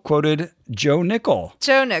also quoted Joe Nickel.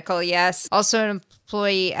 Joe Nickel, yes. Also an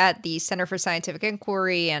employee at the Center for Scientific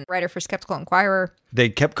Inquiry and writer for Skeptical Inquirer. They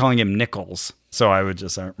kept calling him Nichols. So I would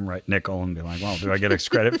just write Nickel and be like, well, do I get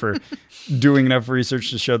credit for doing enough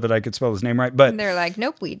research to show that I could spell his name right? But and they're like,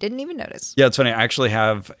 nope, we didn't even notice. Yeah, it's funny. I actually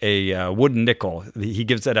have a wooden nickel. He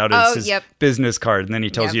gives that out as his business card. And then he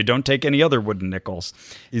tells you, don't take any other wooden nickels.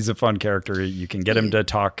 He's a fun character. You can get him to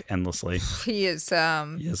talk endlessly. He is. He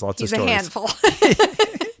has lots of stories. He's a handful.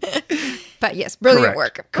 But yes, brilliant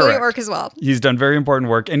work. Brilliant work as well. He's done very important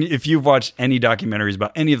work. And if you've watched any documentaries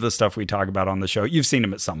about any of the stuff we talk about on the show, you've seen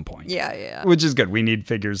him at some point. Yeah. Which is good. We need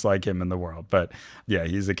figures like him in the world. But yeah,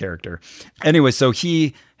 he's a character. Anyway, so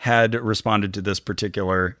he had responded to this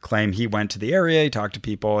particular claim. He went to the area, he talked to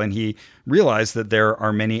people, and he realized that there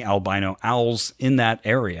are many albino owls in that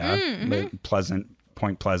area,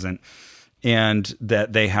 Point Pleasant. And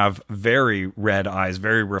that they have very red eyes,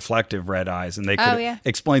 very reflective red eyes. And they could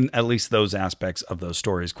explain at least those aspects of those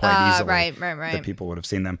stories quite easily. Right. That people would have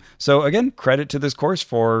seen them. So again, credit to this course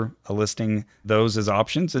for listing those as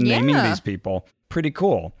options and naming these people. Pretty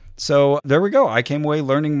cool. So there we go. I came away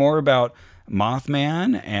learning more about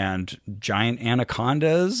Mothman and giant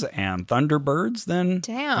anacondas and thunderbirds than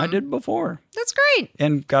I did before. That's great.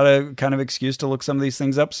 And got a kind of excuse to look some of these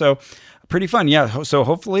things up. So pretty fun. Yeah. So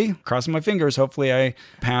hopefully, crossing my fingers, hopefully I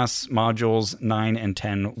pass modules 9 and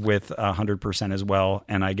 10 with 100% as well.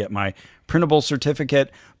 And I get my printable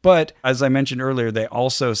certificate. But as I mentioned earlier, they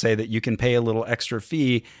also say that you can pay a little extra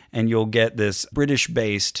fee and you'll get this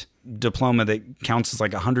British-based diploma that counts as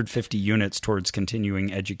like 150 units towards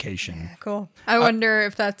continuing education. Yeah, cool. I wonder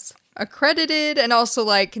if that's accredited and also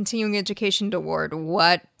like continuing education toward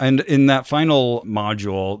what? And in that final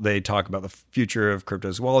module, they talk about the future of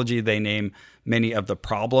cryptozoology. They name many of the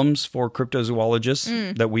problems for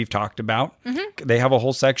cryptozoologists that we've talked about. They have a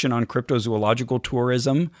whole section on cryptozoological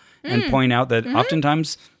tourism and point out that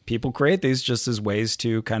oftentimes people create these just as ways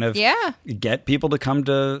to kind of get people to come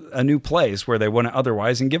to a new place where they wouldn't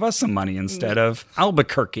otherwise and give us some money instead of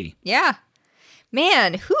Albuquerque. Yeah.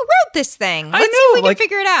 Man, who wrote this thing? Let's see if we can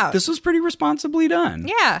figure it out. This was pretty responsibly done.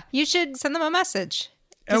 Yeah. You should send them a message.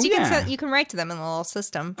 Because you can write to them in the little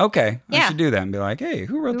system. Okay. I should do that and be like, hey,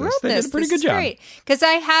 who wrote this? They did a pretty good job. Great. Because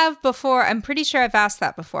I have before, I'm pretty sure I've asked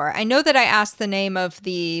that before. I know that I asked the name of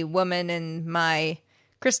the woman in my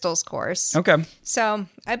crystals course. Okay. So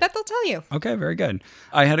I bet they'll tell you. Okay, very good.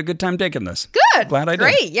 I had a good time taking this. Good. Glad I did.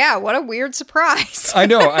 Great. Yeah, what a weird surprise. I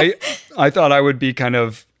know. I thought I would be kind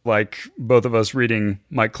of like both of us reading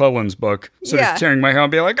Mike Clelland's book, sort of tearing my hair and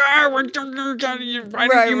being like, why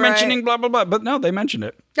are you mentioning blah, blah, blah? But no, they mentioned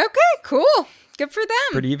it. Okay, cool. Good for them.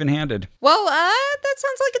 Pretty even-handed. Well, that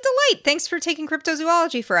sounds like a delight. Thanks for taking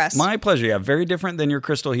cryptozoology for us. My pleasure. Yeah, very different than your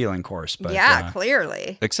crystal healing course. But,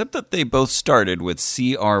 clearly. Except that they both started with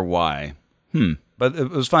CRY. But it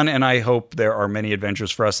was fun, and I hope there are many adventures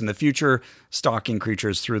for us in the future, stalking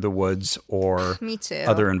creatures through the woods or Me too.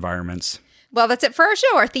 other environments. Well, that's it for our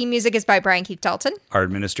show. Our theme music is by Brian Keith Dalton. Our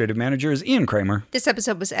administrative manager is Ian Kramer. This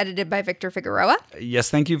episode was edited by Victor Figueroa. Yes,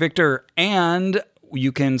 thank you, Victor. And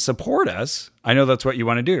you can support us. I know that's what you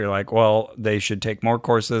want to do. You're like, well, they should take more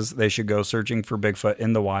courses. They should go searching for Bigfoot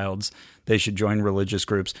in the wilds. They should join religious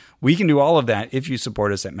groups. We can do all of that if you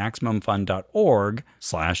support us at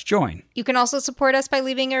MaximumFun.org/join. You can also support us by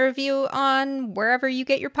leaving a review on wherever you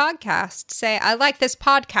get your podcast. Say, I like this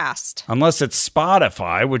podcast. Unless it's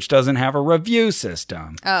Spotify, which doesn't have a review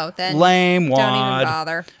system. Oh, then lame wad. Don't even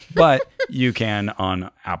bother. But you can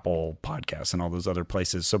on Apple Podcasts and all those other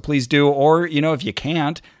places. So please do. Or, if you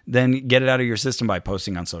can't, then get it out of your system by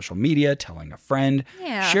posting on social media, telling a friend,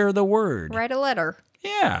 share the word. Write a letter.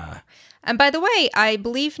 Yeah. And by the way, I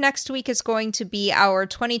believe next week is going to be our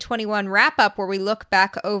 2021 wrap-up where we look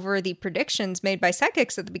back over the predictions made by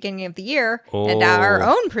psychics at the beginning of the year and our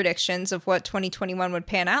own predictions of what 2021 would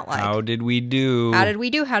pan out like. How did we do? How did we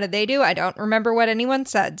do? How did they do? I don't remember what anyone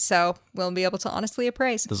said, so we'll be able to honestly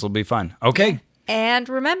appraise. This will be fun. Okay. And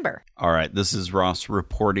remember. All right, this is Ross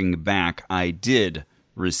reporting back. I did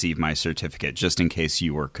receive my certificate, just in case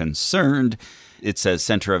you were concerned. It says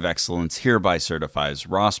Center of Excellence hereby certifies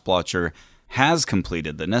Ross Blotcher has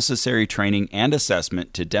completed the necessary training and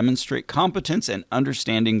assessment to demonstrate competence and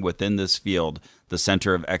understanding within this field. The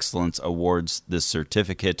Center of Excellence awards this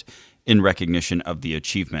certificate in recognition of the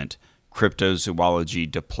achievement,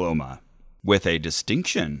 Cryptozoology Diploma, with a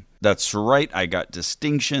distinction. That's right, I got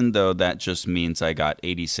distinction, though that just means I got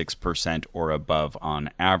 86% or above on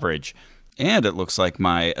average. And it looks like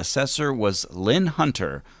my assessor was Lynn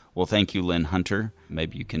Hunter. Well, thank you, Lynn Hunter.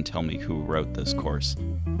 Maybe you can tell me who wrote this course.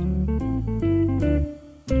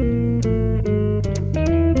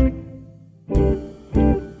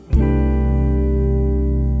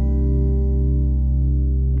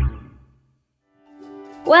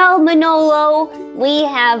 Well, Manolo, we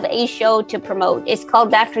have a show to promote. It's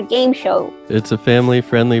called Dr. Game Show. It's a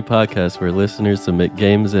family-friendly podcast where listeners submit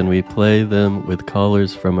games and we play them with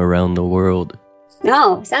callers from around the world.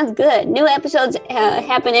 Oh, sounds good. New episodes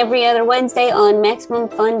happen every other Wednesday on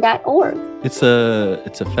MaximumFun.org. It's a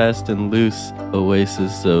fast and loose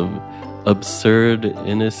oasis of absurd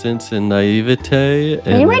innocence and naivete.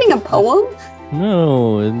 Are you writing a poem?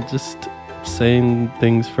 No, and just saying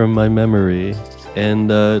things from my memory.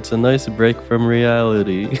 And it's a nice break from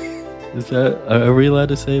reality. Are we allowed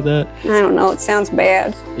to say that? I don't know. It sounds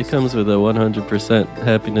bad. It comes with a 100%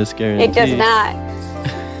 happiness guarantee. It does not.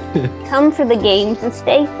 Come for the games and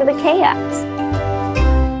stay for the chaos.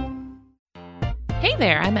 Hey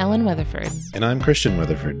there, I'm Ellen Weatherford. And I'm Christian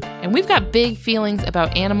Weatherford. And we've got big feelings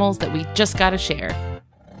about animals that we just gotta share.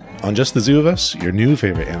 On Just the Zoo of Us, your new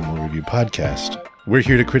favorite animal review podcast, we're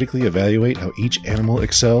here to critically evaluate how each animal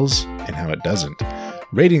excels and how it doesn't,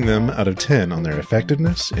 rating them out of 10 on their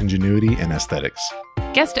effectiveness, ingenuity, and aesthetics.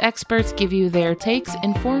 Guest experts give you their takes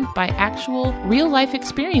informed by actual, real-life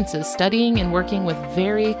experiences studying and working with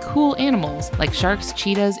very cool animals like sharks,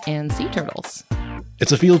 cheetahs, and sea turtles.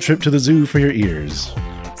 It's a field trip to the zoo for your ears.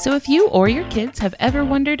 So if you or your kids have ever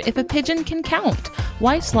wondered if a pigeon can count,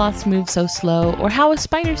 why sloths move so slow, or how a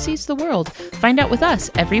spider sees the world, find out with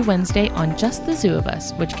us every Wednesday on Just the Zoo of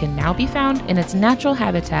Us, which can now be found in its natural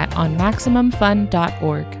habitat on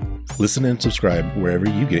MaximumFun.org. Listen and subscribe wherever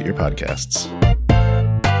you get your podcasts.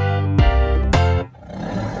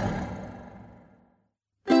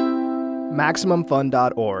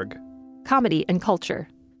 MaximumFun.org. Comedy and culture.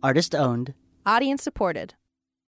 Artist owned. Audience supported.